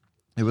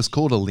 It was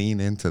cool to lean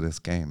into this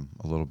game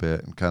a little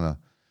bit and kind of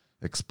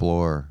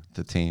explore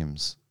the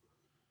teams.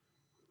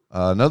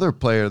 Another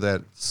player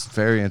that's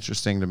very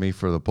interesting to me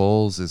for the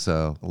Bulls is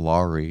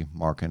Lauri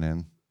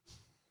Markkanen.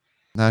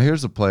 Now,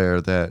 here's a player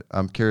that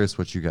I'm curious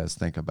what you guys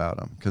think about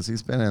him because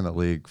he's been in the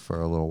league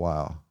for a little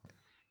while.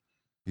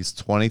 He's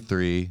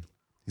 23.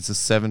 He's a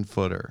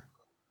 7-footer.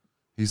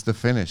 He's the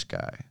Finnish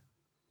guy.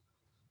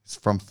 He's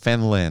from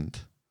Finland.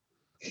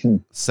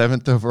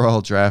 7th overall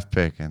draft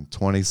pick in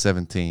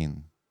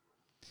 2017.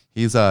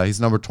 He's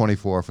number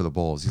 24 for the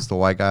Bulls. He's the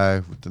white guy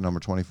with the number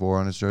 24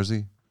 on his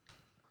jersey.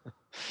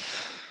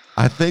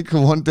 I think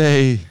one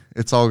day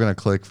it's all going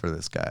to click for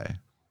this guy.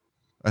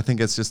 I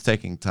think it's just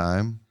taking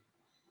time.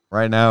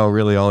 Right now,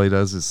 really all he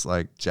does is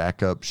like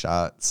jack up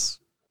shots.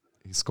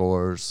 He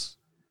scores.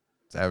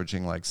 He's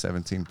averaging like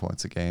 17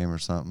 points a game or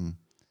something.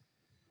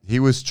 He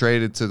was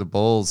traded to the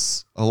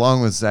Bulls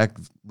along with Zach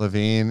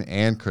LaVine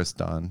and Chris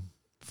Dunn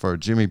for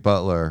Jimmy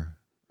Butler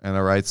and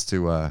the rights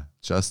to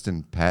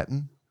Justin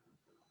Patton.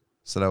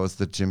 So that was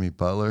the Jimmy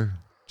Butler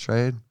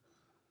trade.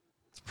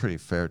 It's a pretty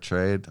fair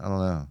trade. I don't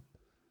know.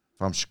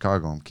 If I'm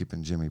Chicago, I'm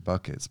keeping Jimmy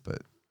Buckets,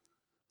 but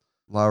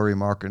Lauri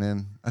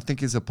Markkanen, I think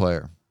he's a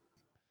player.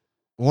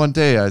 One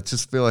day, I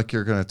just feel like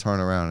you're going to turn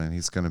around and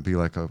he's going to be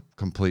like a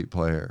complete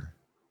player.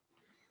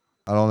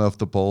 I don't know if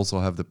the Bulls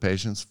will have the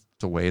patience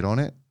to wait on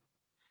it,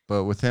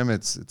 but with him,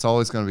 it's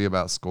always going to be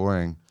about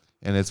scoring,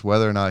 and it's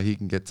whether or not he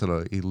can get to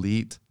the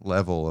elite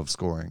level of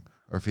scoring,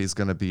 or if he's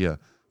going to be a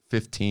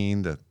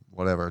 15 to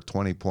whatever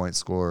 20-point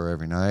scorer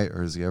every night,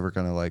 or is he ever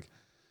going to like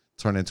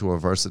turn into a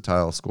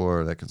versatile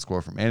scorer that can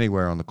score from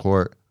anywhere on the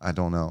court? I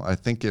don't know. I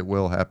think it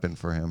will happen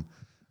for him.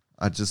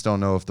 I just don't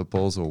know if the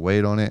Bulls will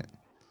wait on it.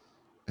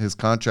 His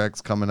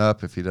contract's coming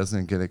up. If he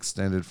doesn't get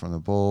extended from the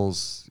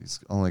Bulls, he's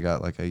only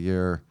got like a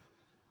year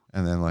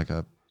and then like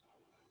a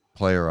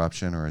player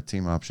option or a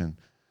team option.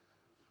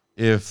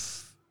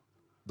 If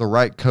the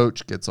right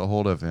coach gets a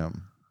hold of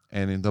him,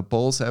 and the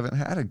Bulls haven't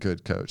had a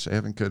good coach, they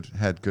haven't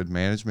had good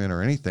management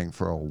or anything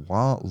for a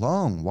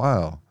long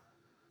while,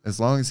 as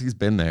long as he's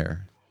been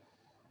there.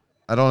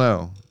 I don't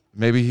know.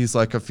 Maybe he's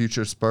like a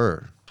future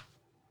Spur.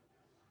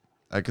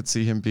 I could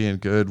see him being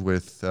good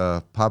with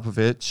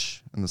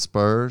Popovich and the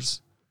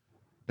Spurs.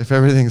 If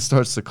everything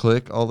starts to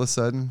click all of a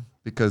sudden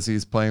because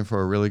he's playing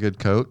for a really good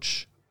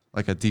coach,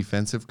 like a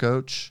defensive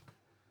coach.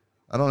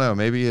 I don't know.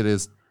 Maybe it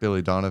is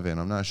Billy Donovan.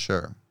 I'm not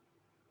sure.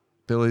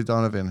 Billy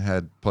Donovan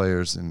had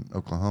players in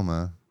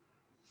Oklahoma.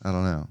 I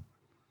don't know.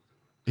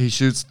 He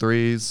shoots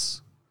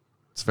threes.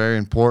 It's very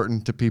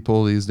important to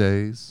people these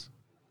days.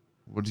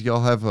 What do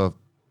y'all have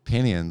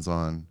opinions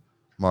on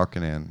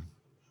Markkanen?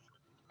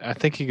 I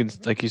think he can,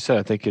 like you said,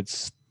 I think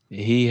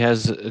he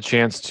has a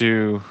chance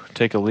to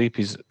take a leap.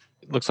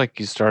 Looks like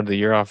he started the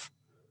year off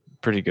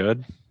pretty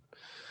good,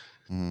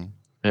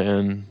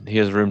 and he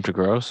has room to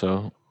grow.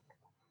 So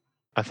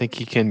I think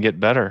he can get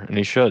better, and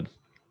he should.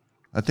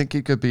 I think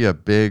he could be a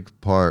big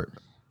part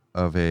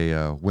of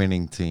a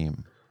winning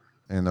team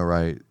in the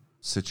right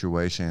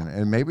situation.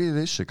 And maybe it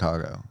is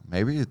Chicago.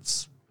 Maybe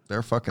it's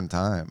their fucking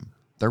time.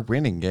 They're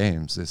winning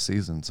games this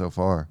season so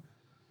far.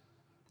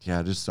 Yeah,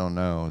 I just don't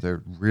know.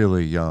 They're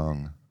really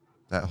young.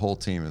 That whole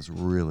team is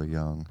really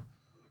young.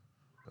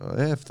 So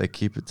if they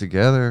keep it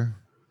together,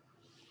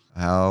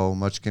 how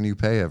much can you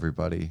pay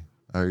everybody?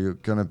 Are you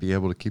going to be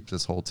able to keep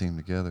this whole team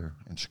together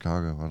in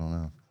Chicago? I don't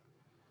know.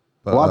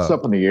 But, lots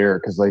up in the air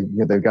because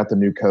they've got the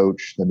new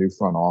coach, the new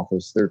front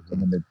office.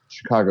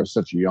 Chicago's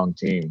such a young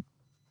team.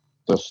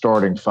 The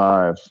starting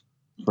five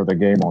for the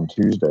game on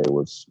Tuesday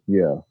was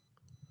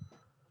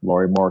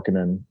Lauri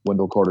Markkanen,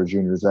 Wendell Carter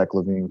Jr., Zach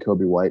LaVine,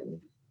 Kobe White, and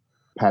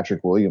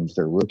Patrick Williams,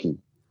 their rookie.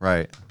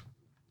 Right.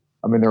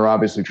 I mean, they're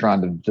obviously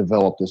trying to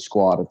develop this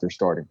squad if they're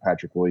starting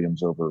Patrick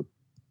Williams over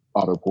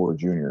Otto Porter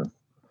Jr.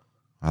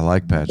 I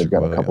like Patrick They've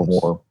got Williams. a couple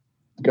more.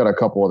 Got a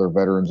couple other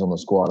veterans on the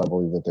squad. I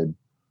believe that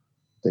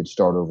they'd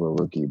start over a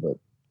rookie, but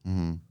I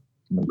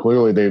mean,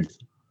 clearly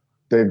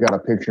they've got a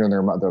picture in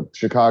their mind. The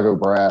Chicago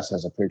brass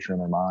has a picture in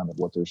their mind of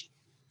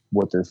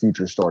what their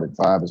future starting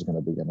five is going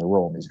to be, and they're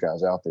rolling these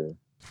guys out there.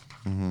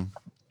 Mm-hmm.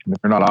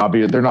 They're not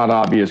obvious. They're not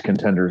obvious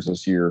contenders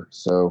this year.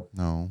 So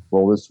no,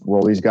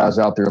 roll these guys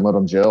out there and let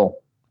them gel.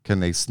 Can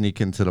they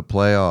sneak into the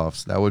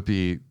playoffs? That would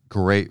be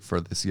great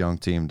for this young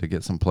team to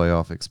get some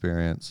playoff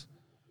experience.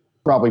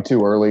 Probably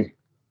too early,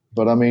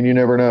 but I mean, you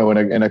never know.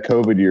 In a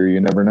COVID year, you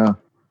never know.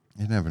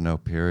 You never know.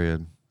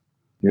 Period.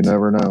 You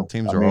never know.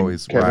 Teams are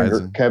always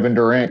rising. Kevin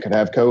Durant could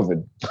have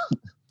COVID.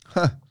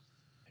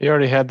 He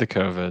already had the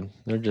COVID.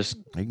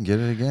 He can get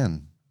it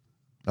again.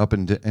 Up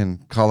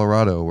in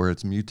Colorado where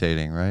it's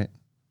mutating, right?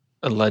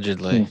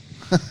 Allegedly.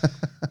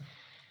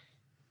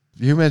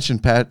 You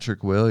mentioned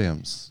Patrick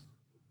Williams.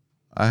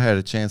 I had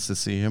a chance to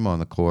see him on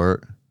the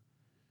court.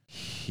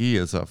 He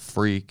is a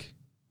freak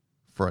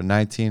for a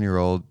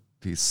 19-year-old.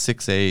 He's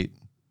 6'8".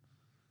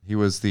 He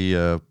was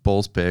the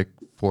Bulls pick,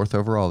 4th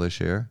overall this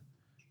year.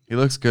 He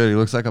looks good. He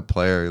looks like a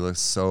player. He looks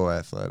so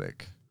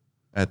athletic.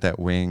 at that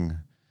wing.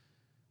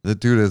 The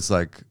dude is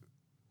like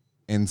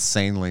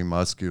insanely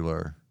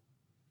muscular.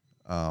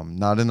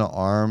 Not in the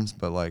arms,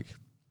 but like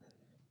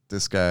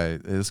this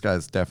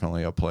guy's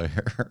definitely a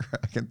player.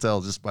 I can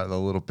tell just by the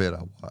little bit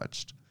I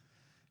watched.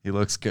 He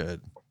looks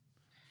good.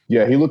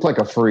 Yeah, he looked like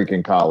a freak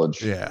in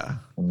college. Yeah.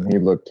 And he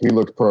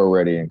looked pro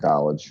ready in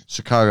college.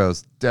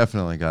 Chicago's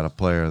definitely got a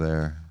player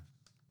there.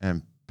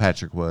 And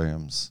Patrick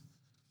Williams.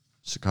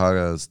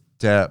 Chicago's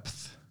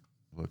depth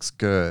looks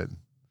good.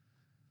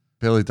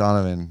 Billy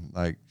Donovan,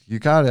 like, you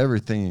got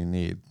everything you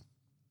need.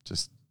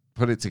 Just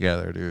put it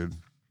together, dude.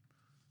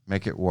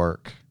 Make it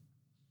work.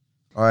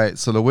 All right,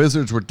 so the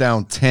Wizards were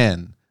down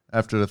 10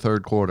 after the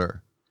third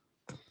quarter.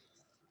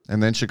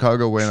 And then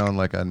Chicago went on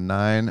like a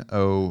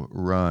 9-0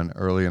 run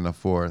early in the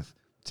fourth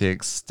to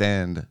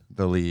extend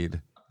the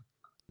lead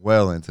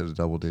well into the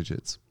double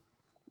digits.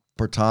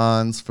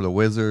 Bertans for the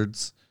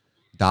Wizards.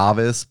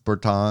 Davis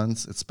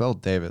Bertans. It's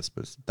spelled Davis,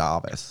 but it's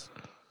Davis.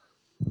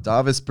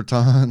 Davis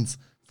Bertans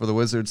for the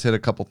Wizards hit a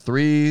couple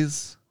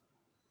threes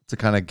to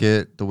kind of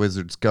get the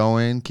Wizards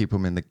going, keep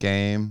them in the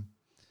game.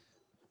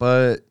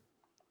 But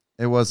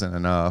it wasn't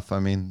enough. I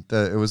mean,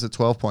 it was a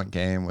 12-point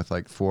game with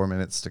like 4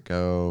 minutes to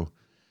go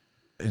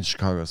in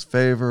Chicago's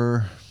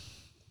favor.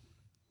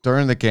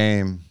 During the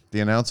game,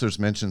 the announcers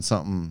mentioned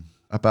something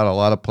about a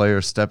lot of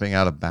players stepping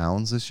out of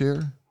bounds this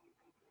year.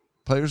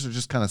 Players are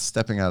just kind of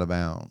stepping out of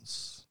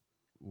bounds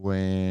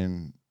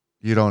when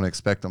you don't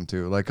expect them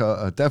to. Like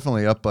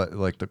definitely up at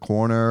like the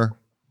corner.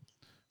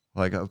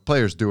 Like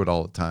players do it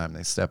all the time.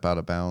 They step out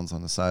of bounds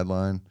on the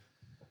sideline.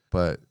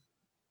 But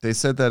they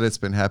said that it's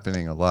been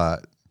happening a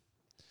lot.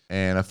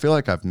 And I feel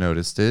like I've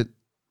noticed it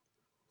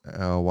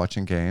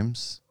watching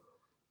games.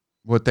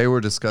 What they were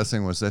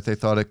discussing was that they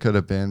thought it could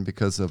have been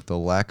because of the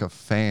lack of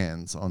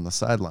fans on the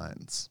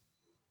sidelines.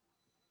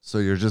 So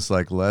you're just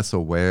like less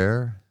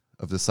aware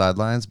of the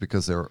sidelines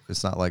because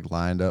it's not like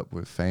lined up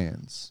with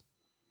fans.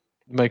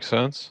 Makes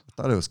sense. I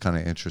thought it was kind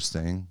of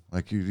interesting.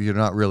 Like you're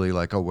not really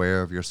like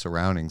aware of your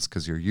surroundings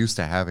because you're used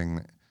to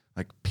having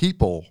like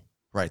people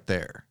right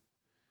there.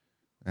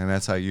 And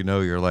that's how you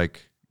know you're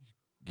like,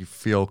 you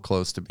feel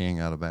close to being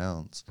out of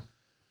bounds.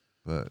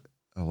 But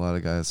a lot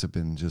of guys have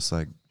been just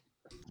like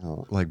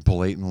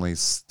blatantly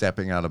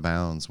stepping out of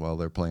bounds while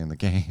they're playing the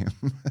game.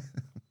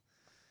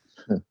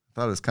 I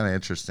thought it was kind of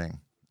interesting.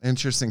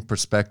 Interesting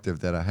perspective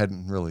that I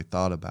hadn't really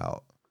thought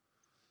about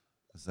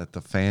is that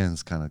the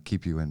fans kind of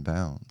keep you in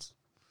bounds.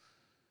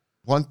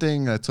 One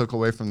thing I took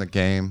away from the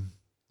game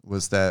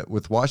was that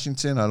with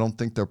Washington, I don't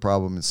think their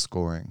problem is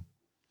scoring.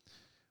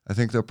 I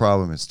think their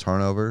problem is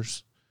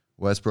turnovers.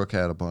 Westbrook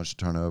had a bunch of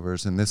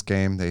turnovers. In this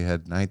game, they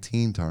had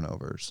 19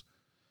 turnovers.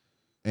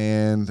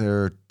 And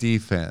their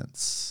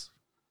defense,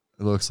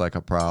 it looks like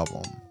a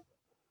problem.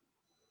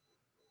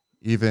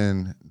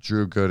 Even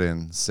Drew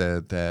Gooden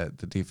said that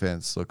the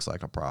defense looks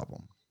like a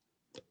problem.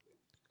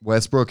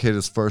 Westbrook hit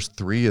his first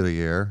 3 of the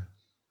year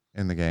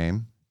in the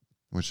game,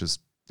 which is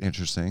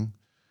interesting.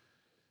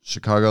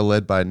 Chicago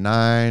led by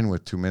 9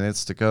 with 2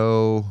 minutes to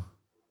go.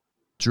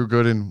 Drew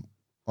Gooden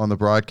on the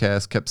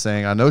broadcast kept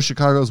saying, I know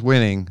Chicago's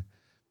winning,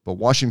 but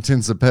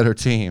Washington's a better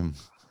team.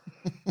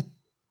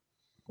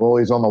 Well,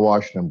 he's on the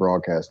Washington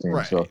broadcast team,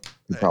 right. So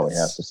he probably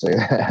has to say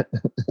that.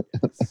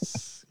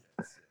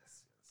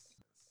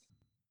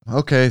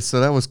 Okay, so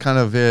that was kind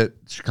of it.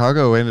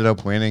 Chicago ended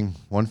up winning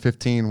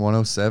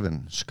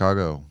 115-107.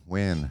 Chicago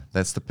win.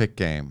 That's the pick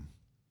game.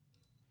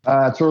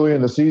 It's early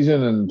in the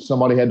season, and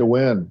somebody had to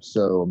win,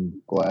 so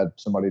I'm glad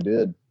somebody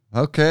did.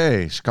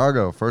 Okay,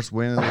 Chicago, first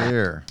win of the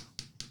year.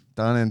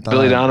 Done and done.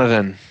 Billy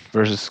Donovan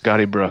versus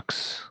Scotty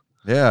Brooks.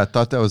 Yeah, I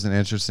thought that was an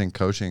interesting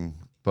coaching.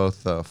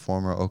 Both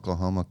former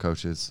Oklahoma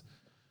coaches.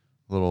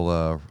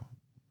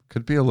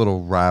 Could be a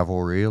little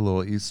rivalry, a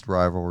little East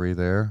rivalry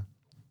there,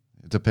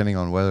 depending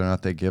on whether or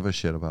not they give a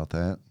shit about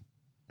that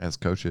as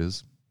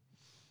coaches.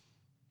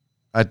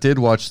 I did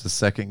watch the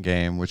second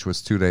game, which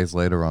was 2 days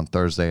later on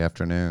Thursday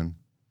afternoon.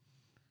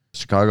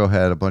 Chicago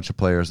had a bunch of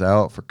players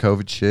out for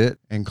COVID shit,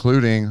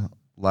 including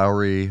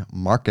Lauri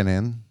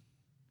Markkanen.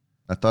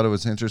 I thought it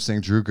was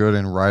interesting. Drew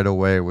Gooden right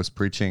away was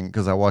preaching,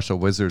 because I watched a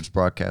Wizards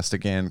broadcast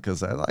again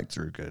because I like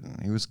Drew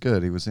Gooden. He was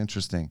good. He was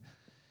interesting.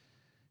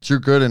 Drew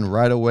Gooden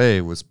right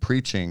away was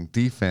preaching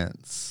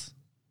defense.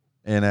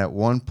 And at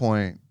one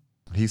point,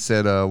 he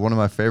said one of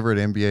my favorite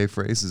NBA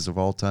phrases of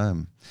all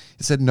time.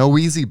 He said, no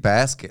easy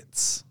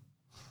baskets.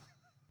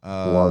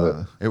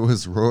 Love it. It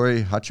was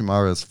Roy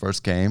Hachimura's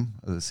first game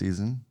of the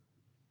season.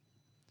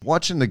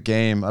 Watching the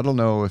game, I don't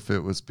know if it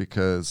was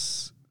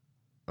because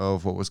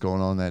of what was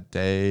going on that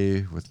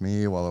day with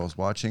me while I was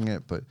watching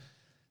it, but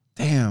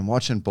damn,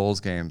 watching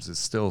Bulls games is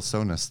still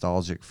so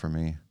nostalgic for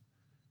me.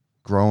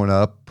 Growing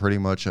up, pretty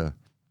much a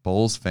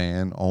Bulls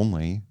fan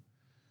only,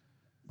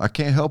 I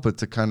can't help but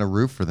to kind of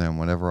root for them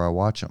whenever I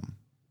watch them.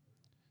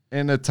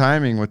 And the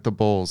timing with the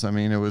Bulls, I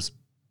mean,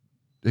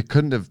 it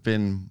couldn't have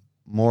been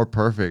more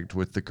perfect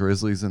with the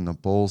Grizzlies and the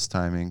Bulls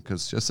timing,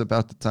 because just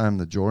about the time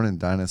the Jordan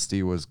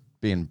dynasty was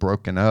being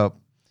broken up,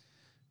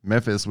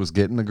 Memphis was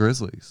getting the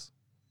Grizzlies.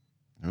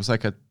 It was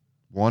like a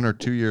 1 or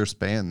 2 year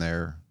span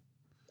there.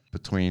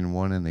 between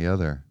one and the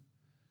other.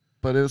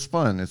 But it was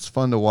fun. It's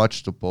fun to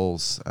watch the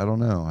Bulls. I don't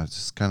know. I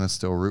just kind of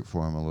still root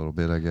for them a little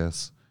bit, I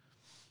guess.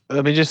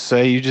 Let me just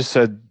say, you just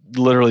said,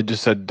 literally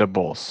just said the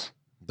Bulls.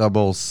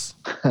 Doubles.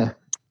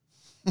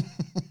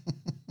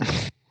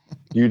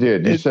 You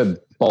did. You said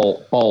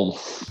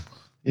balls.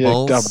 Yeah,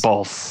 Bulls. the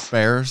Bulls.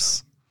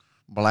 Bears.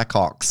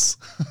 Blackhawks.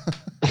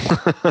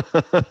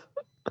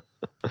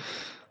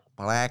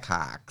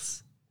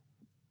 Blackhawks.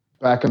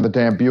 Back in the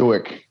damn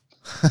Buick.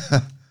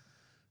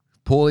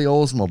 Pull the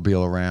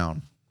Oldsmobile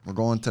around. We're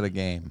going to the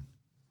game.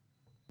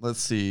 Let's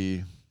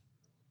see.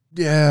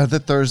 Yeah, the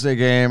Thursday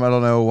game. I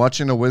don't know.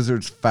 Watching the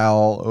Wizards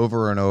foul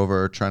over and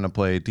over, trying to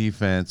play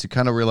defense, you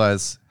kind of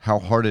realize how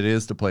hard it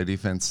is to play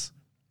defense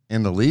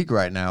in the league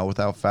right now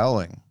without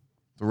fouling.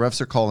 The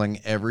refs are calling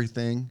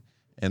everything,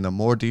 and the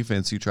more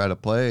defense you try to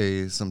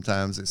play,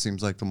 sometimes it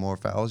seems like the more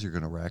fouls you're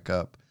going to rack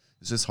up.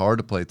 It's just hard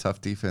to play tough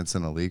defense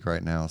in the league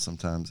right now.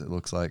 Sometimes it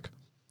looks like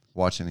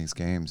watching these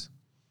games.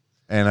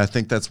 And I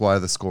think that's why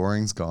the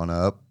scoring's gone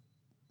up.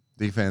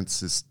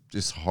 Defense is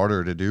just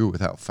harder to do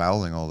without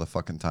fouling all the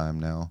fucking time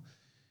now.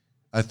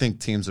 I think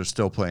teams are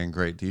still playing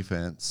great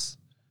defense,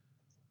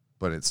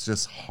 but it's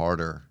just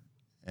harder.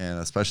 And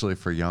especially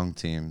for young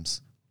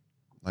teams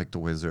like the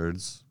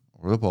Wizards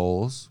or the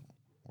Bulls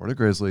or the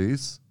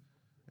Grizzlies,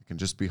 it can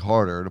just be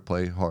harder to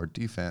play hard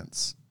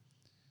defense.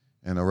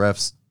 And the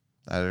refs,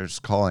 they're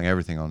just calling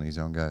everything on these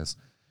young guys.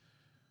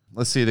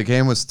 Let's see, the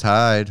game was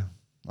tied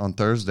on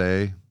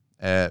Thursday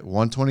at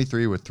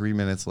 1:23 with 3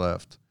 minutes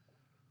left.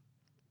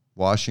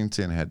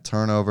 Washington had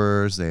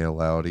turnovers. They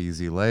allowed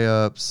easy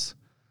layups.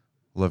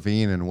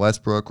 LaVine and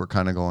Westbrook were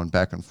kind of going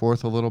back and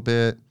forth a little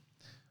bit.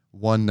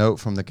 One note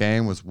from the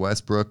game was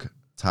Westbrook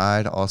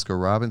tied Oscar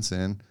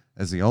Robinson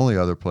as the only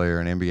other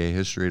player in NBA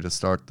history to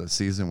start the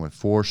season with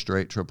 4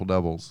 straight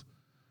triple-doubles.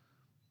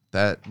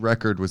 That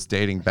record was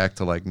dating back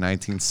to like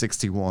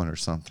 1961 or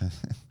something.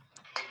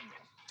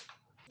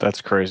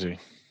 That's crazy.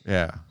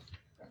 Yeah.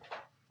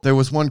 There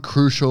was one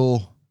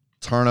crucial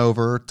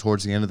turnover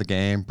towards the end of the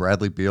game.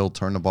 Bradley Beal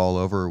turned the ball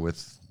over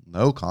with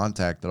no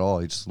contact at all.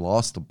 He just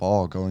lost the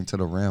ball going to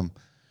the rim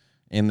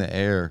in the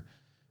air.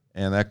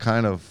 And that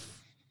kind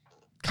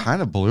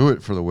of blew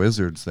it for the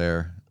Wizards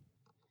there.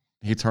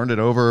 He turned it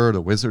over. The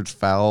Wizards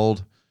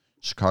fouled.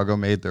 Chicago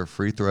made their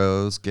free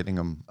throws, getting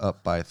them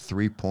up by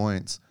 3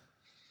 points.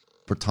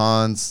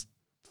 Bertans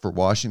for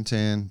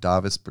Washington.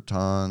 Davis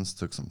Bertans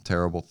took some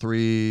terrible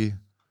three.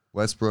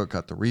 Westbrook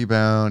got the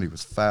rebound. He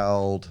was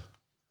fouled.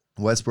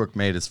 Westbrook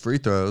made his free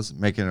throws,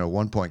 making it a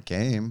 1-point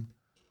game.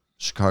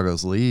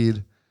 Chicago's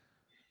lead.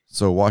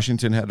 So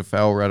Washington had to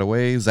foul right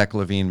away. Zach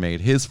LaVine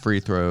made his free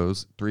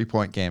throws.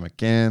 3-point game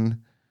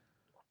again.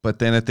 But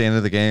then at the end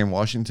of the game,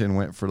 Washington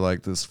went for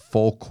like this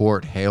full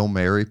court Hail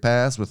Mary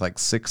pass with like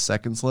 6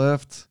 seconds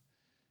left.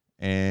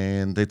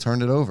 And they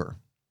turned it over.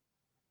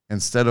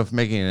 Instead of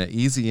making an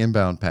easy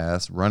inbound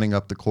pass, running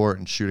up the court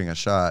and shooting a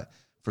shot,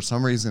 for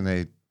some reason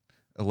they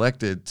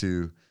elected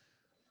to.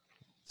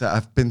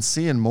 I've been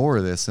seeing more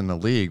of this in the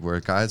league where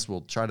guys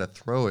will try to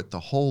throw it the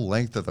whole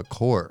length of the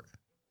court.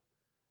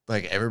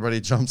 Like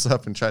everybody jumps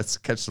up and tries to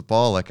catch the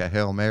ball like a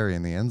Hail Mary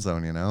in the end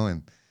zone, you know,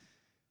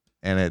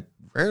 and it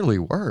rarely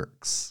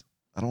works.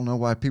 I don't know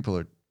why people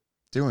are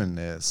doing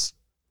this.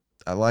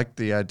 I like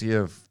the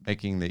idea of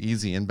making the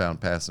easy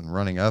inbound pass and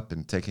running up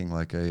and taking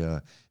like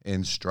a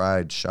in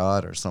stride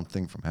shot or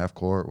something from half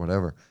court,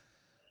 whatever.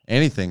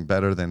 Anything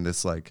better than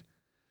this like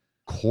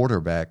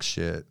quarterback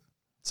shit.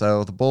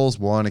 So the Bulls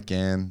won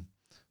again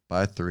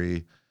by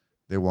 3.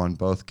 They won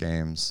both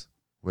games.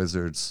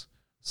 Wizards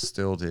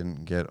still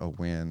didn't get a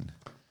win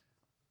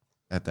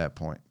at that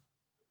point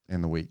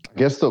in the week. I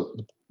guess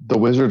the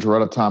Wizards were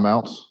out of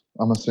timeouts,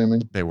 I'm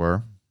assuming. They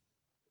were.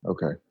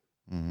 Okay.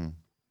 Mm-hmm.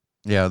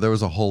 Yeah, there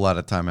was a whole lot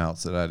of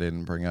timeouts that I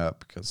didn't bring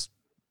up because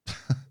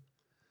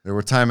there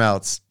were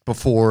timeouts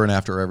before and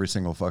after every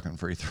single fucking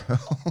free throw.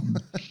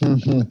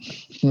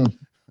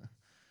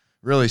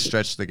 Really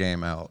stretched the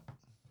game out.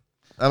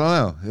 I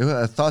don't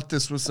know. I thought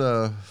this was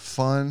a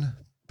fun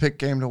pick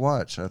game to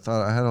watch. I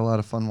thought I had a lot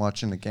of fun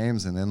watching the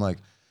games and then like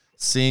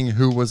seeing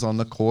who was on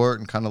the court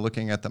and kind of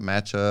looking at the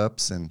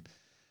matchups and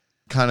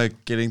kind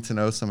of getting to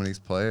know some of these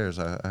players.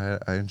 I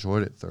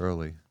enjoyed it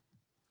thoroughly.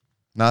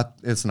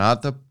 It's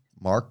not the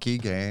marquee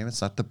game.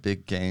 It's not the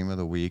big game of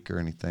the week or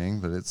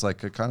anything, but it's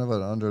like a kind of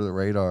an under the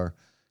radar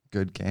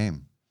good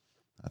game.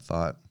 I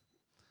thought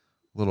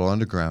little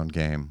underground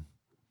game.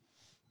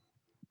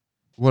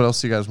 What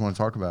else do you guys want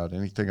to talk about?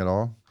 Anything at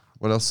all?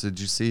 What else did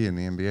you see in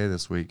the NBA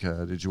this week?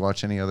 Did you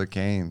watch any other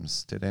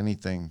games? Did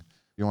anything?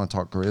 You want to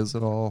talk Grizz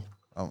at all?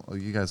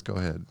 You guys go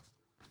ahead.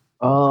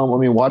 I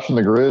mean, watching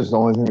the Grizz, the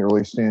only thing that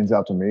really stands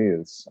out to me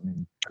is, I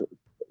mean,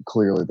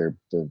 clearly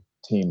the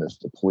team is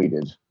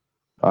depleted.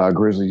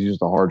 Grizzlies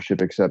used the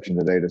hardship exception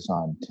today to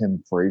sign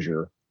Tim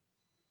Frazier.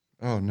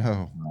 Oh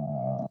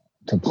no!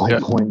 To play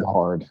point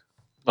guard.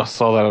 I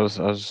saw that. I was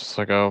just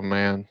like, oh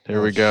man,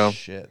 here we go.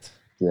 Shit.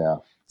 Yeah.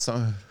 So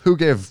who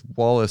gave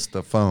Wallace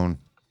the phone?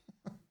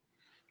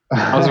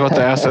 I was about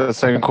to ask that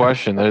same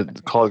question. They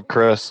called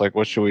Chris, like,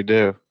 what should we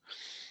do?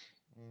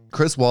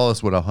 Chris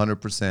Wallace would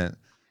 100%,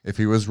 if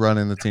he was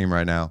running the team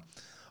right now,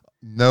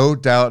 no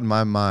doubt in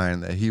my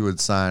mind that he would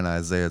sign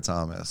Isaiah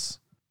Thomas.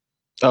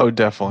 Oh,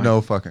 definitely.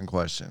 No fucking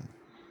question.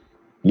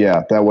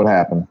 Yeah, that would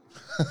happen.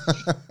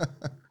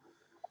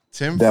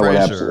 Tim That would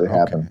Frazier. absolutely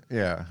happen.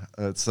 Yeah,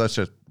 it's such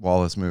a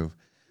Wallace move.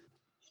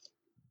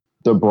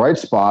 The bright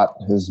spot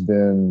has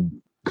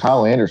been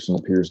Kyle Anderson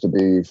appears to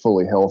be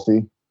fully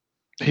healthy.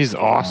 He's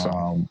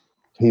awesome.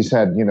 He's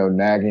had,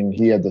 nagging.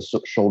 He had the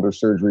shoulder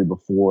surgery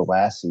before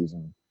last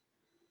season,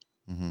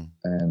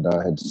 and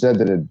had said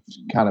that it had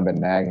kind of been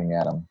nagging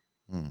at him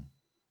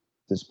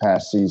this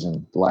last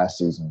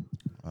season.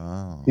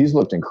 Oh. He's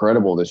looked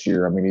incredible this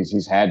year. I mean,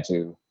 he's had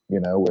to,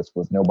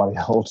 with nobody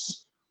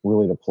else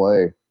really to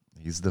play.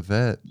 He's the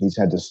vet. He's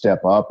had to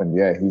step up, and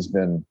he's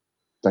been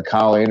the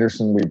Kyle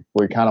Anderson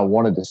we kind of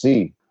wanted to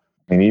see.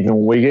 I mean, even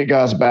when we get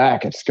guys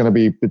back, it's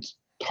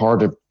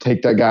hard to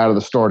take that guy out of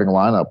the starting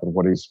lineup with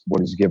what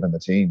he's given the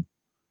team.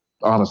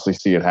 I honestly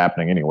see it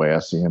happening anyway. I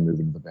see him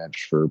moving to the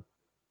bench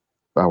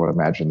I would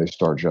imagine they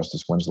start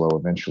Justice Winslow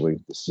eventually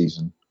this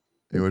season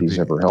if he's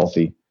ever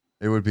healthy.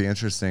 It would be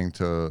interesting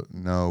to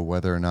know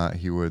whether or not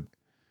he would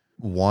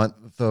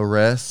want the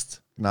rest,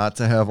 not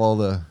to have all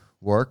the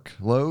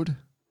workload,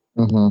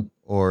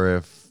 or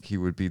if he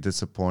would be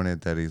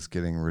disappointed that he's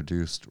getting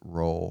reduced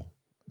role.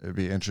 It'd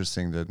be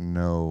interesting to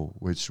know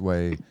which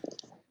way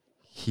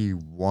he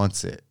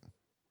wants it.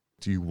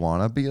 Do you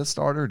want to be a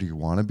starter? Do you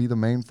want to be the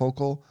main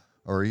focal?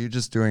 Or are you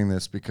just doing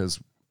this because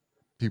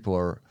people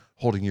are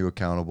holding you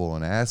accountable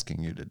and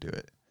asking you to do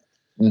it?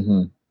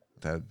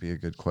 That'd be a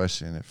good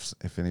question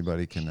if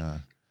anybody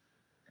can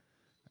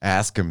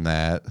ask him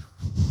that.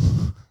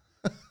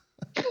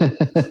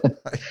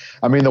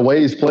 I mean, the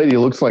way he's played, he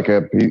looks like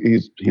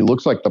he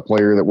looks like the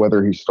player that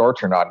whether he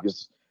starts or not,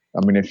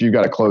 if you've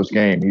got a close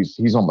game,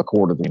 he's on the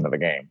court at the end of the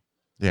game.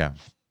 Yeah.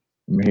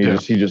 I mean,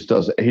 he just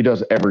does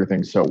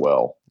everything so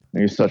well.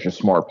 And he's such a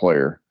smart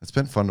player. It's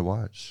been fun to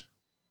watch.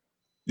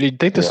 You'd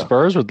think the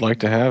Spurs would like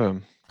to have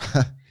him.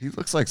 He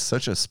looks like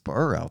such a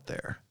Spur out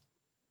there.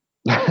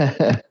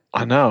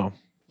 I know.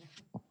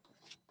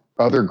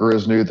 Other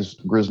Grizz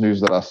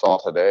news that I saw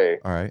today.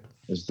 All right.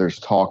 Is there's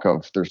talk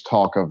of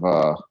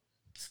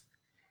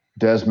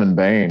Desmond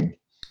Bane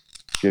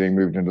getting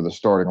moved into the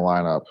starting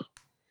lineup.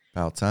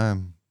 About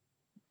time.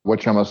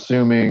 Which I'm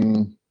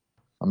assuming.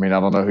 I mean, I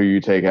don't know who you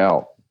take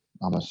out.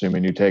 I'm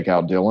assuming you take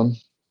out Dillon.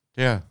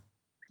 Yeah.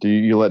 Do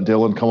you let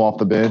Dillon come off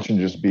the bench and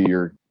just be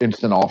your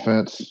instant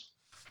offense,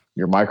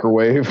 your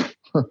microwave?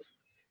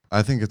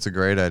 I think it's a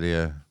great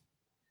idea.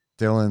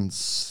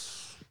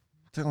 Dillon's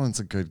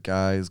a good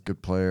guy. He's a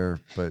good player.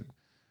 But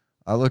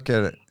I look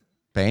at it,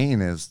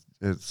 Bane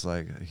it's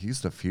like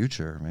he's the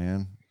future,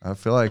 man. I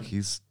feel like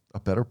he's a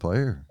better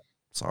player.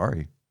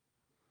 Sorry.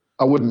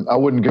 I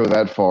wouldn't go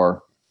that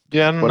far.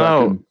 Yeah, I don't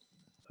know.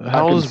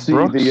 I can see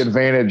the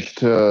advantage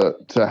to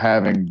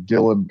having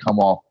Dillon come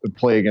off and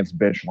play against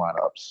bench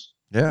lineups.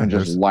 Yeah. And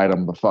just light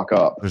them the fuck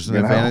up. There's an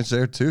advantage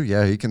there, too.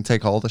 Yeah, he can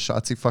take all the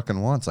shots he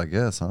fucking wants, I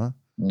guess, huh?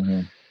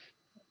 Mm-hmm.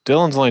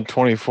 Dillon's only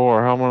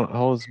 24. How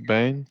old is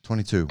Bane?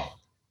 22.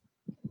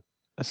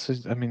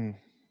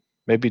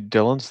 Maybe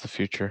Dillon's the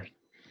future.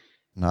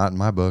 Not in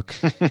my book.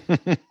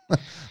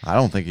 I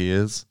don't think he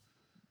is.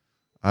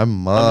 I'd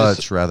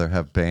much rather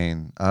have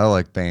Bane. I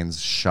like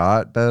Bane's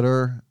shot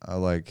better. I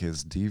like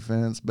his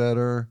defense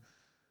better.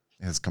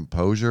 His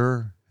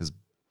composure, his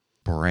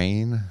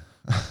brain.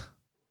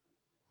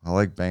 I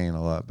like Bane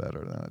a lot better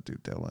than I do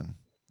Dillon.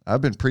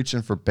 I've been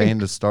preaching for Bane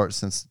to start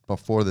since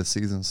before the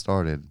season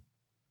started.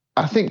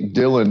 I think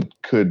Dillon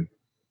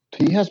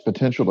he has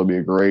potential to be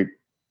a great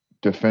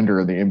defender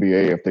in the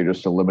NBA if they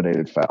just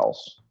eliminated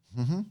fouls.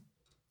 Mm-hmm.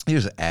 You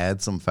just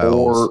add some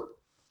fouls.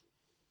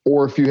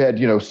 Or if you had,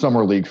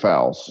 summer league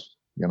fouls,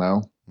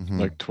 Mm-hmm.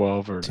 Like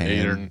 12 or 10,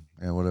 8 or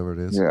yeah, whatever it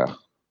is. Yeah.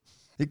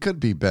 It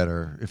could be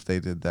better if they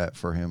did that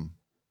for him,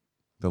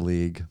 the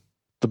league.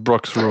 The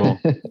Brooks rule.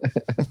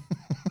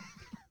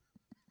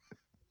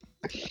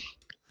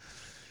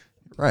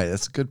 Right,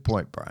 that's a good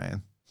point,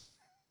 Brian.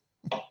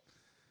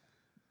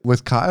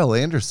 With Kyle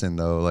Anderson,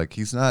 though, like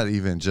he's not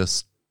even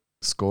just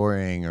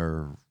scoring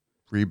or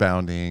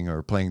rebounding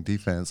or playing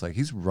defense. Like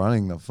he's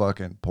running the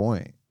fucking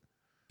point.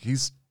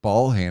 He's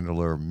ball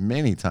handler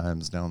many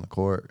times down the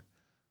court.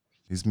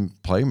 He's a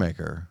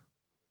playmaker.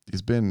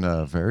 He's been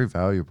very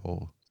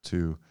valuable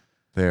to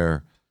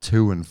their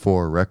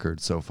 2-4 record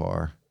so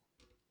far.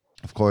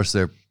 Of course,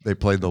 they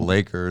played the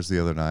Lakers the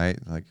other night.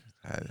 Like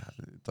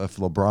if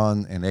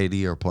LeBron and AD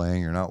are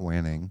playing, you're not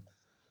winning.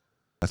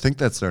 I think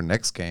that's their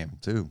next game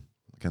too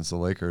against the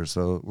Lakers.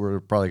 So we're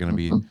probably going to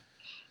be.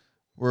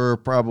 We're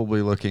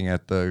probably looking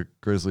at the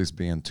Grizzlies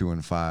being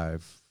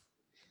 2-5.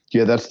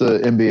 Yeah, that's the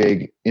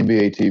NBA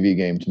TV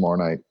game tomorrow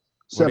night.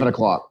 7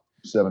 o'clock.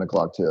 7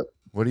 o'clock tip.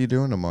 What are you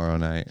doing tomorrow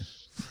night?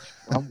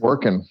 I'm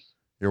working.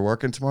 You're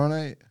working tomorrow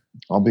night?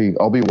 I'll be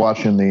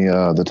watching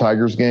the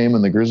Tigers game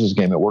and the Grizzlies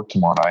game at work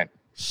tomorrow night.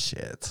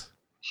 Shit.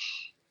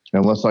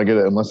 Unless I get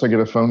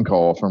a phone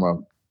call from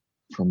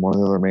one of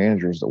the other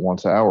managers that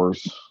wants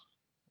hours,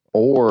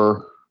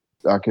 or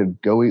I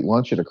could go eat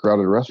lunch at a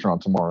crowded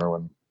restaurant tomorrow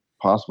and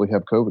possibly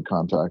have COVID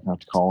contact and have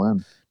to call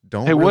in.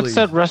 Hey, what's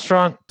that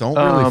restaurant? Don't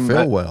really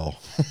feel well.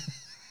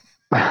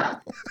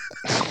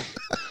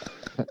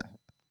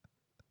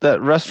 That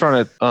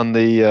restaurant on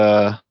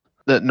the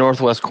that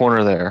northwest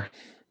corner there,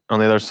 on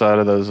the other side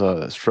of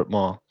those strip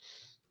mall.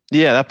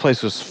 Yeah, that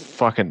place was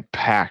fucking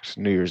packed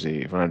New Year's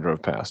Eve when I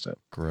drove past it.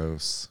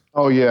 Gross.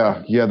 Oh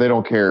yeah, they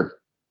don't care.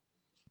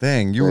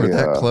 Dang, you were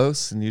that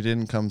close and you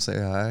didn't come say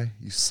hi?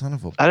 You son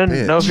of a I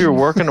didn't know if you were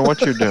working or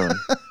what you're doing.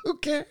 Who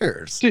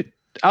cares? Dude,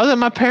 I was at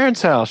my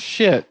parents' house.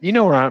 Shit. You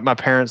know where my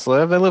parents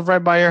live. They live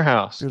right by your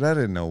house. Dude, I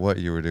didn't know what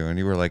you were doing.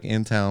 You were like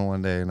in town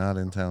one day, not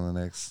in town the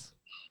next.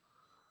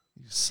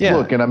 Yeah.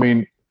 Look, and I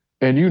mean,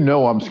 and you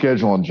know I'm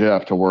scheduling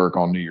Jeff to work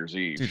on New Year's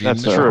Eve. Dude,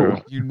 that's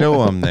true. You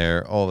know I'm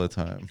there all the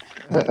time.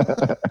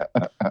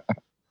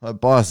 My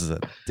boss is a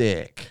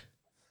dick.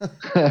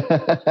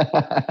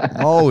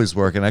 I'm always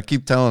working. I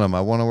keep telling him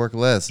I want to work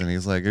less, and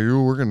he's like,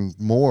 "You're working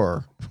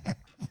more."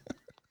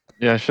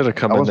 Yeah, I should have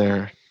come in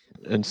there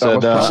and said, I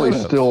was probably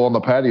still on the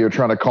patio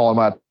trying to call him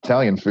my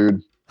Italian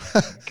food.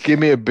 Give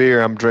me a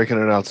beer. I'm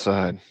drinking it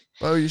outside.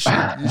 Oh, you should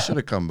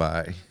have come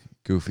by,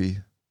 Goofy.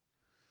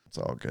 It's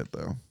all good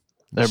though.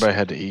 Everybody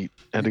had to eat.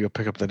 Had to go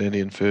pick up that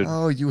Indian food.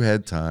 Oh, you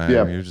had time.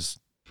 Yeah. You just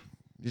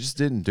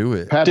didn't do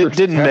it. Patrick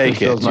Didn't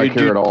make it. Does not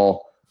care at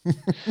all.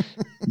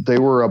 They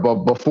were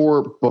above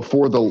before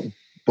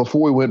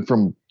we went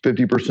from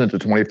 50% to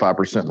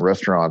 25% in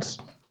restaurants.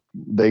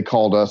 They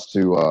called us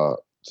to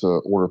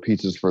order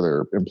pizzas for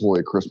their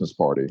employee Christmas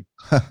party.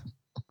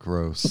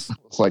 Gross.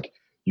 It's like,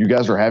 you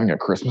guys are having a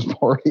Christmas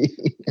party?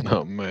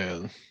 Oh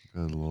man.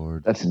 Good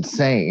Lord. That's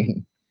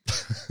insane.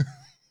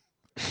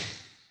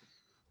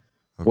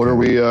 Okay. What are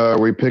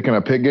we picking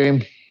a pick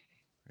game?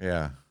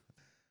 Yeah.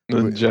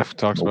 Then Jeff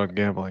talks about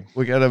gambling.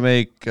 We gotta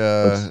make.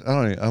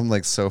 I'm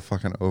like so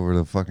fucking over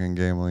the fucking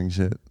gambling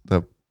shit.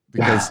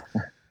 Because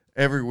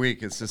every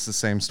week it's just the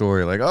same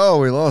story. Like, oh,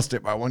 we lost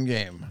it by one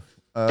game.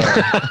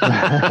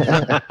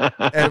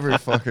 Every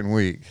fucking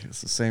week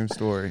it's the same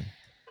story.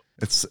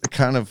 It's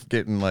kind of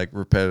getting like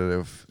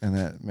repetitive in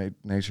that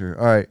nature.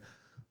 All right.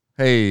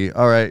 Hey.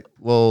 All right.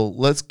 Well,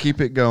 let's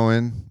keep it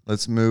going.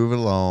 Let's move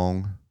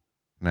along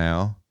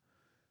now.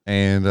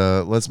 And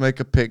let's make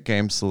a pick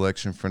game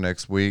selection for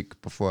next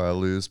week before I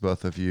lose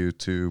both of you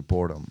to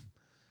boredom.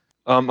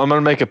 I'm going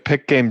to make a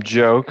pick game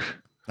joke.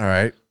 All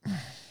right.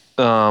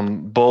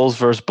 Bulls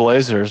versus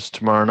Blazers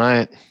tomorrow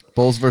night.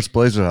 Bulls versus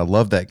Blazers. I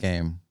love that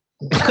game.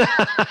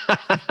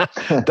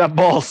 The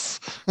Bulls.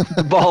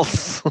 The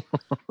Bulls.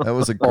 That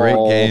was a great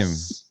game.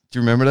 Do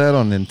you remember that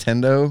on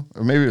Nintendo?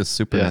 Or maybe it was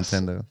Super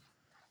Nintendo.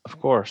 Of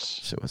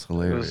course. Shit was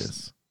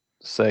hilarious.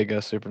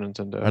 Sega, Super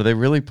Nintendo. Are they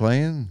really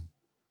playing?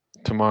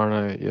 Tomorrow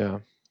night, yeah.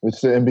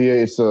 It's the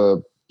NBA. It's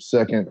the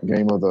second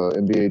game of the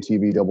NBA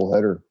TV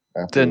doubleheader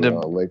after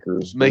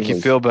Lakers. Make you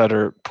feel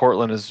better,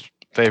 Portland is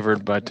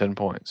favored by 10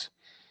 points.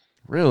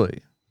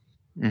 Really?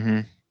 Mm-hmm.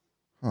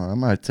 Oh, I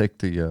might take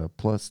the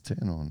plus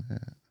 10 on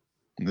that.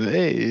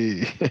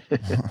 Hey.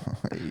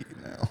 Hey,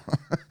 now.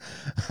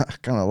 I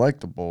kind of like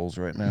the Bulls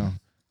right now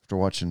after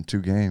watching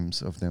 2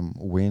 games of them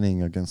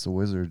winning against the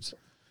Wizards.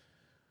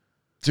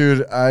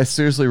 Dude, I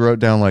seriously wrote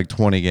down like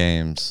 20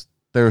 games.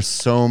 There are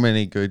so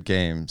many good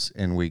games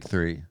in week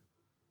 3.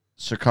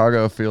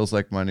 Chicago feels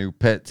like my new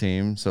pet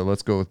team, so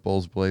let's go with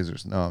Bulls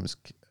Blazers. No, I'm just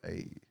kidding.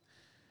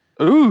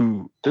 Hey.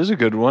 Ooh, there's a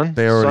good one.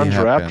 They already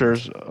Suns happened.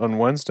 Raptors on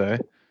Wednesday.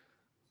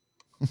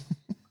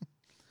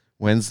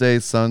 Wednesday,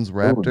 Suns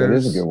Raptors. Ooh, that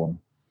is a good one.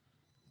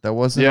 That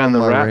wasn't on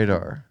my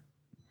radar.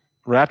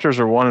 Raptors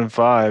are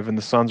 1-5, and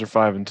the Suns are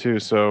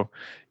 5-2. So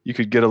you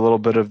could get a little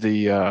bit of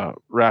the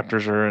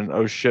Raptors are in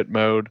oh shit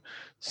mode.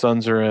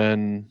 Suns are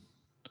in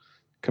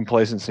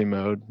complacency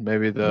mode.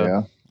 Maybe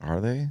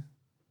Are they?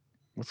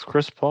 with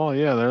Chris Paul?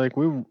 Yeah, they're like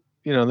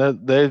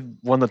they've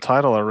won the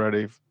title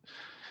already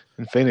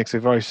in Phoenix.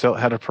 They've already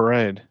had a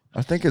parade.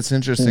 I think it's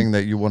interesting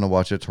that you want to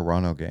watch a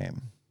Toronto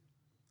game.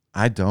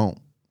 I don't.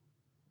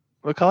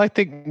 Look, I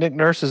think Nick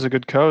Nurse is a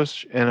good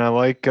coach, and I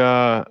like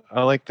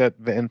that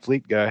Van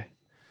Fleet guy.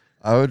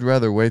 I would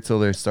rather wait till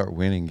they start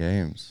winning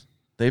games.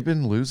 They've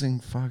been losing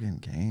fucking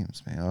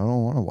games, man. I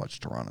don't want to watch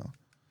Toronto.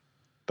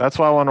 That's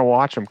why I want to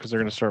watch them, because they're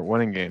going to start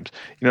winning games.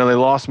 They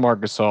lost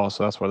Marc Gasol,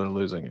 so that's why they're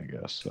losing, I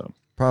guess. So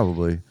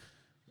Probably.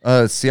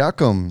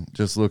 Siakam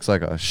just looks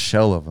like a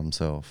shell of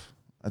himself.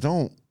 I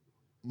don't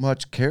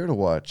much care to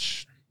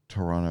watch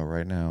Toronto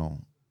right now.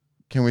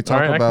 Can we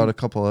talk about a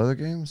couple other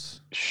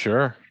games?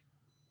 Sure.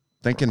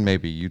 Thinking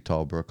maybe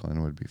Utah,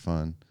 Brooklyn would be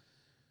fun.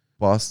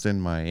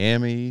 Boston,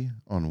 Miami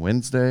on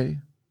Wednesday.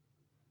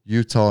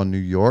 Utah, New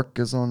York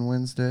is on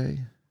Wednesday.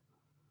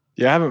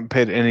 Yeah, I haven't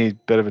paid any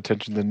bit of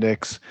attention to the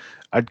Knicks.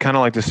 I'd kind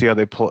of like to see how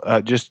they play.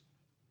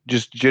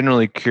 Just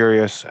generally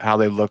curious how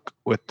they look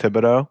with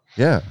Thibodeau.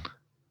 Yeah.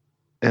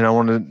 And I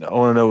want to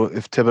know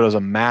if Thibodeau's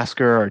a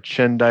masker or a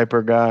chin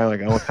diaper guy.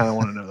 Like, I kind of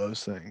want to know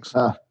those things.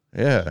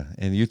 Yeah,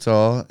 and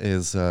Utah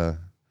is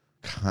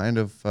kind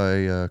of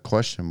a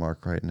question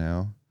mark right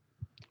now.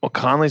 Well,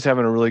 Conley's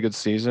having a really good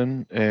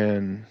season,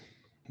 and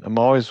I'm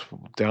always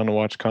down to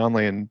watch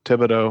Conley and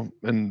Thibodeau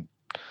and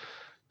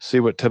see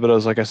what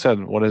Thibodeau's, like I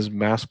said, what his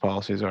mask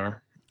policies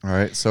are. All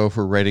right. So if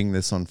we're rating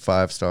this on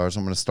 5 stars,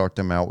 I'm going to start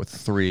them out with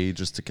 3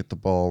 just to get the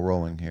ball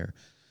rolling here.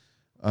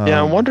 Yeah,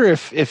 I wonder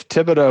if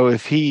Thibodeau,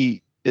 if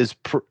he is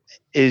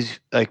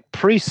like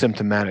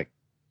pre-symptomatic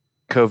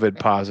COVID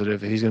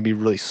positive, he's going to be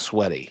really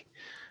sweaty.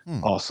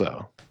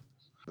 Also,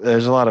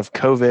 there's a lot of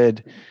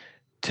COVID,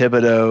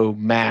 Thibodeau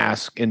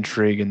mask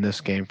intrigue in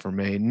this game for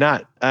me.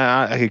 Not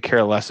I could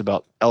care less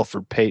about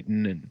Elfrid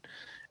Payton and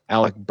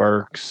Alec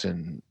Burks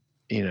and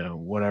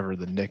whatever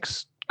the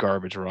Knicks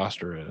garbage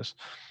roster is.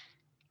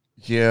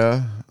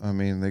 Yeah, I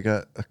mean they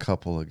got a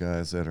couple of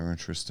guys that are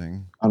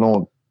interesting. I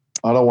don't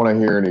want to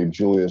hear any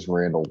Julius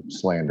Randle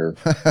slander.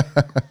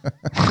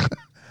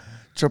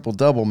 Triple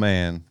double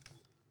man.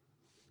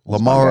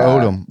 Lamar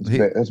Odom.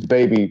 That's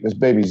baby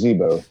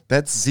Zebo.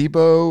 That's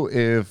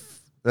Zebo.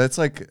 That's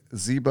like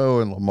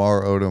Zebo and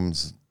Lamar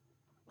Odom's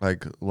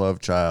like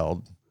love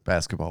child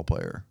basketball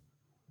player.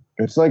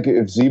 It's like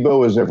if Zebo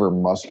was ever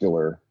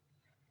muscular,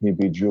 he'd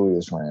be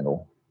Julius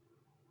Randle.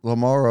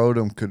 Lamar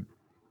Odom could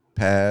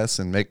pass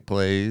and make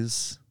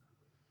plays.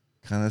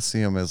 Kind of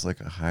see him as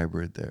like a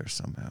hybrid there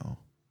somehow.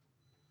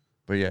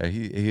 But yeah,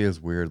 he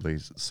is weirdly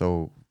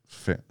so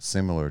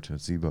similar to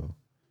Zebo.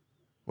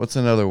 What's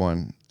another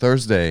one?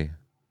 Thursday,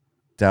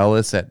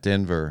 Dallas at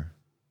Denver.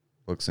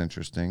 Looks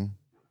interesting.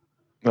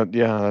 But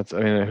yeah,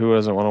 who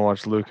doesn't want to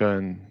watch Luka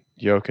and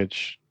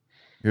Jokic?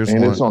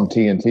 It's on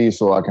TNT,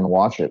 so I can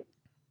watch it.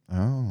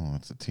 Oh,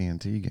 it's a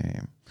TNT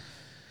game.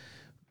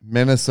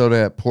 Minnesota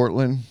at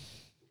Portland.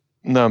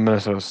 No,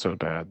 Minnesota's so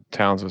bad.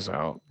 Towns is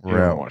out. You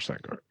don't watch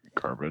that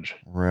garbage.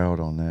 We're out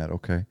on that.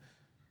 Okay.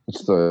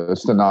 It's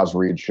the Nas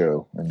Reed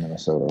show in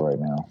Minnesota right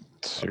now.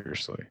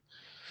 Seriously.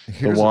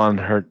 The Juan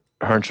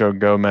Hercho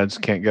Gomez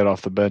can't get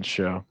off the bench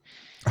show.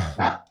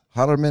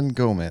 Hardeman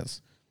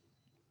Gomez.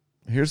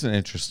 Here's an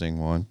interesting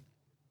one.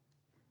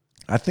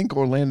 I think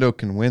Orlando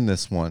can win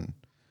this one.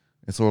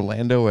 It's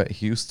Orlando at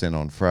Houston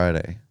on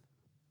Friday.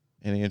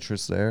 Any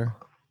interest there?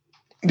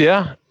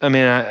 Yeah. I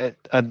mean, I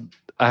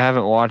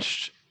haven't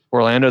watched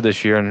Orlando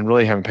this year and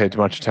really haven't paid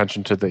much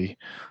attention to the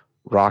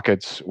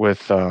Rockets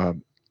with the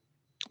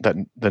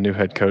new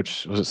head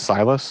coach. Was it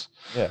Silas?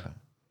 Yeah.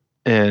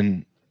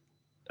 And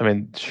I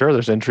mean, sure,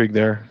 there's intrigue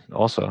there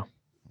also.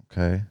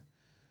 Okay.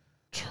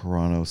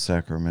 Toronto,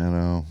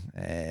 Sacramento.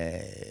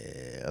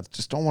 I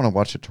just don't want to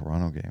watch a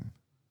Toronto game.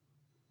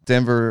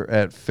 Denver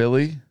at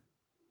Philly.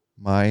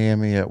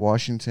 Miami at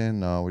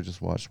Washington. No, we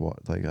just watched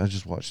I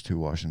just watched 2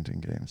 Washington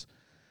games.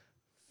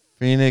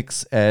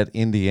 Phoenix at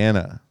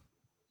Indiana.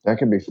 That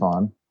could be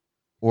fun.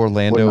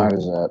 Orlando. What night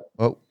is that?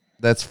 Oh,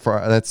 that's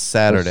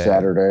Saturday. That's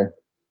Saturday.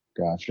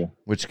 Gotcha.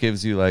 Which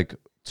gives you like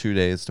 2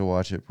 days to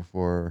watch it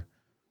before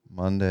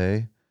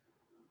Monday.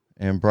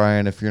 And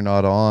Brian, if you're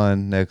not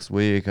on next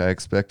week, I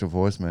expect a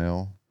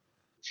voicemail.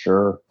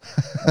 Sure.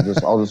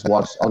 I'll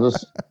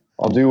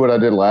do what I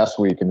did last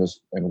week and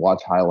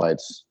watch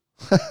highlights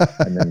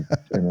and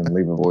then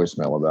leave a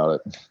voicemail about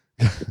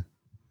it.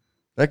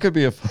 That could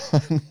be a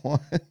fun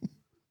one.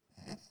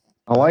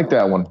 I like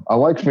that one. I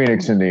like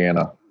Phoenix,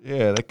 Indiana.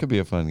 Yeah, that could be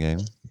a fun game.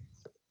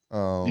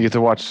 You get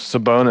to watch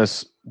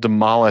Sabonis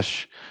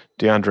demolish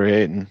DeAndre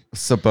Ayton.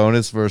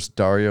 Sabonis versus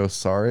Dario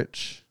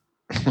Saric.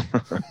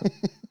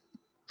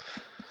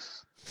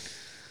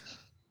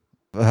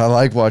 I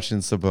like watching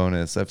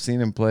Sabonis. I've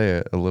seen him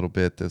play a little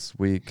bit this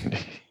week.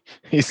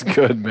 He's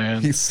good,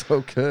 man. He's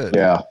so good.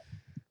 Yeah.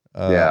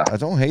 I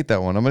don't hate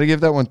that one. I'm going to give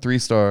that one 3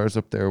 stars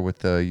up there with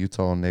the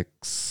Utah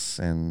Knicks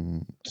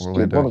and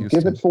Orlando.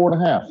 Give it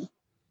 4.5.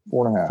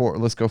 4.5. 4.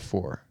 Let's go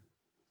 4.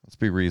 Let's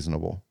be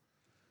reasonable.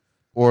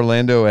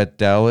 Orlando at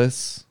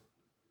Dallas.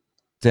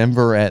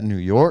 Denver at New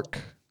York.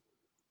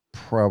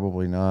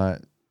 Probably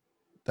not.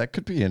 That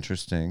could be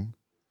interesting.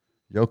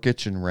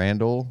 Jokic and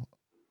Randall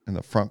in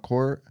the front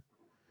court.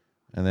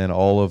 And then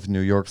all of New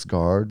York's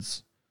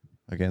guards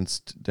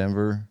against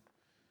Denver.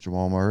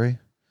 Jamal Murray.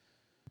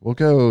 We'll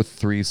go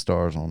 3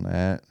 stars on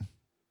that.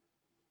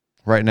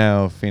 Right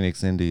now,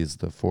 Phoenix Indy is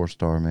the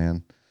 4-star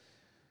man.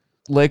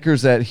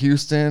 Lakers at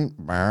Houston.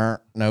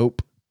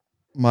 Nope.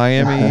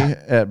 Miami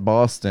at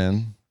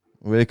Boston.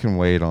 We can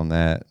wait on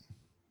that.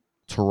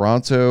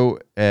 Toronto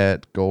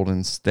at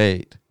Golden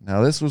State.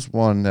 Now, this was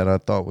one that I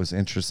thought was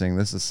interesting.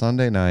 This is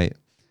Sunday night.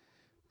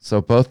 So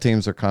both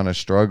teams are kind of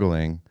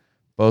struggling.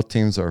 Both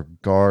teams are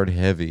guard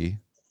heavy.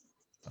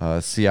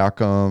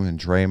 Siakam and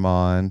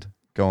Draymond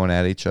going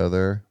at each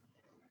other.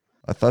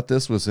 I thought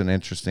this was an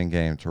interesting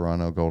game,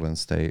 Toronto, Golden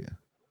State.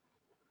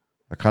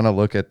 I kind of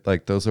look at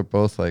like those are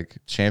both like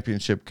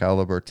championship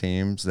caliber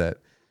teams that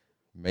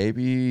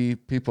maybe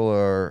people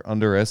are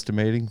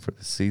underestimating for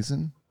the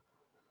season.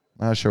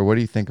 Not sure. What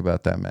do you think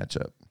about that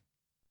matchup?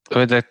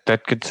 I mean,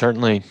 that could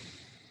certainly.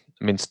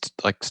 I mean,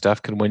 like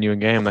Steph could win you a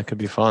game. That could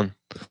be fun.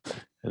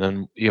 And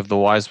then you have the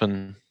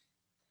Wiseman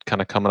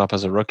kind of coming up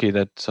as a rookie.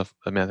 I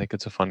think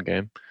it's a fun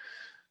game.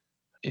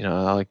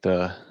 I like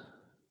the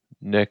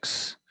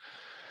Knicks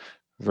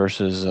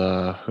versus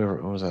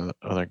whoever. What was that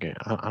other game?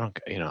 I don't.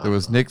 There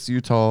was Knicks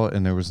Utah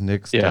and there was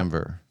Knicks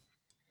Denver.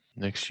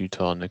 Knicks,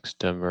 Utah, Knicks,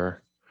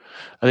 Denver.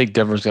 I think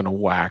Denver's going to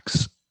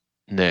wax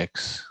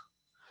Knicks.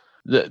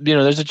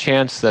 There's a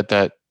chance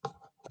that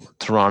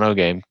Toronto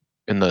game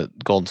and the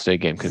Golden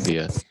State game could be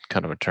a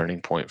kind of a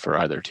turning point for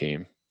either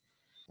team.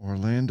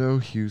 Orlando,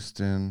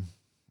 Houston.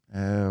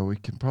 We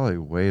can probably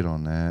wait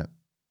on that.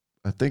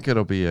 I think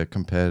it'll be a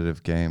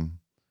competitive game.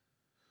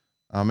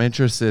 I'm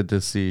interested to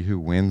see who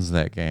wins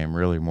that game,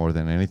 really, more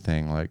than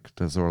anything. Like,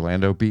 is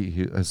Orlando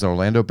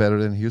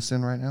better than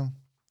Houston right now?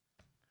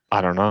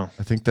 I don't know.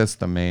 I think that's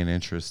the main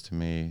interest to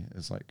me,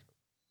 is like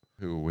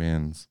who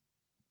wins.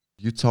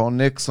 Utah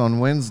Knicks on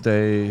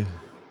Wednesday.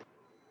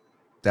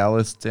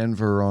 Dallas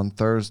Denver on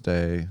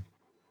Thursday.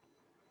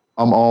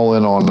 I'm all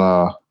in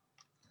on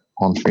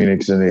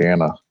Phoenix,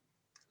 Indiana.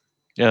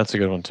 Yeah, that's a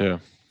good one too.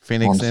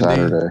 Phoenix, on Indy.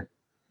 Saturday.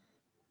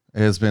 It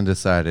has been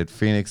decided.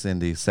 Phoenix,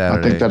 Indy,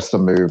 Saturday. I think that's the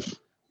move.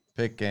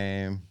 Pick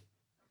game.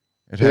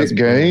 It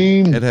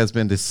has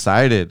been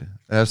decided.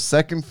 Our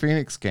second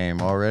Phoenix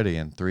game already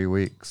in 3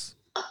 weeks.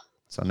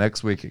 So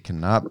next week it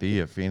cannot be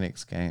a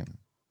Phoenix game.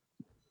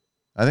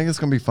 I think it's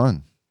going to be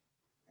fun.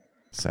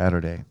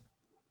 Saturday.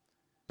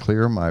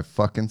 Clear my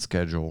fucking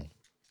schedule.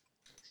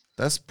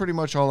 That's pretty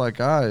much all I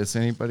got. Does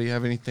anybody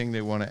have anything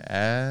they want to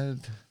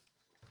add?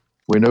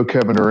 We know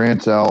Kevin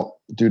Durant's out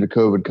due to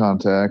COVID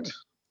contact.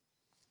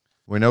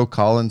 We know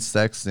Colin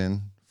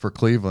Sexton for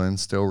Cleveland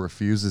still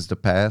refuses to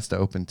pass to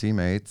open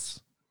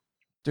teammates.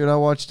 Dude, I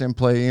watched him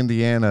play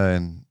Indiana,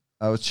 and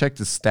I checked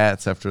his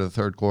stats after the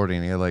third quarter,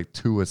 and he had like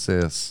 2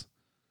 assists.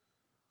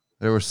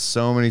 There were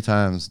so many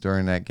times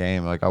during that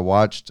game. Like, I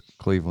watched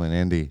Cleveland,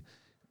 Indy.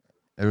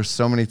 There were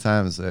so many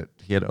times that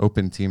he had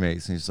open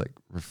teammates, and he's like,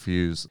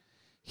 refuse.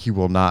 He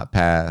will not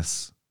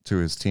pass to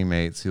his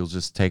teammates. He'll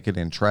just take it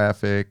in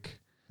traffic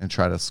and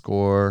try to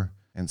score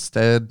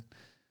instead.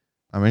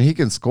 I mean, he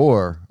can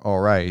score all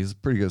right. He's a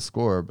pretty good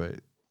scorer, but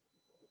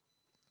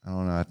I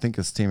don't know. I think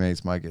his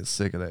teammates might get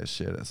sick of that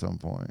shit at some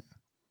point.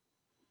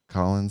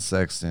 Colin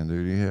Sexton,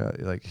 dude. Yeah,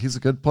 like, he's a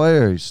good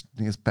player. He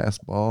needs to pass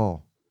the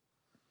ball.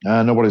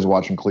 Nobody's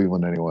watching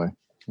Cleveland anyway.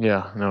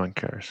 Yeah, no one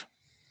cares.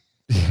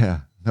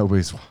 Yeah,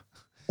 nobody's.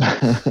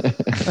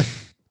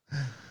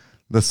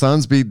 The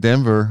Suns beat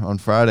Denver on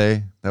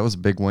Friday. That was a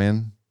big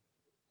win.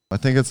 I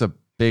think it's a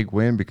big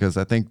win because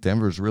I think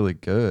Denver's really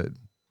good,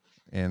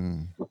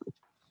 and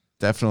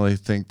definitely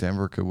think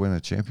Denver could win a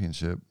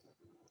championship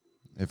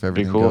if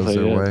everything goes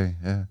their way.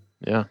 Yeah.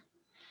 Yeah.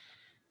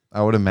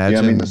 I would imagine. Yeah,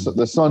 I mean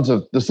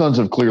the Suns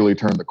have clearly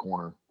turned the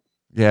corner.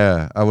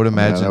 Yeah, I would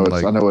imagine.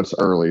 I know it's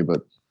early,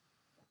 but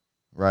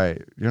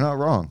right, you're not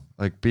wrong.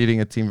 Like,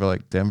 beating a team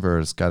like Denver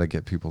has got to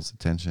get people's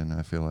attention,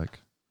 I feel like.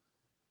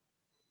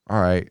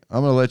 All right,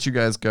 I'm gonna let you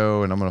guys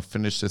go, and I'm gonna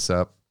finish this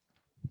up.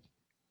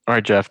 All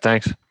right, Jeff.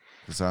 Thanks.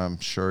 Because I'm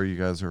sure you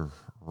guys are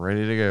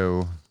ready to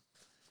go.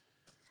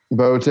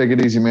 Bo, take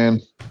it easy, man.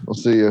 We'll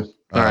see you.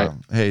 All right.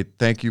 Hey,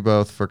 thank you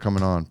both for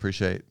coming on.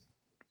 Appreciate it.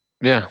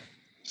 Yeah.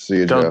 See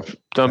you, Jeff.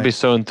 Don't be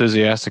so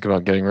enthusiastic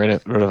about getting rid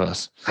of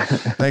us.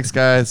 Thanks,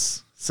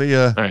 guys. See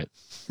ya. All right.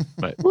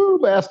 Bye. Woo,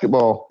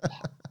 basketball.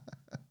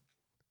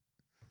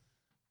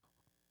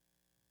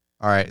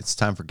 All right, it's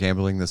time for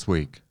gambling this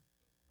week.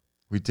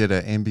 We did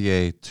an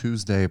NBA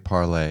Tuesday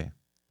parlay.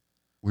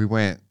 We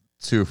went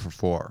 2 for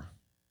 4.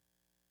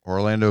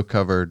 Orlando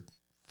covered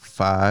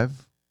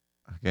 5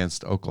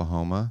 against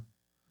Oklahoma.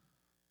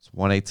 It's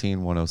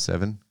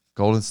 118-107.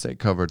 Golden State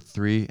covered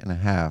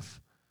 3.5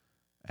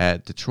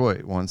 at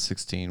Detroit,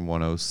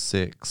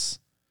 116-106.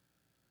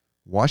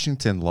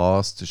 Washington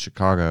lost to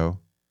Chicago.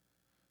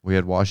 We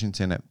had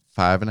Washington at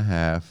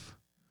 5.5.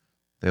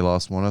 They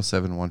lost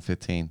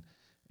 107-115.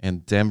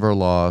 And Denver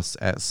lost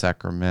at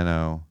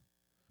Sacramento,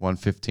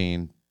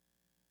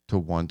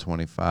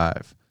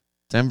 115-125.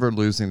 Denver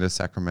losing to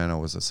Sacramento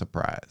was a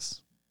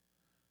surprise.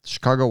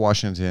 Chicago,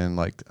 Washington,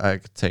 like, I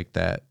could take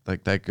that.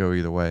 Like, that go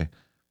either way.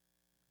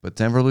 But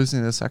Denver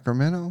losing to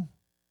Sacramento?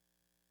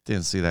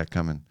 Didn't see that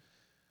coming.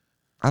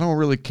 I don't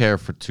really care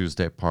for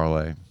Tuesday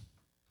parlay.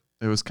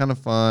 It was kind of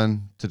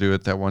fun to do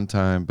it that one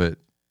time, but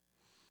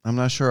I'm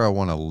not sure I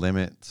want to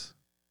limit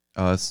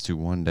us to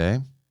one day.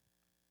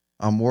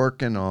 I'm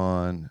working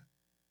on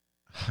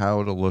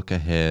how to look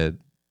ahead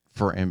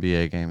for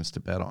NBA games to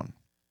bet on.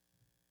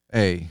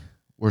 Hey,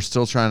 we're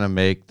still trying to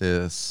make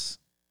this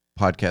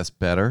podcast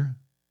better.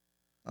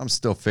 I'm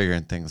still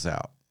figuring things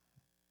out.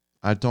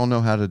 I don't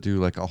know how to do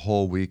like a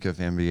whole week of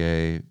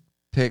NBA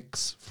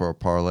picks for a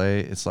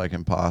parlay. It's like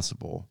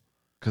impossible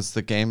because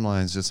the game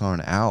lines just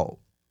aren't out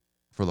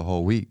for the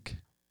whole week.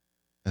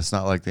 It's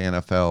not like the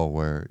NFL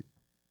where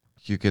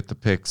you get the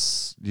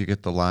picks, you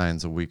get the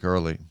lines a week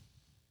early.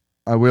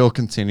 I will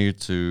continue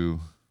to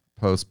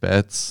post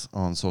bets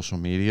on social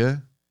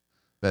media,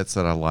 bets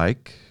that I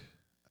like.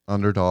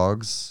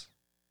 Underdogs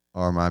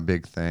are my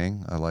big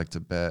thing. I like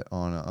to bet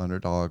on an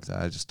underdog that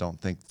I just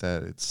don't think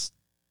that it's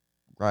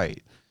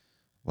right.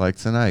 Like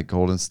tonight,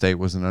 Golden State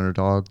was an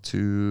underdog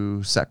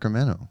to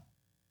Sacramento.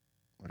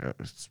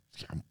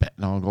 I'm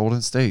betting on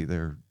Golden State.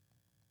 They're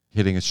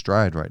hitting a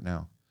stride right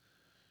now.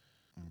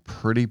 I'm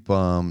pretty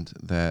bummed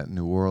that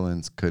New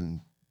Orleans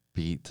couldn't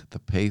beat the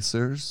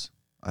Pacers.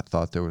 I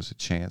thought there was a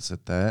chance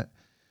at that.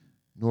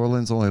 New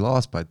Orleans only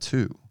lost by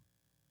 2.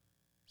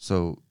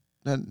 So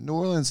New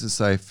Orleans is,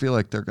 I feel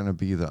like they're going to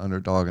be the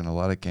underdog in a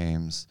lot of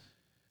games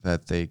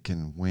that they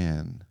can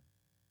win.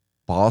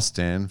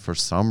 Boston, for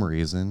some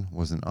reason,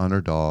 was an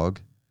underdog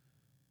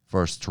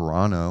versus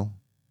Toronto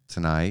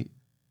tonight,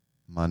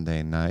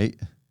 Monday night.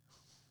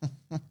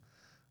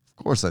 Of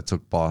course I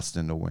took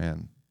Boston to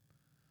win.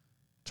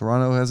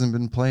 Toronto hasn't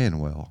been playing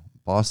well.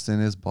 Boston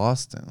is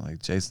Boston,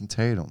 like Jason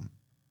Tatum,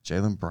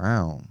 Jaylen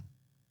Brown.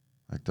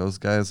 Like those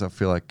guys I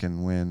feel like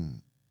can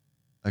win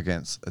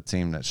against a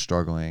team that's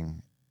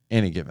struggling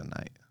any given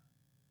night.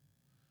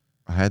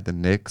 I had the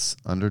Knicks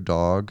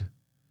underdog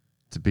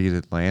to beat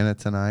Atlanta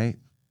tonight.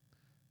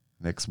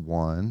 Knicks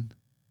won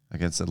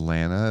against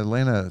Atlanta.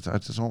 Atlanta, I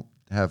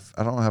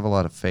don't have a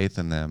lot of faith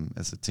in them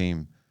as a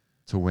team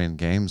to win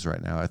games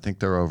right now. I think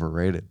they're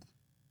overrated.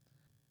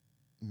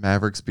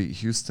 Mavericks beat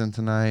Houston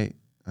tonight.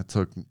 I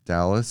took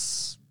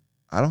Dallas.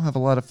 I don't have a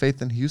lot of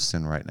faith in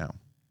Houston right now.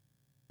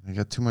 They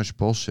got too much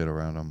bullshit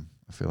around them,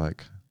 I feel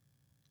like.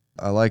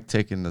 I like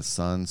taking the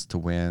Suns to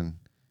win.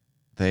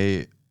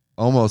 They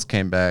almost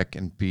came back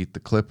and beat the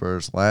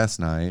Clippers last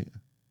night.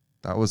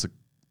 That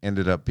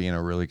ended up being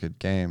a really good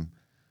game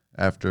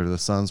after the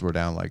Suns were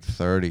down like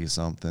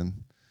 30-something.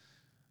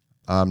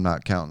 I'm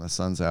not counting the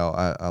Suns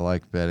out. I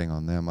like betting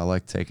on them. I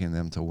like taking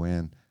them to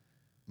win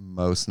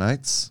most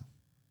nights.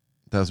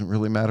 Doesn't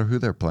really matter who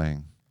they're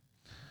playing.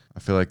 I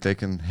feel like they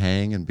can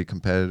hang and be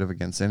competitive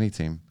against any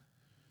team.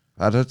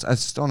 I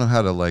just don't know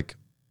how to like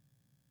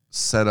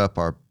set up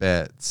our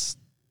bets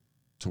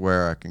to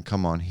where I can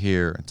come on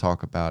here and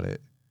talk about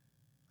it.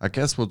 I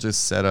guess we'll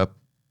just set up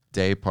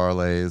day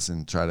parlays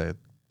and try to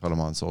put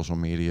them on social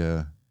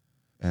media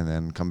and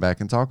then come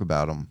back and talk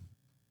about them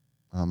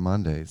on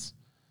Mondays.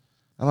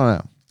 I don't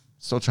know.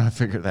 Still trying to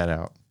figure that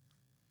out.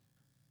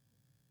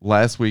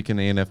 Last week in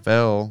the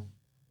NFL,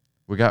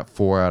 we got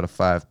 4 out of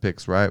 5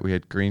 picks right. We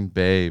had Green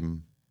Bay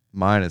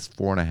minus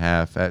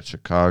 4.5 at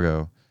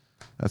Chicago.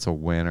 That's a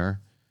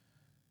winner.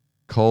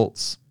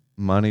 Colts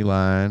money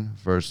line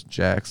versus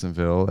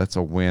Jacksonville. That's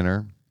a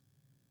winner.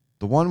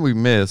 The one we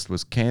missed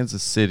was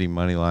Kansas City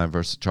money line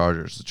versus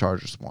Chargers. The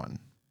Chargers won.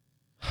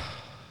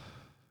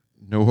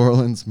 New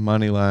Orleans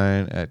money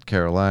line at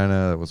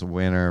Carolina. That was a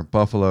winner.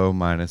 Buffalo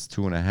minus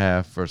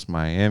 2.5 versus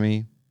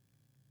Miami.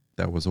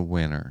 That was a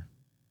winner.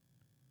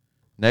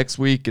 Next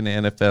week in the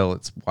NFL,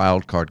 it's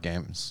wild card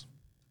games.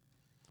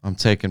 I'm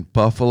taking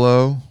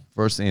Buffalo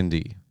versus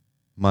Indy.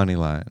 Money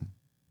line.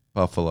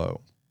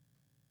 Buffalo.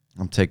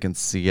 I'm taking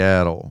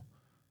Seattle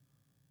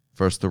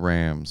versus the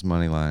Rams.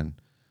 Money line.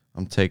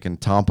 I'm taking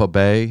Tampa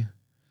Bay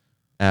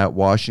at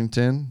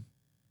Washington.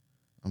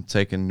 I'm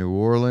taking New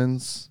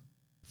Orleans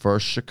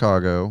versus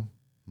Chicago.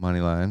 Money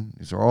line.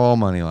 These are all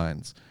money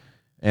lines.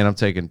 And I'm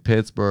taking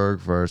Pittsburgh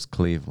versus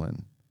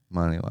Cleveland.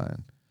 Money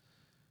line.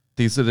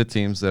 These are the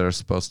teams that are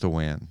supposed to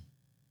win,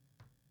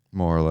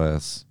 more or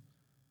less.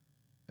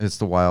 It's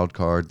the wild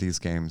card. These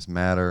games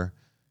matter.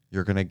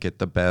 You're going to get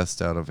the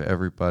best out of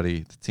everybody.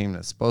 The team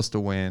that's supposed to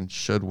win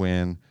should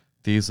win.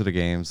 These are the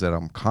games that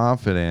I'm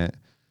confident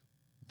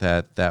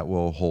that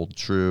will hold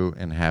true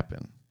and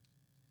happen.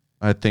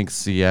 I think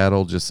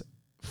Seattle just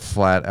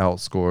flat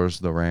outscores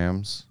the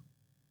Rams.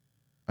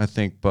 I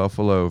think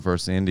Buffalo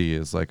versus Indy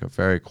is like a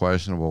very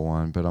questionable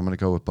one, but I'm going to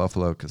go with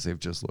Buffalo because they've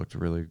just looked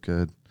really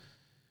good.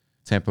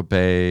 Tampa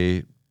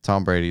Bay,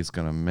 Tom Brady's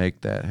going to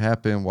make that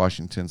happen.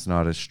 Washington's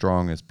not as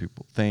strong as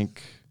people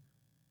think.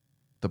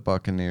 The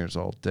Buccaneers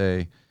all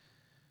day.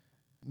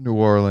 New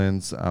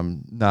Orleans,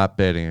 I'm not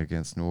betting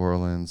against New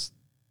Orleans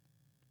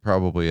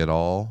probably at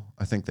all.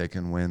 I think they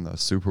can win the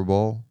Super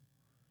Bowl.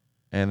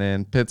 And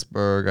then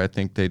Pittsburgh, I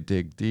think they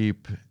dig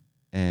deep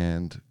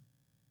and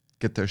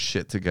get their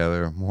shit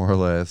together more or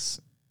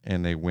less,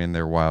 and they win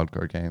their wild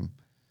card game.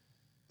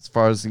 As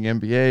far as the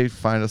NBA,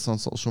 find us on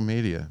social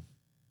media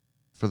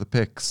for the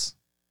picks.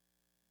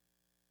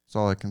 That's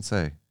all I can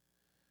say.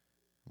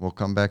 We'll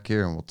come back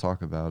here and we'll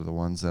talk about the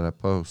ones that I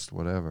post,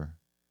 whatever.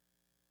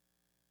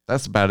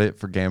 That's about it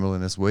for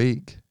gambling this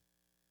week.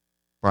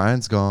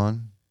 Brian's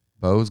gone.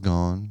 Bo's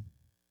gone.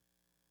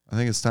 I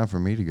think it's time for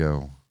me to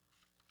go.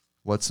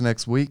 What's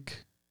next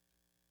week?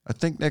 I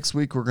think next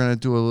week we're going to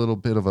do a little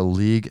bit of a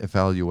league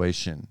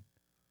evaluation.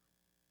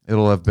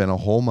 It'll have been a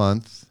whole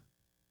month.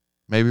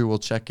 Maybe we'll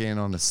check in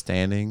on the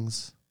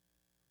standings.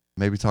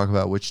 Maybe talk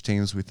about which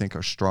teams we think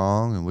are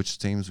strong and which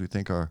teams we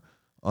think are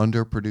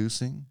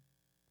underproducing.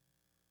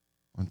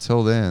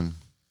 Until then,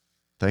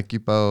 thank you,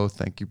 Bo.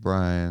 Thank you,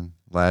 Brian.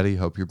 Laddie,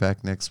 hope you're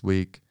back next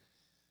week.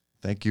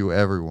 Thank you,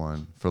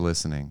 everyone, for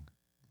listening.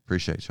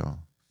 Appreciate y'all.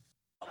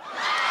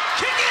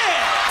 Kick it!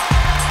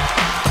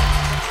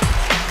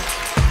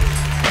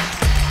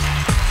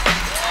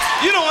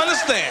 You don't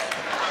understand.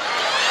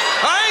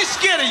 I ain't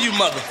scared of you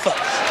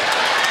motherfuckers.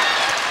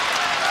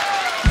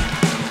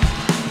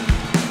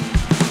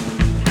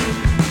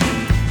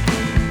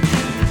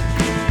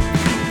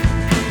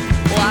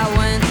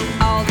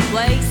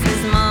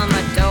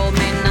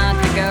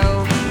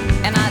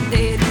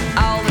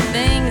 All the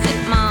things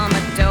that Mama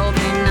told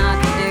me not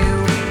to do,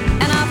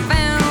 and I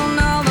found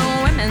all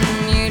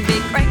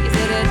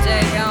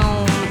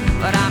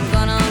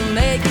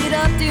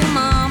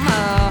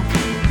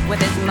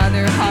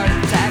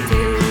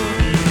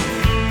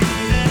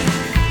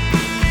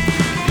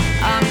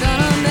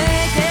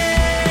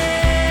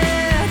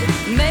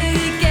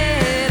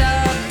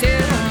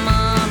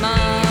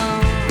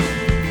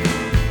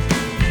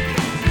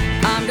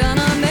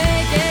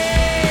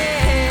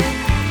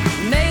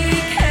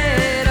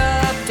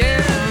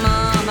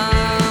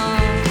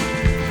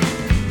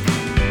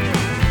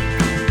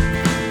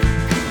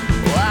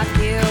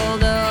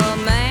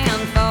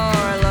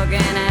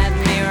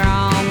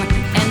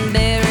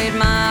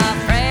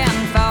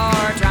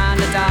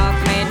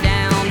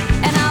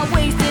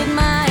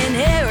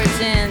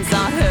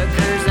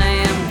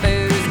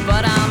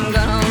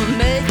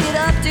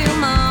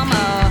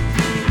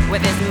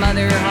his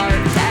mother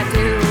heart